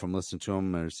know him from listening to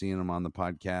him or seeing him on the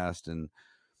podcast and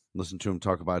listen to him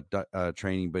talk about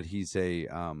training. But he's a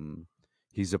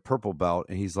purple belt,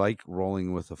 and he's like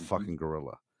rolling with a fucking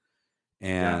gorilla.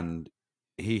 And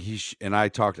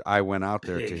I went out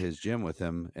there to his gym with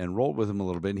him and rolled with him a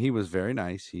little bit, and he was very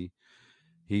nice. He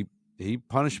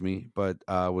punished me, but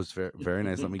was very, very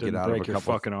nice. Let me get out of a couple.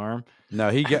 Fucking arm. No,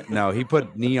 he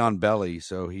put knee on belly,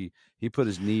 so he put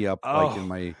his knee up like in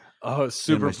my. Oh,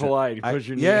 super polite. He put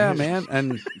your knee in. Man,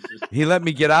 and he let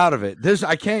me get out of it.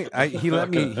 He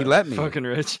let me. Fucking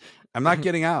Rich. I'm not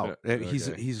getting out. Okay. He's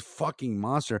a fucking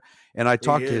monster. And I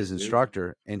talked to his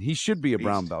instructor, and he should be a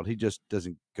brown belt. He just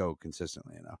doesn't go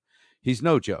consistently enough. He's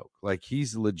no joke. Like,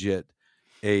 he's legit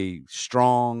a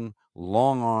strong,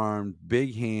 long-armed,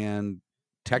 big hand,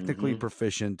 technically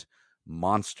proficient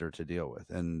monster to deal with.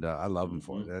 And I love him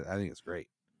for it. I think it's great.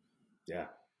 Yeah.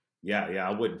 Yeah,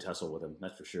 I wouldn't tussle with him.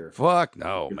 That's for sure. Fuck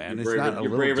no, man. You're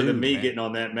braver than me getting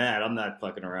on that mat. I'm not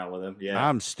fucking around with him. Yeah,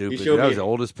 I'm stupid. I was the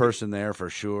oldest person there for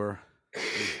sure.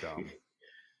 He's dumb.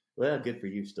 Well, good for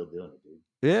you still doing it, dude.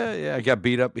 Yeah. I got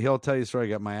beat up. He'll tell you a story. I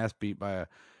got my ass beat by a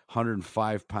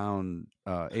 105-pound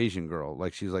Asian girl.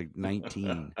 Like she's like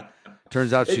 19.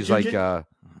 Turns out she's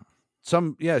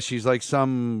she's like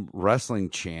some wrestling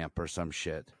champ or some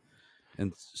shit.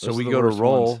 And so Those we are the go to worst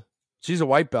roll. ones. She's a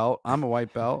white belt. I'm a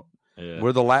white belt. Yeah.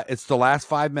 We're it's the last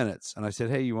 5 minutes. And I said,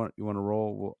 "Hey, you want to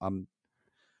roll?" Well,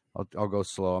 I'll go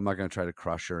slow. I'm not going to try to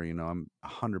crush her. You know, I'm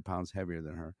 100 pounds heavier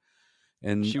than her.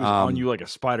 And She was on you like a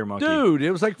spider monkey. dude,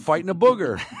 it was like fighting a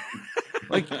booger.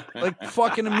 like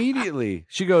fucking immediately.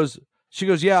 She goes,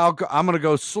 "Yeah, I'm going to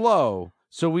go slow."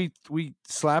 So we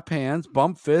slap hands,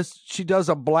 bump fists. She does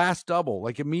a blast double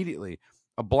like immediately.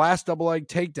 A blast double leg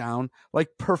takedown, like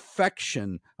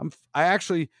perfection. I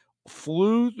actually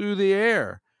flew through the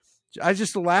air. I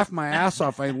just laughed my ass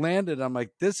off. I landed. I'm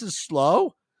like, this is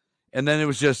slow. And then it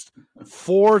was just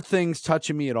 4 things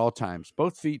touching me at all times,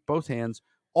 both feet, both hands,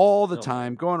 all the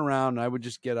time, going around. And I would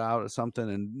just get out of something.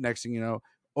 And next thing you know,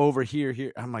 over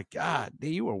here. I'm like, God,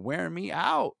 you were wearing me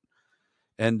out.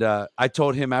 And I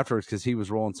told him afterwards, because he was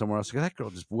rolling somewhere else, that girl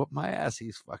just whooped my ass.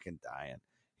 He's fucking dying.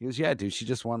 He goes, yeah, dude, she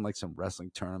just won like some wrestling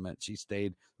tournament. She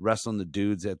stayed wrestling the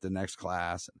dudes at the next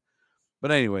class. But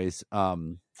anyways,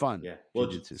 fun. Yeah. Well,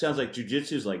 Jiu-jitsu. it sounds like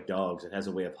jiu-jitsu is like dogs. It has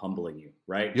a way of humbling you,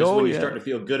 right? Just when you start to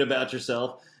feel good about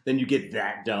yourself, then you get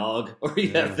that dog or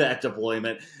you have that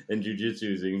deployment. And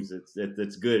jiu-jitsu seems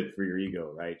it's good for your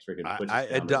ego, right?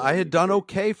 I had done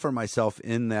okay for myself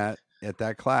in that. At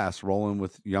that class, rolling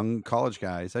with young college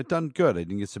guys, I'd done good. I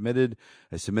didn't get submitted.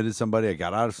 I submitted somebody. I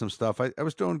got out of some stuff. I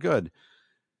was doing good.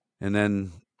 And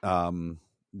then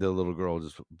the little girl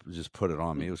just put it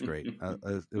on me. It was great.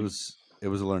 It was a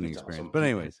learning experience. Awesome. But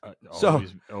anyways,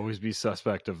 always be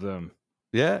suspect of them.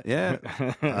 Yeah.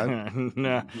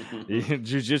 Nah,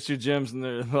 jiu-jitsu gyms, and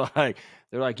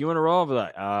they're like, you want to roll? But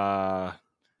like,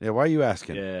 yeah. Why are you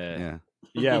asking?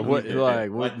 Yeah, what who are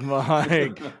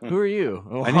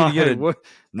you? I need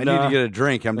to get a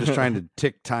drink. I'm just trying to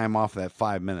tick time off that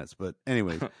 5 minutes. But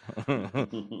anyways,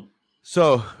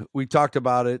 so we talked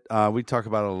about it. We talk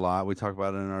about it a lot. We talk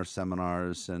about it in our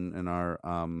seminars and in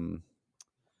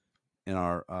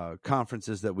our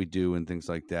conferences that we do and things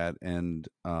like that. And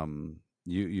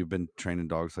you've been training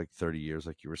dogs like 30 years,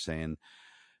 like you were saying.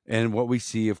 And what we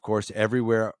see, of course,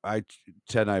 everywhere,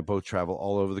 Ted and I both travel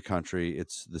all over the country.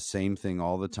 It's the same thing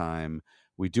all the time.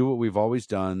 We do what we've always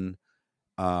done.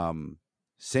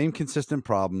 Same consistent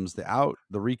problems. The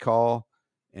recall,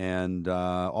 and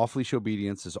off-leash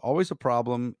obedience is always a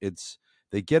problem.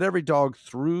 They get every dog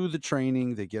through the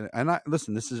training.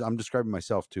 I'm describing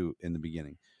myself too in the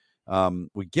beginning.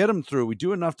 We get them through. We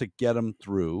do enough to get them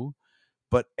through,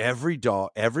 but every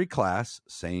class,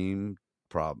 same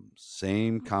problems,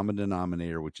 same common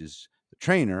denominator, which is the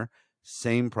trainer,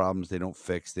 same problems. They don't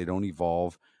fix, they don't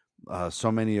evolve.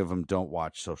 So many of them don't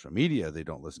watch social media. They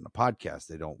don't listen to podcasts.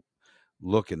 They don't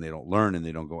look, and they don't learn, and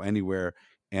they don't go anywhere.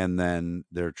 And then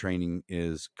their training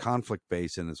is conflict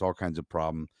based, and it's all kinds of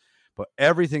problem. But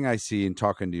everything I see in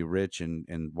talking to you, Rich,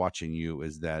 and watching you,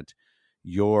 is that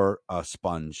you're a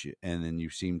sponge, and then you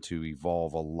seem to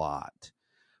evolve a lot.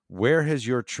 Where has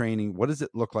your training, what does it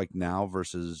look like now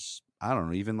versus, I don't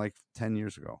know, even like 10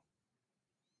 years ago?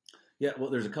 Yeah, well,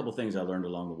 there's a couple things I learned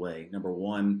along the way. Number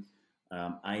one,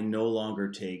 I no longer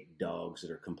take dogs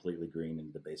that are completely green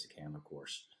into the basic handler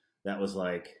course. That was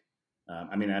like,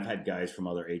 I've had guys from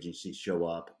other agencies show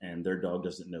up and their dog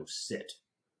doesn't know sit,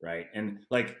 right? And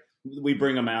like, we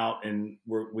bring them out and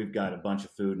we've got a bunch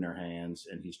of food in their hands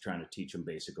and he's trying to teach them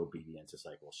basic obedience. It's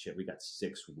like, well, shit, we got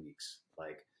 6 weeks.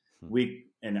 Like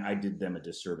and I did them a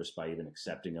disservice by even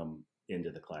accepting them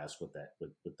into the class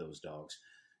with those dogs.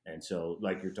 And so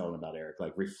like you're talking about, Eric,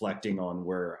 like reflecting on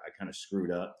where I kind of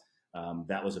screwed up.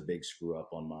 That was a big screw up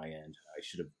on my end. I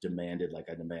should have demanded, like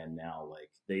I demand now, like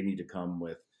they need to come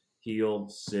with heel,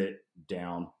 sit,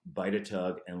 down, bite a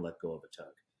tug, and let go of a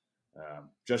tug.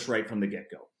 Just right from the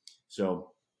get-go.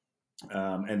 So,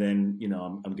 and then,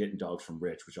 I'm getting dogs from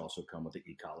Rich, which also come with the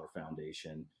E-Collar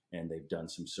Foundation, and they've done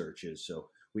some searches. So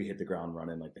we hit the ground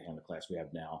running like the handler class we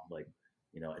have now. Like,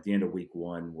 at the end of week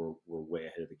 1, we're way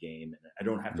ahead of the game, and I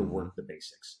don't have to work the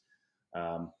basics.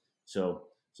 So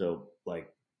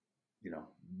like,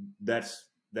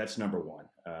 that's number one,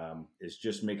 is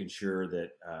just making sure that,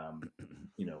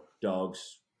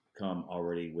 dogs come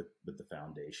already with the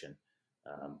foundation.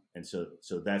 And so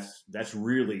that's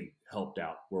really helped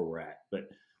out where we're at. But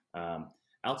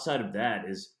outside of that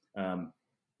is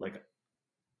like,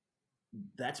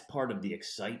 that's part of the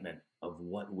excitement of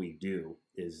what we do,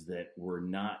 is that we're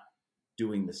not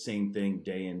doing the same thing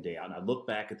day in, day out. And I look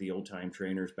back at the old time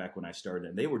trainers back when I started,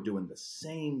 and they were doing the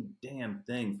same damn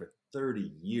thing for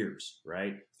 30 years,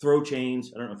 right? Throw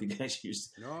chains. I don't know if you guys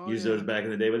used those back in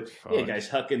the day, but yeah, guys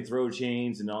hucking throw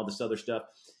chains and all this other stuff.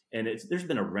 And there's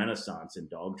been a renaissance in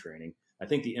dog training. I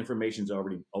think the information's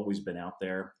always been out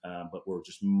there, but we're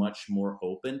just much more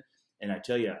open. And I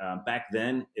tell you, back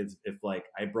then, if like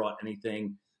I brought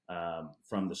anything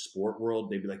from the sport world,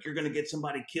 they'd be like, "You're going to get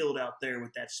somebody killed out there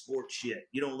with that sport shit.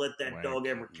 You don't let that dog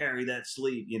ever carry that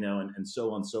sleeve," and so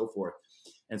on and so forth.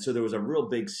 And so there was a real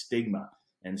big stigma.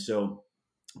 And so,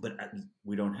 but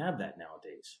we don't have that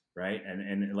nowadays, right?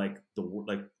 And like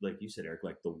like you said, Eric,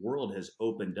 like the world has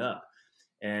opened up,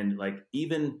 and like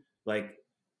even like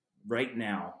right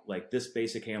now, like this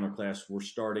basic handler class, we're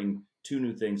starting 2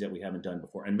 new things that we haven't done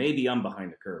before, and maybe I'm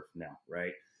behind the curve now,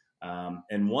 right?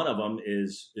 And one of them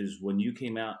is when you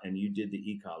came out and you did the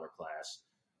e-collar class,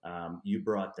 you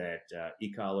brought that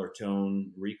e-collar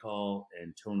tone recall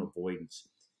and tone avoidance,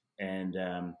 and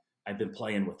I've been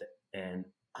playing with it. And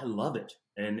I love it.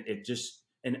 And it just,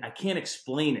 and I can't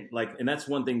explain it. Like, and that's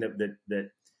one thing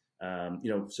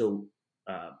so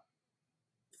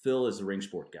Phil is a ring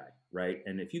sport guy, right?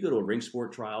 And if you go to a ring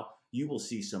sport trial, you will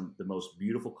see the most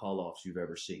beautiful call-offs you've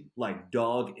ever seen. Like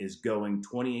dog is going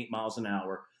 28 miles an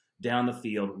hour down the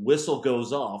field, whistle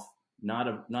goes off, not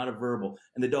a verbal,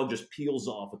 and the dog just peels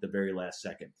off at the very last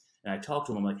second. And I talked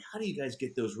to him, I'm like, how do you guys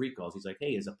get those recalls? He's like,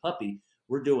 hey, as a puppy,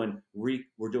 we're doing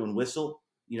whistle,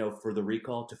 for the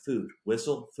recall to food,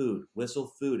 whistle,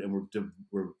 food, and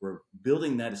we're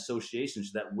building that association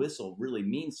so that whistle really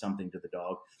means something to the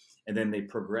dog, and then they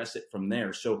progress it from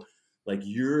there. So, like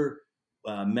your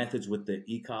methods with the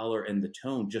e-collar and the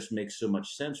tone just makes so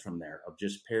much sense from there, of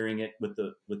just pairing it with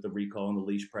the recall and the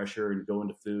leash pressure and going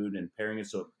to food and pairing it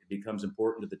so it becomes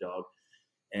important to the dog.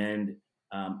 And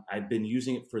I've been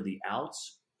using it for the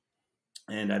outs.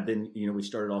 And I've been, we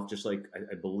started off just like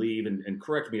I believe, and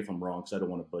correct me if I'm wrong because I don't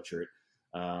want to butcher it.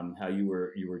 How you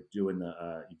were doing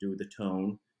you do the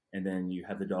tone, and then you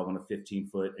have the dog on a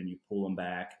 15-foot, and you pull them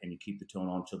back, and you keep the tone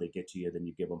on until they get to you. Then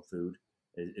you give them food.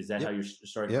 Is that how you're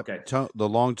starting? Yep. Okay. The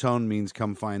long tone means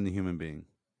come find the human being.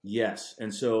 Yes,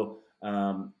 and so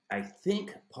I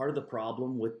think part of the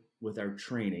problem with our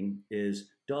training is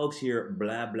dogs hear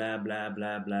blah blah blah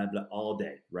blah blah blah all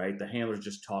day, right? The handler's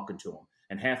just talking to them.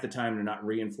 And half the time they're not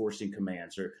reinforcing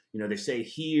commands, or, they say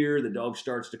here, the dog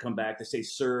starts to come back. They say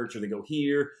search, or they go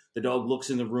here. The dog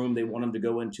looks in the room they want them to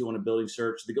go into on a building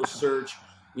search. They go search,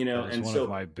 That is and one so of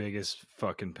my biggest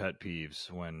fucking pet peeves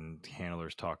when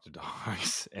handlers talk to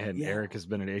dogs. And Yeah. Eric has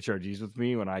been at HRGs with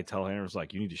me when I tell handlers,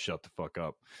 like, you need to shut the fuck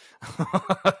up.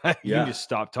 You Yeah. need to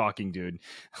stop talking, dude.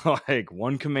 Like,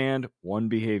 one command, one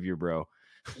behavior, bro.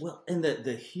 Well, and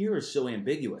the here is so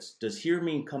ambiguous. Does here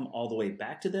mean come all the way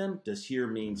back to them? Does here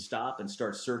mean stop and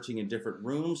start searching in different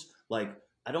rooms? Like,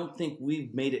 I don't think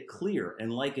we've made it clear.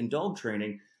 And like in dog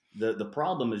training, the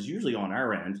problem is usually on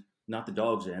our end, not the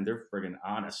dog's end. They're friggin'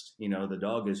 honest. The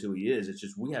dog is who he is. It's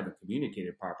just we haven't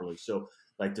communicated properly. So,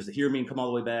 like, does the here mean come all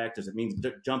the way back? Does it mean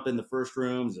jump in the first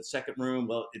room? Is it second room?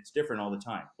 Well, it's different all the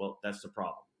time. Well, that's the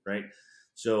problem, right?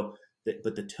 So,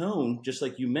 but the tone, just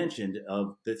like you mentioned,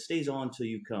 that stays on till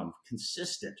you come,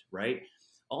 consistent, right?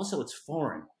 Also, it's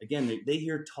foreign. Again, they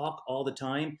hear talk all the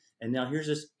time, and now here's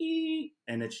this ee,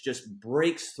 and it just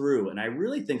breaks through. And I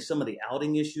really think some of the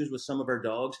outing issues with some of our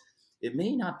dogs, it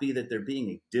may not be that they're being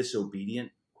a disobedient,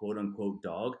 quote unquote,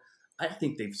 dog. I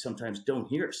think they sometimes don't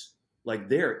hear us, like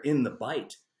they're in the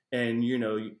bite. And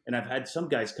and I've had some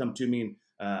guys come to me, and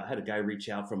I had a guy reach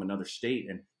out from another state,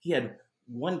 and he had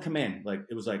one command, like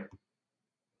it was like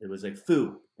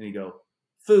foo, and he'd go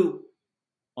foo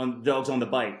on the dog's on the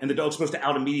bite, and the dog's supposed to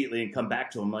out immediately and come back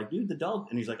to him. I'm like, dude, the dog,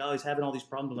 and he's like, oh, he's having all these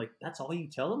problems. I'm like, that's all you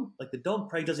tell him? Like, the dog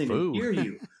probably doesn't even hear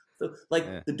you. So, like,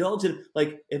 yeah. The dog's in,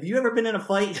 like, have you ever been in a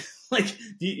fight? Like,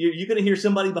 you're gonna hear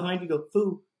somebody behind you go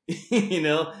foo,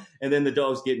 and then the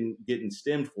dog's getting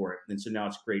stemmed for it, and so now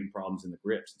it's creating problems in the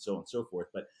grips and so on and so forth.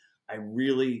 But I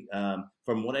really,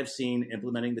 from what I've seen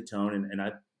implementing the tone, and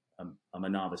I'm a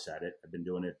novice at it. I've been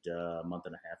doing it a month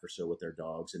and a half or so with their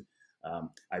dogs, and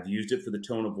I've used it for the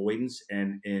tone avoidance.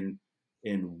 And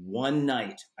in one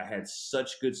night, I had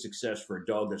such good success for a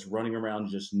dog that's running around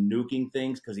just nuking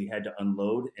things because he had to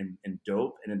unload and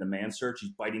dope. And in the man search,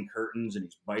 he's biting curtains and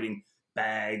he's biting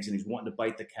bags and he's wanting to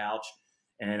bite the couch.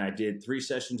 And I did 3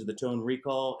 sessions of the tone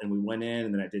recall, and we went in,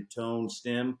 and then I did tone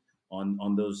stem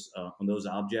on those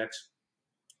objects.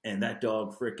 And that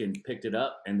dog freaking picked it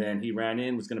up, and then he ran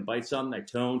in, was going to bite something. I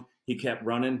toned, he kept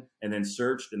running, and then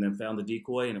searched, and then found the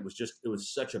decoy, and it was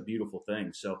such a beautiful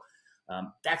thing. So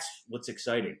that's what's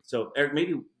exciting. So Eric,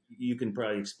 maybe you can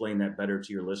probably explain that better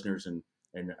to your listeners, and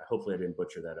hopefully I didn't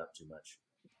butcher that up too much.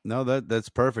 No, that's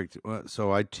perfect.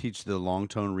 So I teach the long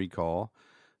tone recall.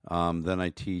 Then I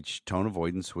teach tone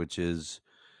avoidance, which is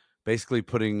basically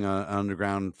putting an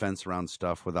underground fence around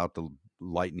stuff without the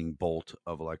lightning bolt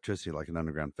of electricity like an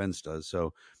underground fence does.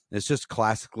 So it's just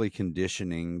classically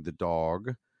conditioning the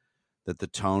dog that the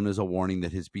tone is a warning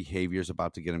that his behavior is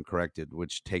about to get him corrected,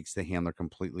 which takes the handler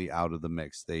completely out of the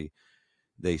mix.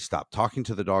 They stop talking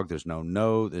to the dog. There's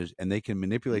and they can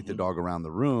manipulate the dog around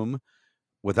the room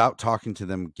without talking to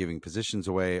them, giving positions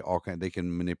away. They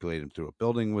can manipulate him through a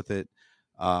building with it.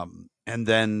 And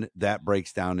then that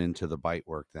breaks down into the bite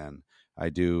work. Then I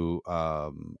do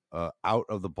out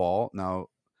of the ball. Now,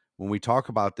 when we talk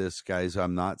about this, guys,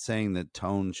 I'm not saying that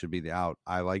tone should be the out.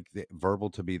 I like the verbal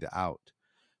to be the out,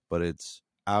 but it's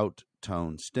out,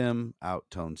 tone, stem, out,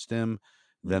 tone, stem.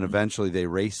 Then eventually they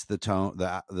race the tone,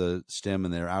 the stem,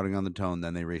 and they're outing on the tone.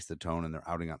 Then they race the tone and they're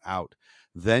outing on out.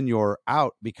 Then your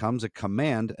out becomes a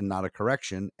command and not a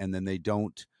correction. And then they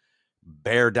don't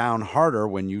bear down harder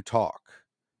when you talk,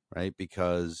 right?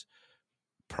 Because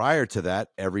prior to that,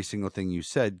 every single thing you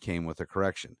said came with a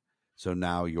correction. So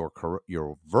now your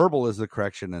verbal is the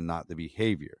correction and not the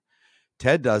behavior.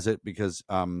 Ted does it because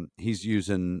he's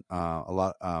using a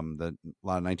lot of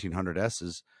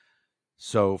 1900S's.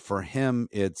 So for him,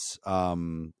 it's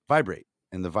vibrate,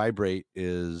 and the vibrate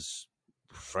is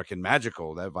freaking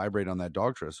magical. That vibrate on that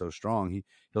Dogtra is so strong.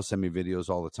 He'll send me videos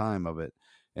all the time of it,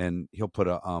 and he'll put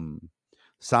a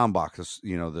sound box,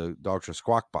 the Dogtra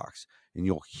squawk box, and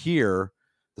you'll hear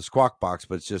the squawk box,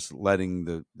 but it's just letting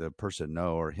the person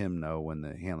know or him know when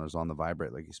the handler's on the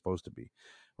vibrate like he's supposed to be,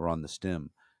 or on the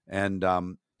stem, and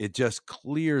it just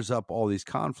clears up all these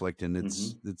conflict, and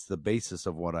it's the basis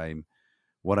of what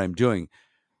I'm doing.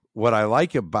 What I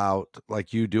like about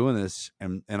like you doing this,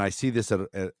 and I see this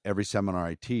at every seminar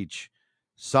I teach,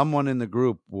 someone in the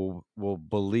group will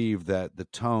believe that the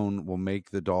tone will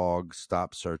make the dog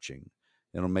stop searching.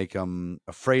 It'll make them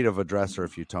afraid of a dresser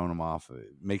if you tone them off.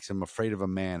 It makes them afraid of a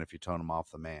man if you tone them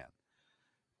off the man.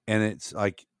 And it's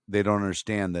like they don't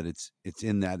understand that it's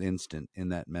in that instant, in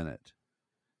that minute.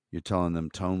 You're telling them,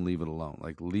 tone, leave it alone.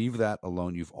 Like, leave that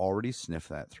alone. You've already sniffed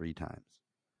that 3 times.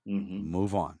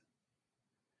 Move on.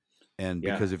 And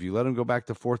because if you let them go back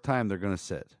the 4th time, they're going to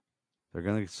sit. They're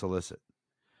going to solicit.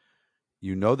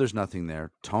 There's nothing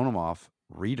there. Tone them off,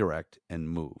 redirect, and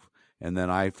move. And then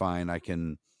I find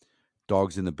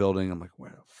dogs in the building, I'm like,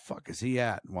 where the fuck is he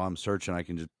at? And while I'm searching, I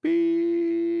can just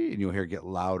beep, and you'll hear it get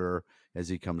louder as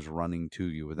he comes running to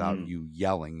you without you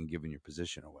yelling and giving your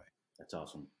position away. That's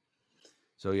awesome.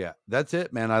 So yeah, that's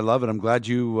it, man. I love it. I'm glad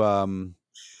you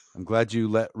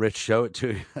let Rich show it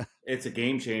to you. It's a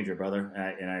game changer, brother.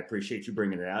 And I appreciate you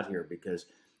bringing it out here because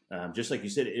just like you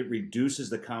said, it reduces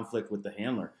the conflict with the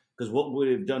handler. Because what would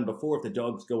have done before, if the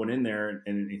dog's going in there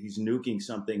and he's nuking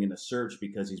something in a search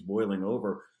because he's boiling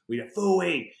over, we'd have,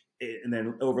 wait, and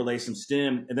then overlay some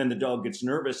stim. And then the dog gets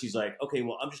nervous. He's like, okay,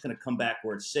 well, I'm just going to come back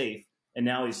where it's safe. And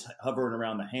now he's hovering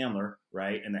around the handler,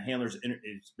 right? And the handler's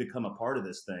it's become a part of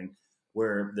this thing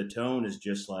where the tone is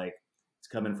just like, it's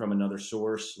coming from another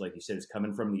source. Like you said, it's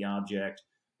coming from the object.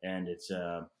 And it's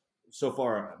so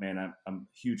far, man, I'm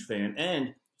a huge fan.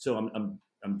 And so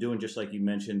I'm doing just like you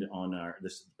mentioned on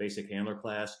this basic handler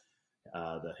class.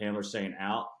 The handler's saying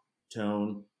out,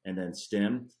 tone, and then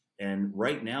stem. And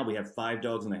right now we have 5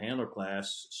 dogs in the handler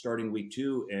class starting week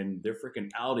 2, and they're freaking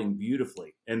outing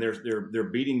beautifully. And they're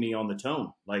beating me on the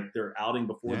tone, like they're outing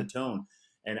before the tone.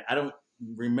 And I don't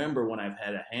remember when I've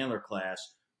had a handler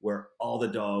class where all the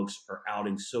dogs are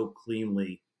outing so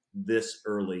cleanly this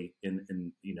early in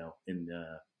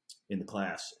the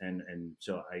class. And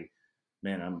so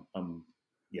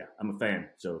I'm a fan.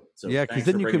 So yeah, because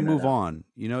then you can move on.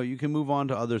 You can move on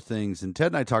to other things. And Ted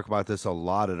and I talk about this a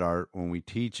lot when we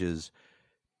teach. Is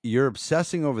you're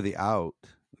obsessing over the out.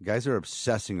 Guys are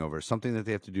obsessing over something that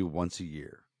they have to do once a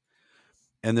year,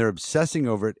 and they're obsessing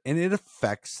over it, and it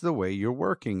affects the way you're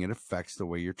working. It affects the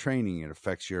way you're training. It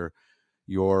affects your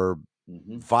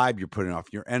vibe you're putting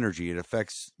off, your energy. It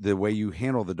affects the way you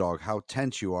handle the dog, how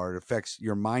tense you are. It affects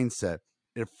your mindset.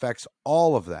 It affects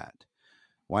all of that.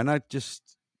 Why not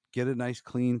just get a nice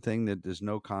clean thing that there's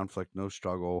no conflict, no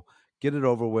struggle, get it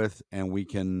over with, and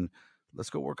let's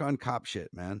go work on cop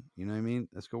shit, man. You know what I mean?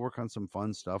 Let's go work on some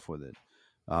fun stuff with it.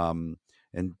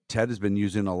 And Ted has been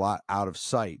using a lot out of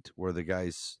sight, where the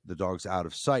dog's out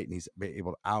of sight, and he's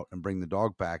able to out and bring the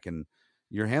dog back. And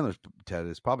your handler, Ted,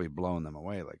 is probably blowing them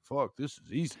away. Like, fuck, this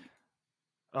is easy.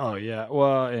 Oh yeah,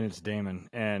 well, and it's Damon,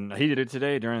 and he did it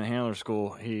today during the handler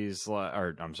school. During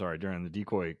the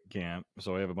decoy camp.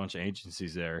 So we have a bunch of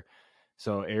agencies there.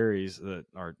 So Aries, the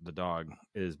dog,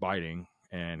 is biting,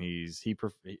 and he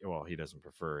doesn't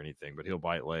prefer anything, but he'll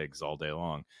bite legs all day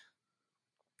long.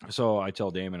 So I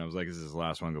tell Damon, I was like, this is his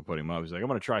last one, go put him up. He's like, I'm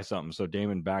going to try something. So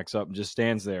Damon backs up and just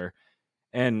stands there.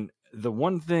 And the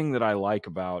one thing that I like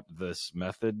about this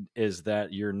method is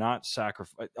that you're not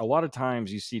sacrifice. A lot of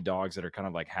times you see dogs that are kind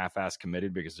of like half-ass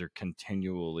committed because they're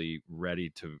continually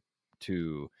ready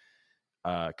to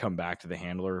come back to the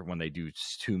handler when they do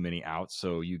too many outs.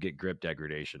 So you get grip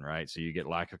degradation, right? So you get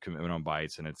lack of commitment on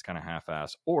bites and it's kind of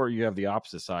half-ass. Or you have the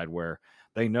opposite side where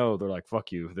they know, they're like,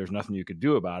 fuck you, there's nothing you can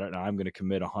do about it, and I'm going to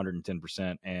commit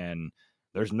 110%, and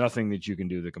there's nothing that you can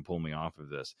do that can pull me off of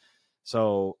this.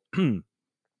 So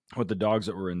with the dogs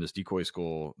that were in this decoy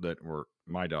school that were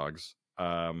my dogs,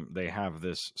 they have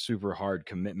this super hard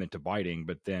commitment to biting,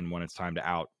 but then when it's time to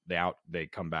out, they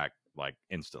come back like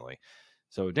instantly.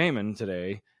 So Damon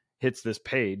today hits this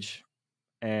page,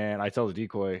 and I tell the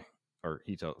decoy, or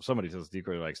somebody tells the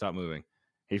decoy, like, stop moving.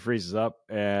 He freezes up,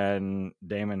 and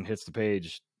Damon hits the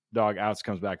page. Dog outs,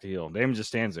 comes back to heel. Damon just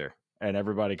stands there, and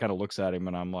everybody kind of looks at him,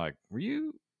 and I'm like, what'd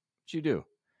you do?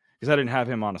 Because I didn't have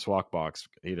him on a swak box.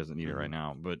 He doesn't need it right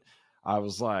now. But I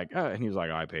was like, and he was like,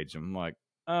 I paged him. I'm like,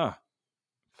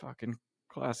 fucking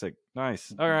classic.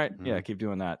 Nice. All right. Yeah, keep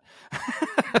doing that.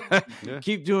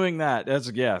 Keep doing that. That's,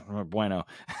 bueno.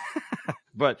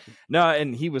 But no,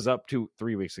 and he was up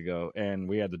 3 weeks ago, and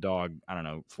we had the dog, I don't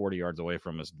know, 40 yards away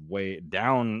from us, way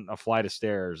down a flight of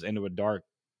stairs into a dark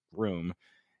room,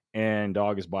 and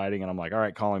dog is biting, and I'm like, all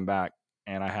right, call him back.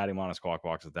 And I had him on a squawk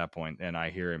box at that point, and I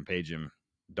hear him page him.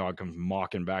 Dog comes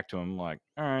mocking back to him. I'm like,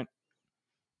 all right,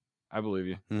 I believe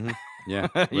you. Mm-hmm. Yeah.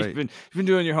 You've been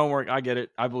doing your homework. I get it.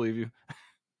 I believe you.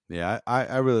 Yeah,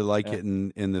 I really like it.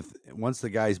 And once the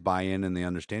guys buy in and they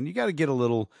understand, you got to get a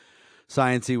little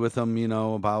sciencey with them,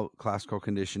 about classical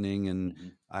conditioning.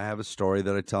 And I have a story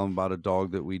that I tell them about a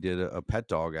dog that we did, a pet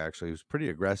dog, actually. It was pretty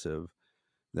aggressive,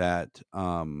 that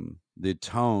the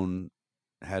tone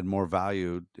had more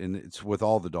value, and it's with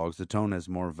all the dogs, the tone has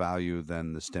more value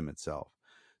than the stim itself.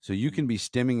 So you can be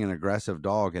stimming an aggressive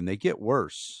dog and they get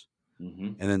worse,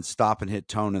 and then stop and hit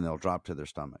tone and they'll drop to their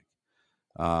stomach.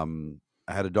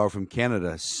 I had a dog from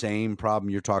Canada, same problem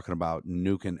you're talking about,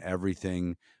 nuking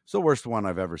everything. It's the worst one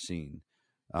I've ever seen.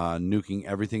 Nuking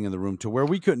everything in the room to where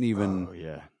we couldn't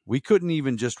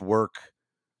even just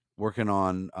working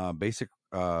on basic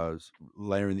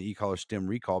layering the e-collar stim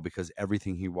recall, because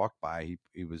everything he walked by,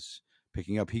 he was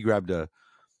picking up. He grabbed a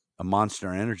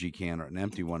Monster Energy can, or an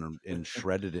empty one, and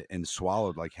shredded it and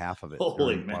swallowed like half of it.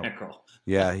 Holy mackerel.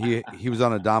 Yeah, he was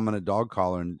on a dominant dog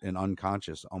collar and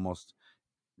unconscious, almost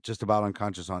just about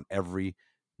unconscious on every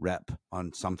rep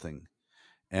on something.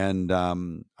 And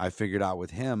I figured out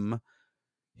with him,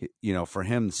 for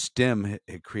him, stim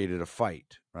had created a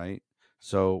fight, right?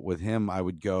 So with him, I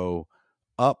would go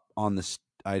up on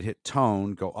I'd hit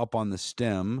tone, go up on the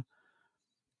stem,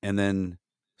 and then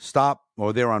stop.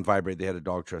 Well, they were on vibrate. They had a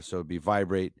dog trust, so it'd be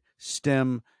vibrate,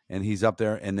 stem, and he's up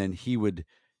there. And then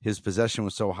his possession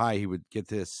was so high, he would get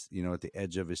this, at the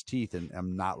edge of his teeth, and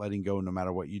I'm not letting go no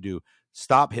matter what you do.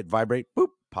 Stop, hit vibrate, boop,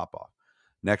 pop off.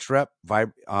 Next rep,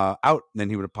 out. And then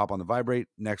he would pop on the vibrate.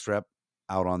 Next rep,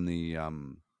 out on the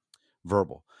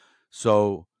verbal.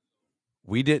 So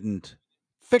we didn't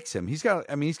fix him. He's got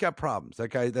problems.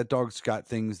 That dog's got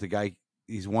things. The guy,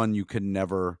 he's one you could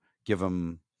never give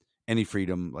him any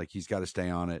freedom. Like, he's got to stay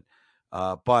on it.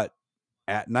 But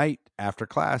at night after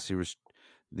class,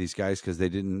 these guys, because they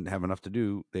didn't have enough to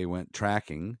do, they went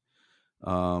tracking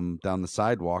down the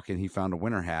sidewalk, and he found a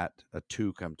winter hat, a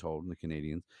toque, I'm told, the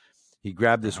Canadians. He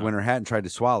grabbed this winter hat and tried to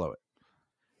swallow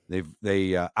it.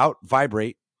 They out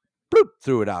vibrate, bloop,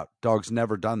 threw it out. Dog's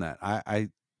never done that. I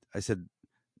said,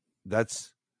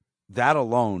 that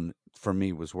alone for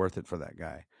me was worth it for that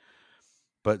guy.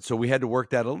 But so we had to work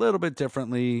that a little bit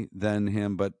differently than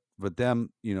him, but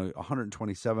them,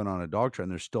 127 on a dog trend,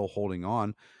 they're still holding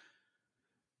on.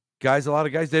 Guys, a lot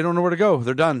of guys, they don't know where to go.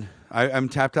 They're done. I'm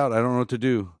tapped out. I don't know what to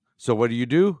do. So what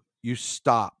do? You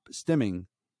stop stimming.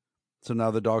 So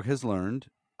now the dog has learned,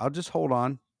 I'll just hold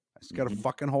on. I just got to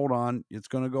fucking hold on. It's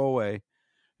going to go away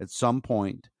at some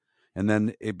point. And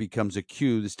then it becomes a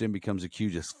cue. The stim becomes a cue.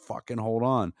 Just fucking hold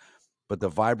on. But the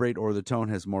vibrate or the tone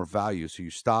has more value. So you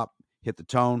stop, hit the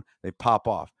tone, they pop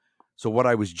off. So what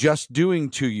I was just doing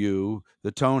to you,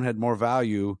 the tone had more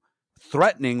value,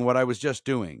 threatening what I was just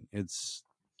doing. It's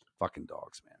fucking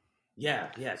dogs, man. Yeah,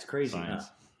 it's crazy. Science.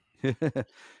 Huh?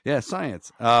 Yeah,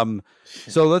 science.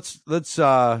 So let's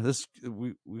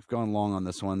we've gone long on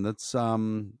this one. Let's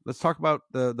talk about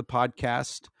the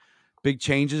podcast. Big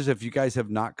changes. If you guys have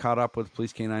not caught up with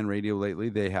Police K9 Radio lately,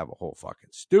 they have a whole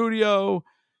fucking studio.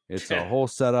 It's a whole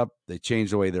setup. They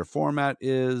changed the way their format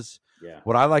is. Yeah.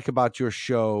 What I like about your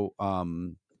show,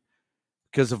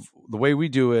 because of the way we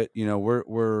do it,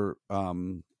 we're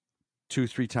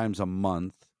 2-3 times a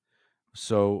month,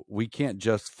 so we can't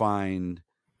just find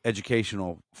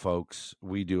educational folks.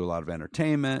 We do a lot of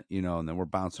entertainment, and then we're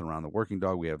bouncing around the Working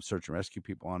Dog. We have search and rescue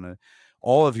people on it.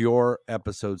 All of your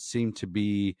episodes seem to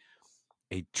be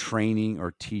a training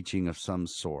or teaching of some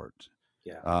sort.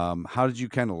 Yeah. How did you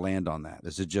kind of land on that?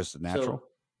 Is it just natural?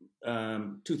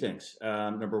 So, two things.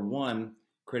 Number one,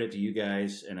 credit to you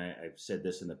guys, and I've said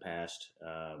this in the past.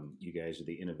 You guys are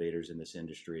the innovators in this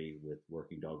industry with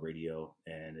Working Dog Radio,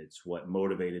 and it's what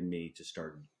motivated me to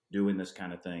start doing this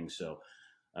kind of thing. So,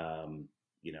 and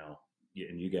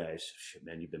you guys,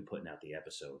 man, you've been putting out the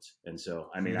episodes. And so,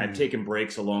 I mean, I've taken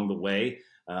breaks along the way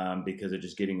because of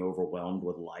just getting overwhelmed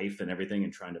with life and everything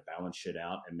and trying to balance shit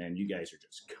out. And man, you guys are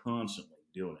just constantly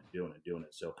doing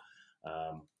it. So,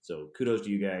 so kudos to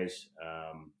you guys.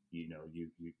 You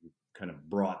kind of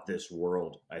brought this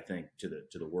world, I think, to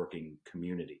the working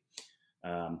community.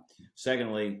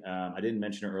 Secondly, I didn't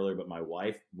mention it earlier, but my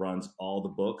wife runs all the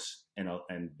books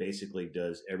and basically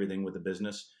does everything with the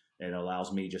business and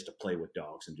allows me just to play with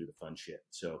dogs and do the fun shit.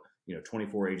 So,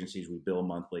 24 agencies, we bill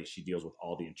monthly. She deals with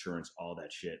all the insurance, all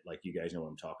that shit. Like, you guys know what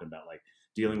I'm talking about, like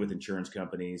dealing with insurance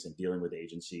companies and dealing with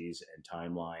agencies and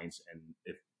timelines. And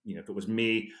if it was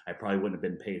me, I probably wouldn't have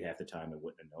been paid half the time. I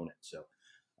wouldn't have known it. So,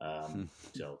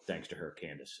 so thanks to her,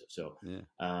 Candace. So,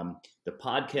 the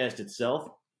podcast itself,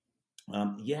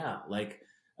 you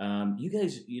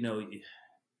guys,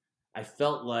 I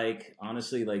felt like,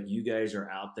 honestly, like you guys are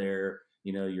out there,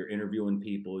 you're interviewing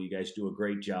people, you guys do a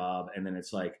great job. And then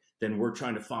it's like, then we're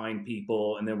trying to find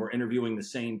people and then we're interviewing the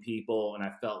same people. And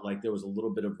I felt like there was a little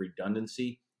bit of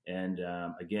redundancy. And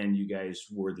again, you guys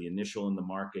were the initial in the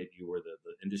market. You were the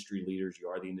industry leaders. You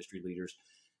are the industry leaders.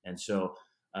 And so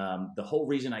the whole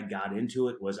reason I got into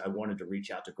it was I wanted to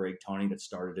reach out to Greg Tawney that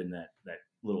started in that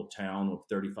little town with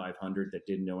 3,500 that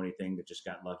didn't know anything, that just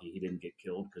got lucky he didn't get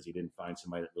killed because he didn't find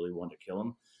somebody that really wanted to kill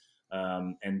him.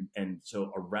 And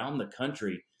so around the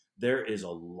country, there is a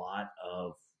lot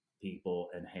of people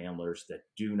and handlers that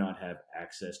do not have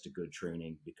access to good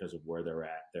training because of where they're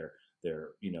at. They're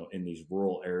in these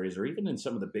rural areas, or even in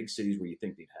some of the big cities where you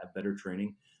think they'd have better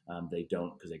training. They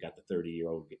don't, because they got the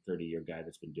 30-year guy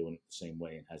that's been doing it the same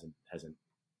way and hasn't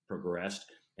progressed,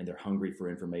 and they're hungry for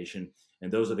information.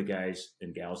 And those are the guys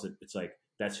and gals that it's like,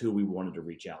 that's who we wanted to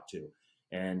reach out to.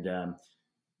 And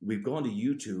we've gone to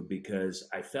YouTube because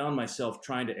I found myself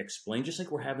trying to explain, just like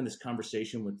we're having this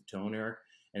conversation with the tone, Eric.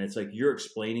 And it's like, you're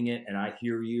explaining it and I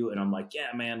hear you and I'm like, yeah,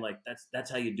 man, like that's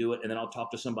how you do it. And then I'll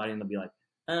talk to somebody and they'll be like,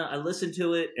 I listened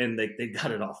to it and they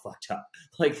got it all fucked up.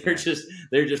 Like they're just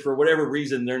for whatever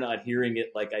reason, they're not hearing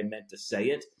it like I meant to say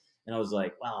it. And I was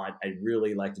like, wow, I'd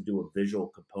really like to do a visual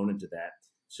component to that.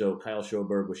 So Kyle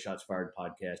Schoberg with Shots Fired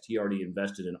Podcast, he already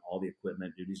invested in all the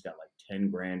equipment. Dude, he's got like 10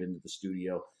 grand into the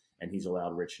studio, and he's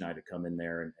allowed Rich and I to come in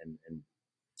there and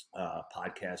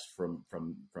podcast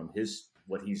from his,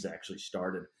 what he's actually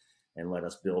started, and let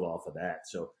us build off of that.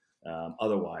 So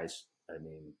otherwise, I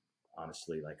mean,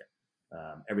 honestly, like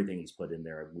everything he's put in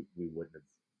there, we wouldn't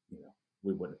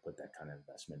have put that kind of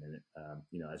investment in it.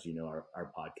 As you know,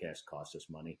 our podcast costs us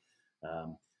money.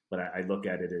 But I look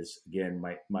at it as, again,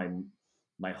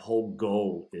 my whole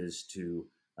goal is to,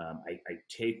 I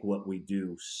take what we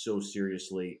do so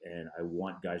seriously, and I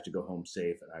want guys to go home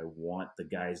safe. And I want the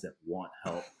guys that want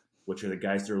help, which are the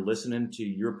guys that are listening to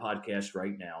your podcast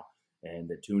right now and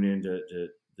that tune in to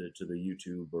the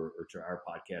YouTube or to our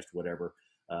podcast, whatever.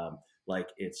 Like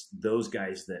it's those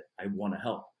guys that I want to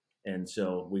help. And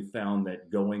so we found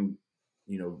that going,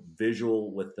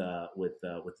 visual with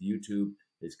YouTube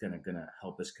is going to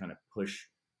help us kind of push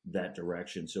that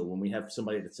direction. So when we have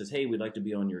somebody that says, hey, we'd like to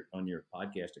be on your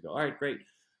podcast, to go, all right, great.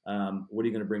 What are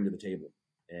you going to bring to the table?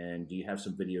 And do you have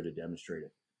some video to demonstrate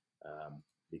it?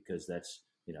 Because that's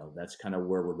kind of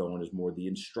where we're going, is more the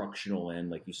instructional end,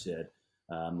 like you said.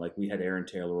 Like we had Aaron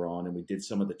Taylor on, and we did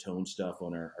some of the tone stuff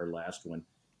on our last one.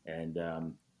 And,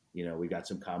 we got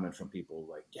some comments from people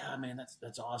like, yeah, man,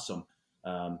 that's awesome.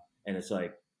 And it's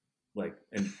like,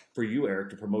 and for you,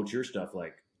 Eric, to promote your stuff,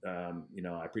 like,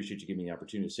 I appreciate you giving me the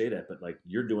opportunity to say that, but like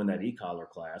you're doing that e-collar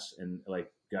class, and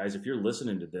like, guys, if you're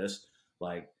listening to this,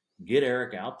 like get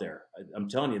Eric out there. I'm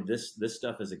telling you, this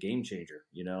stuff is a game changer,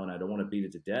 and I don't want to beat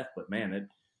it to death, but man,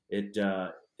 it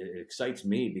excites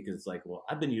me because it's like, well,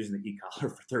 I've been using the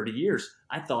e-collar for 30 years.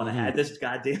 I thought I had this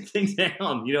goddamn thing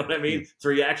down. You know what I mean?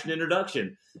 3-action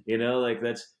introduction, like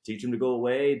let's teach them to go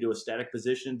away, do a static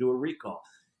position, do a recall.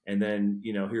 And then,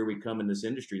 here we come in this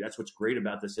industry. That's what's great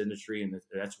about this industry. And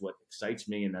that's what excites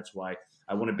me. And that's why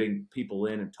I want to bring people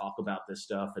in and talk about this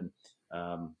stuff. And,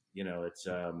 it's,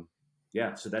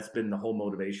 so that's been the whole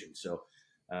motivation. So,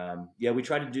 we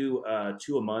try to do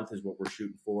 2 a month is what we're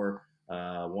shooting for.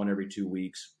 1 every 2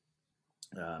 weeks.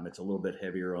 It's a little bit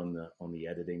heavier on the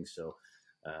editing. So,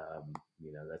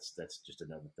 that's just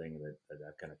another thing that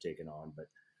I've kind of taken on, but,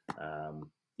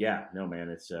 no, man,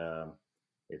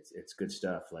 it's good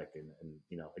stuff. Like, and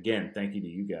again, thank you to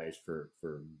you guys for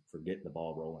getting the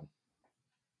ball rolling.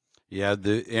 Yeah.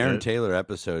 The Aaron Taylor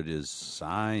episode is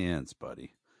science,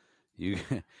 buddy.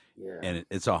 And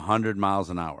it's 100 miles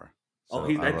an hour. So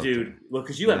he's that dude. Well,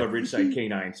 cause you have a Ridgeside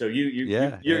Canine. So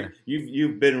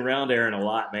you've been around Aaron a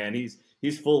lot, man.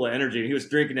 He's full of energy. He was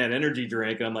drinking that energy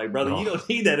drink. I'm like, brother, you don't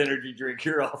need that energy drink.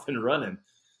 You're off and running.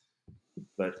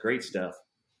 But great stuff.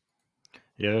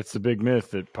 Yeah, that's the big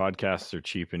myth that podcasts are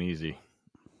cheap and easy.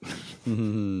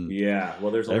 Yeah,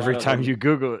 well, there's every time you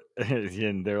Google it,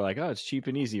 and they're like, "Oh, it's cheap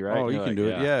and easy, right?" Oh, you can do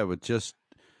it, yeah, with just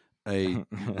a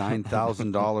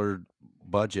 $9,000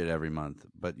 budget every month,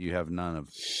 but you have no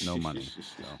money.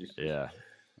 So.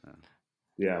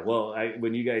 Yeah. Well,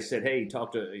 when you guys said, "Hey,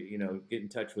 get in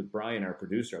touch with Brian, our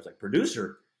producer," I was like,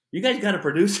 "Producer? You guys got a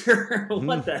producer?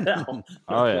 What the hell?"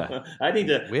 Oh yeah. I need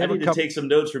to take some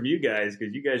notes from you guys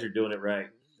because you guys are doing it right.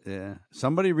 Yeah.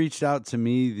 Somebody reached out to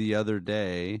me the other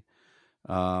day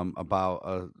about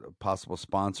a possible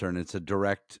sponsor, and it's a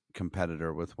direct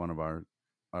competitor with one of our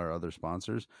other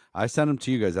sponsors. I sent them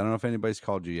to you guys. I don't know if anybody's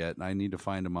called you yet, and I need to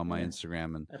find them on my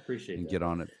Instagram and I appreciate and that. get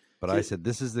on it. But I said,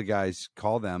 this is the guys.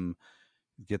 Call them.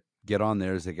 Get on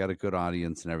theirs. They got a good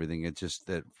audience and everything. It's just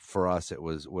that for us,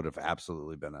 would have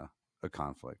absolutely been a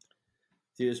conflict.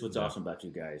 See, this is what's awesome about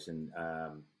you guys, and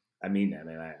I mean that,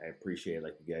 man. I appreciate it.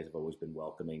 Like, you guys have always been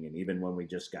welcoming, and even when we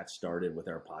just got started with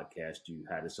our podcast, you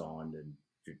had us on and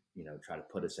try to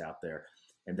put us out there,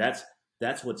 and that's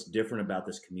what's different about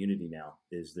this community now.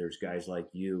 Is there's guys like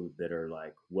you that are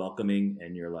like welcoming,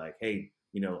 and you're like, hey,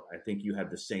 I think you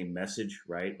have the same message,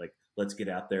 right? Like, let's get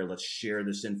out there, let's share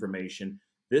this information.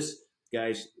 This,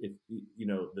 guys, if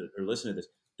or listen to this.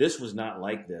 This was not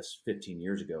like this 15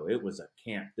 years ago. It was a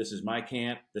camp. This is my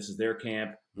camp. This is their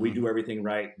camp. We do everything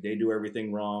right. They do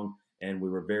everything wrong. And we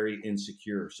were very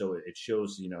insecure. So it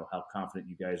shows, how confident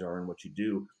you guys are in what you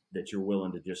do, that you're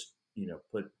willing to just,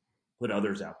 put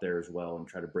others out there as well and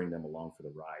try to bring them along for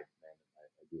the ride. Man,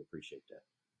 I do appreciate that.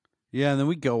 Yeah, and then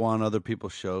we go on other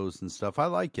people's shows and stuff. I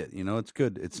like it. It's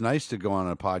good. It's nice to go on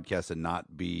a podcast and not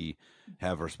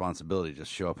have responsibility.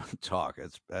 Just show up and talk.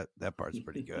 That part's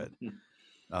pretty good.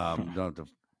 Don't have to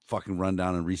fucking run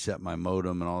down and reset my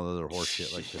modem and all the other horse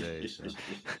shit like today.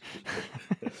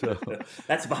 So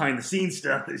that's behind the scenes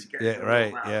stuff. Yeah,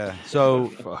 right. Yeah.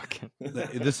 So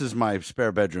this is my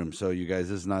spare bedroom. So you guys,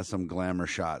 this is not some glamour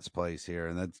shots place here.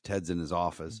 And that's Ted's in his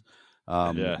office.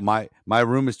 My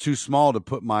room is too small to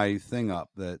put my thing up.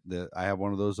 That I have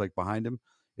one of those like behind him.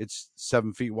 It's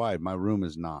 7 feet wide. My room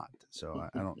is not. So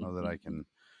I don't know that I can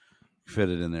fit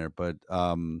it in there. But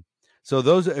so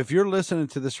if you're listening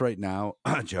to this right now,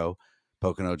 Joe,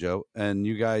 Pocono Joe, and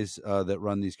you guys that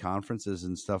run these conferences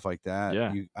and stuff like that,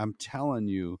 I'm telling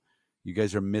you, you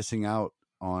guys are missing out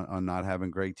on not having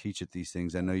Greg teach at these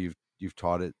things. I know you've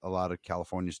taught at a lot of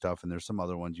California stuff, and there's some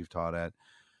other ones you've taught at,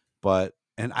 but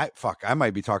I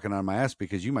might be talking on my ass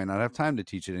because you might not have time to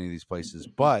teach at any of these places.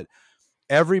 But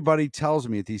everybody tells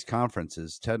me at these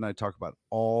conferences, Ted and I talk about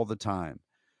all the time,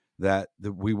 that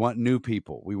we want new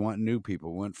people. We want new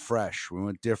people. We want fresh. We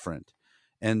want different.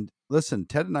 And listen,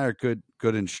 Ted and I are good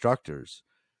instructors,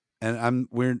 and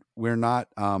we're not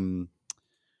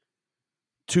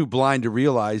too blind to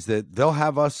realize that they'll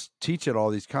have us teach at all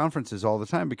these conferences all the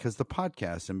time because the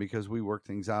podcast and because we work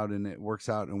things out and it works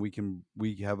out, and we can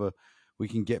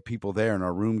get people there and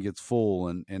our room gets full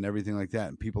and everything like that.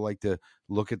 And people like to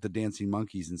look at the dancing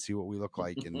monkeys and see what we look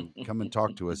like and come and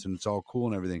talk to us, and it's all cool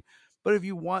and everything. But if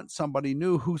you want somebody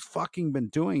new who's fucking been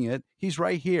doing it, he's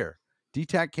right here.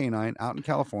 DTAC Canine out in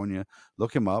California.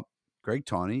 Look him up. Greg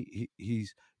Tawney.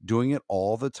 He's doing it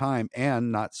all the time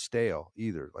and not stale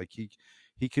either. Like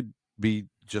he could be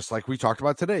just like we talked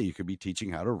about today. You could be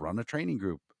teaching how to run a training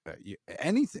group.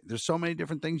 Anything. There's so many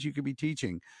different things you could be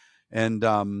teaching. And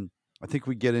I think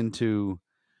we get into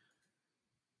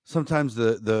sometimes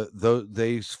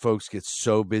these folks get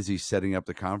so busy setting up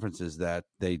the conferences that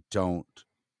they don't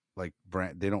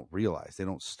they don't realize, they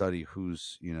don't study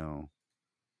who's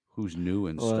new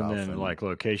and stuff. And then like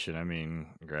location. I mean,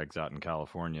 Greg's out in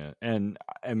California, and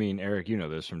I mean, Eric,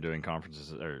 this from doing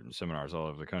conferences or seminars all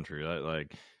over the country.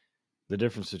 Like the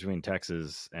difference between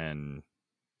Texas and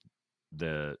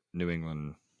the New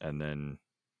England and then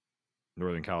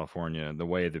Northern California, the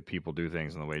way that people do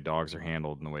things and the way dogs are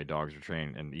handled and the way dogs are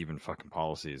trained and even fucking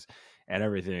policies and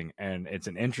everything. And it's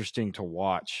an interesting to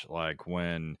watch, like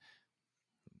when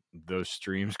those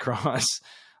streams cross,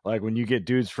 like when you get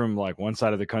dudes from like one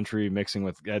side of the country mixing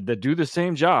with that do the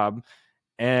same job,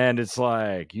 and it's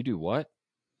like, you do what?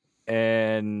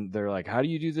 And they're like, how do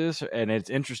you do this? And it's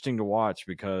interesting to watch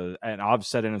because, and I've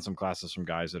sat in some classes from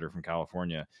guys that are from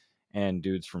California and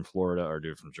dudes from Florida or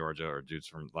dudes from Georgia or dudes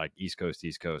from like East Coast,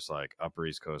 like Upper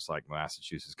East Coast, like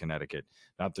Massachusetts, Connecticut.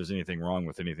 Not that there's anything wrong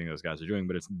with anything those guys are doing,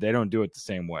 but they don't do it the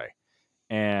same way.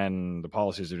 And the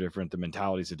policies are different. The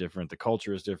mentalities are different. The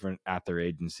culture is different at their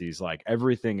agencies. Like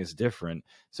everything is different.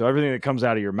 So everything that comes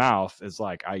out of your mouth is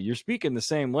like, you're speaking the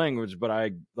same language, but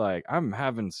I'm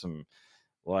having some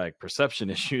like perception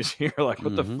issues here. Like,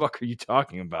 what the fuck are you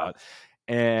talking about?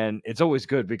 And it's always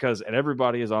good because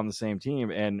everybody is on the same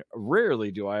team. And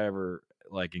rarely do I ever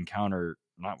like encounter,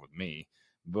 not with me,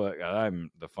 but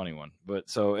I'm the funny one. But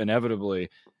so inevitably,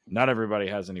 not everybody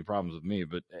has any problems with me,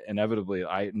 but inevitably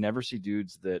I never see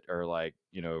dudes that are like,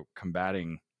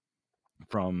 combating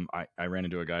from, I ran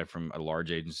into a guy from a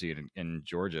large agency in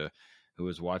Georgia who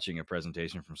was watching a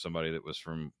presentation from somebody that was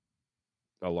from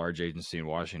a large agency in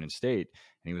Washington State.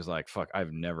 And he was like, fuck,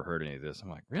 I've never heard any of this. I'm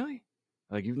like, really?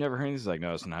 Like, you've never heard of this? He's like,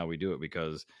 no, that's not how we do it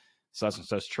because such and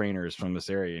such trainers from this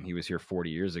area. And he was here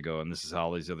 40 years ago. And this is how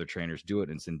all these other trainers do it.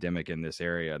 And it's endemic in this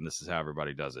area. And this is how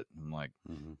everybody does it. I'm like,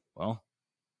 well,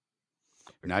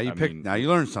 now you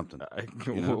learn something.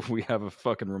 We have a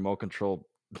fucking remote control.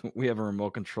 We have a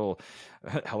remote control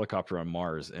helicopter on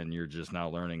Mars, and you're just now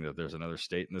learning that there's another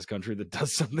state in this country that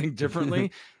does something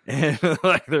differently. And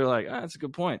like, they're like, that's a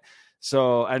good point.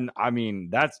 So, and I mean,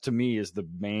 that's to me is the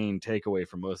main takeaway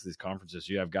from most of these conferences.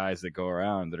 You have guys that go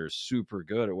around that are super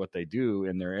good at what they do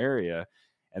in their area,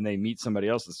 and they meet somebody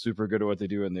else that's super good at what they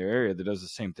do in their area that does the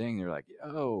same thing. They're like,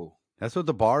 oh, that's what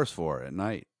the bar's for at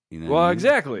night. Well,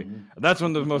 exactly. That's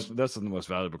when the most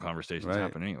valuable conversations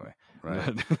happen anyway.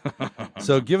 Right.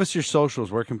 So give us your socials.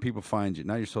 Where can people find you?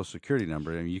 Not your social security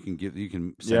number. I mean, you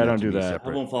can send I don't do that. I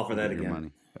won't fall for that again.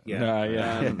 Money.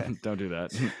 Yeah. Don't do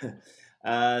that.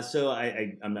 So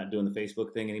I'm not doing the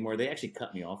Facebook thing anymore. They actually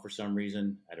cut me off for some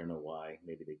reason. I don't know why.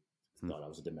 Maybe they thought I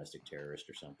was a domestic terrorist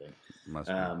or something.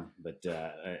 But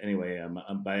anyway, I'm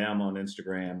on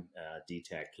Instagram,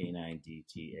 DTAC Canine,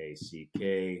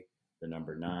 DTACK. The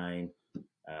number 9.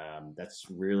 That's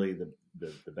really the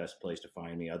best place to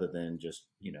find me, other than just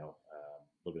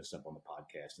looking us up on the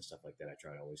podcast and stuff like that. I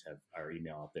try to always have our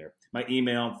email out there. My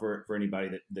email for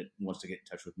anybody that wants to get in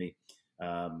touch with me.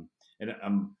 And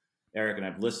I'm Eric, and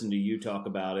I've listened to you talk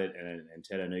about it, and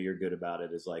Ted, I know you're good about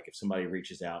it. Is like if somebody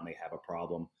reaches out and they have a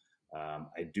problem,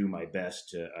 I do my best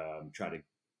to try to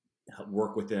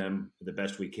work with them the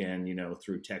best we can,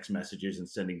 through text messages and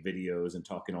sending videos and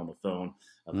talking on the phone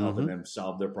of helping them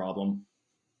solve their problem.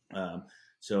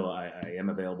 So I am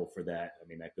available for that. I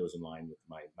mean, that goes in line with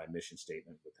my mission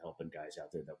statement with helping guys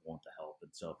out there that want to help.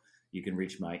 And so you can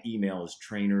reach my email is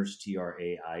trainers,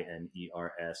 TRAINERS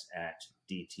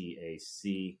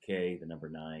 @DTACK, the number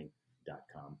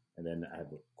 9.com. And then I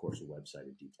have, of course, a website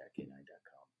at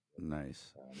dtack9.com.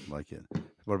 Nice. Like it.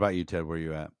 What about you, Ted? Where are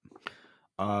you at?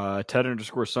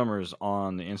 Ted_Summers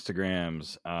on the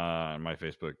Instagrams. My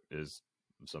Facebook is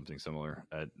something similar.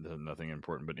 Nothing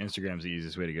important, but Instagram's the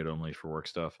easiest way to get only for work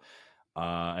stuff.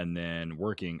 And then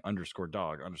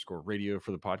working_dog_radio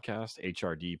for the podcast,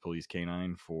 HRD Police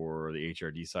Canine for the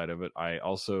HRD side of it. I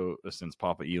also, since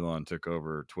Papa Elon took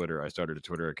over Twitter, I started a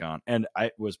Twitter account, and I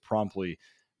was promptly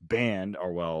banned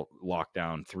or locked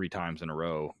down 3 times in a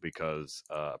row because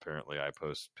apparently I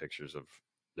post pictures of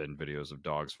and videos of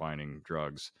dogs finding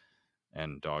drugs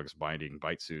and dogs binding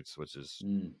bite suits, which is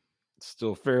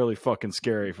still fairly fucking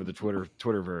scary for the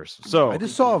Twitterverse. So I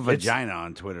just saw a vagina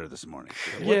on Twitter this morning.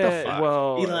 What the fuck?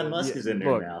 Well, Elon Musk is in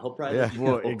there now. He'll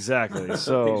probably exactly.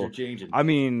 So things are changing. I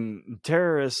mean,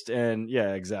 terrorist and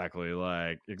exactly.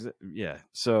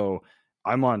 So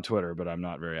I'm on Twitter, but I'm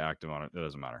not very active on it. It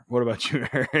doesn't matter. What about you,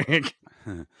 Eric?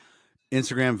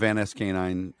 Instagram Van S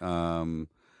Canine.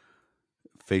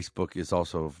 Facebook is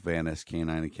also Van S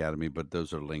Canine Academy, but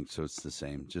those are linked, so it's the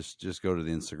same. Just go to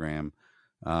the Instagram.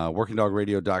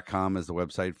 WorkingDogRadio.com is the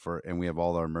website and we have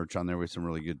all our merch on there. We have some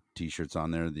really good T-shirts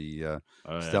on there. The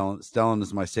Stellan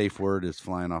is my safe word is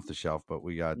flying off the shelf, but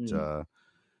we got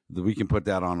we can put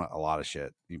that on a lot of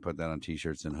shit. You can put that on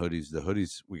T-shirts and hoodies. The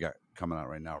hoodies we got coming out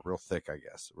right now, real thick, I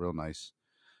guess, real nice.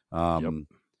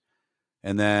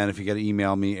 And then if you got to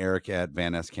email me, Eric at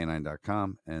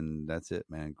vanScanine.com. And that's it,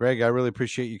 man. Greg, I really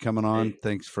appreciate you coming on.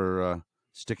 Thanks for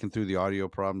sticking through the audio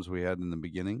problems we had in the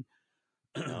beginning.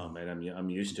 Oh man, I'm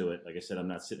used to it. Like I said, I'm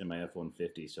not sitting in my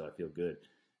F-150, so I feel good.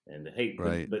 And hey,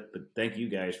 Right. but thank you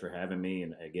guys for having me,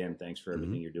 and again, thanks for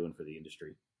everything you're doing for the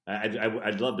industry.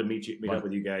 I'd love to meet up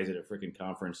with you guys at a freaking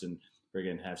conference and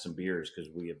friggin' have some beers,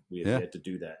 because we have yet to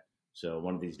do that. So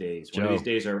one of these days,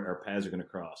 our paths are going to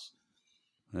cross.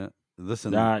 Yeah.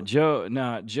 Listen,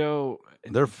 Joe.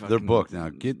 they're booked now.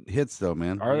 Get hits though,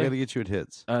 man. Are We they? got to get you at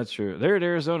hits. That's true. They're at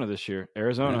Arizona this year.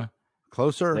 Arizona. Yeah.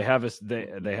 Closer. They have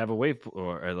they have a wave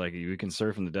or like you can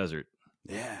surf in the desert.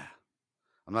 Yeah.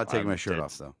 I'm not taking my shirt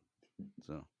off though.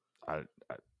 So I don't.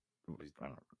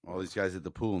 All these guys at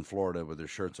the pool in Florida with their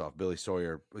shirts off. Billy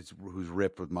Sawyer, who's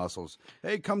ripped with muscles.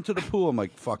 Hey, come to the pool. I'm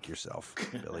like, fuck yourself,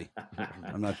 Billy.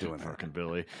 I'm not doing that. Fucking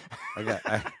Billy.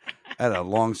 I had a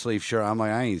long sleeve shirt. I'm like,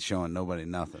 I ain't showing nobody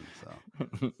nothing. So,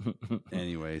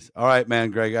 anyways, all right, man,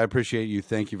 Greg, I appreciate you.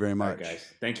 Thank you very much, All right, guys.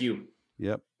 Thank you.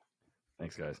 Yep.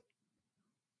 Thanks, guys.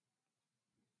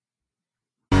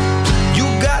 You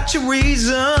got your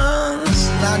reasons,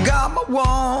 I got my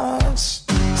wants.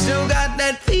 Still got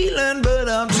that feeling, but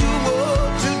I'm too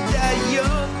old to die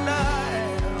young now.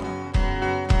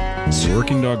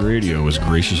 Working Dog Radio was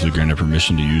graciously granted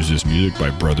permission to use this music by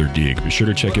Brother Deeg. Be sure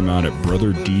to check him out at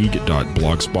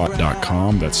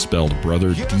brotherdeeg.blogspot.com. That's spelled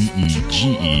brother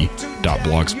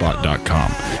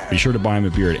DEGE.blogspot.com. Be sure to buy him a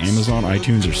beer at Amazon,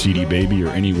 iTunes, or CD Baby, or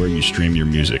anywhere you stream your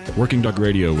music. Working Dog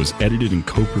Radio was edited and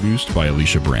co-produced by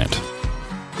Alicia Brandt.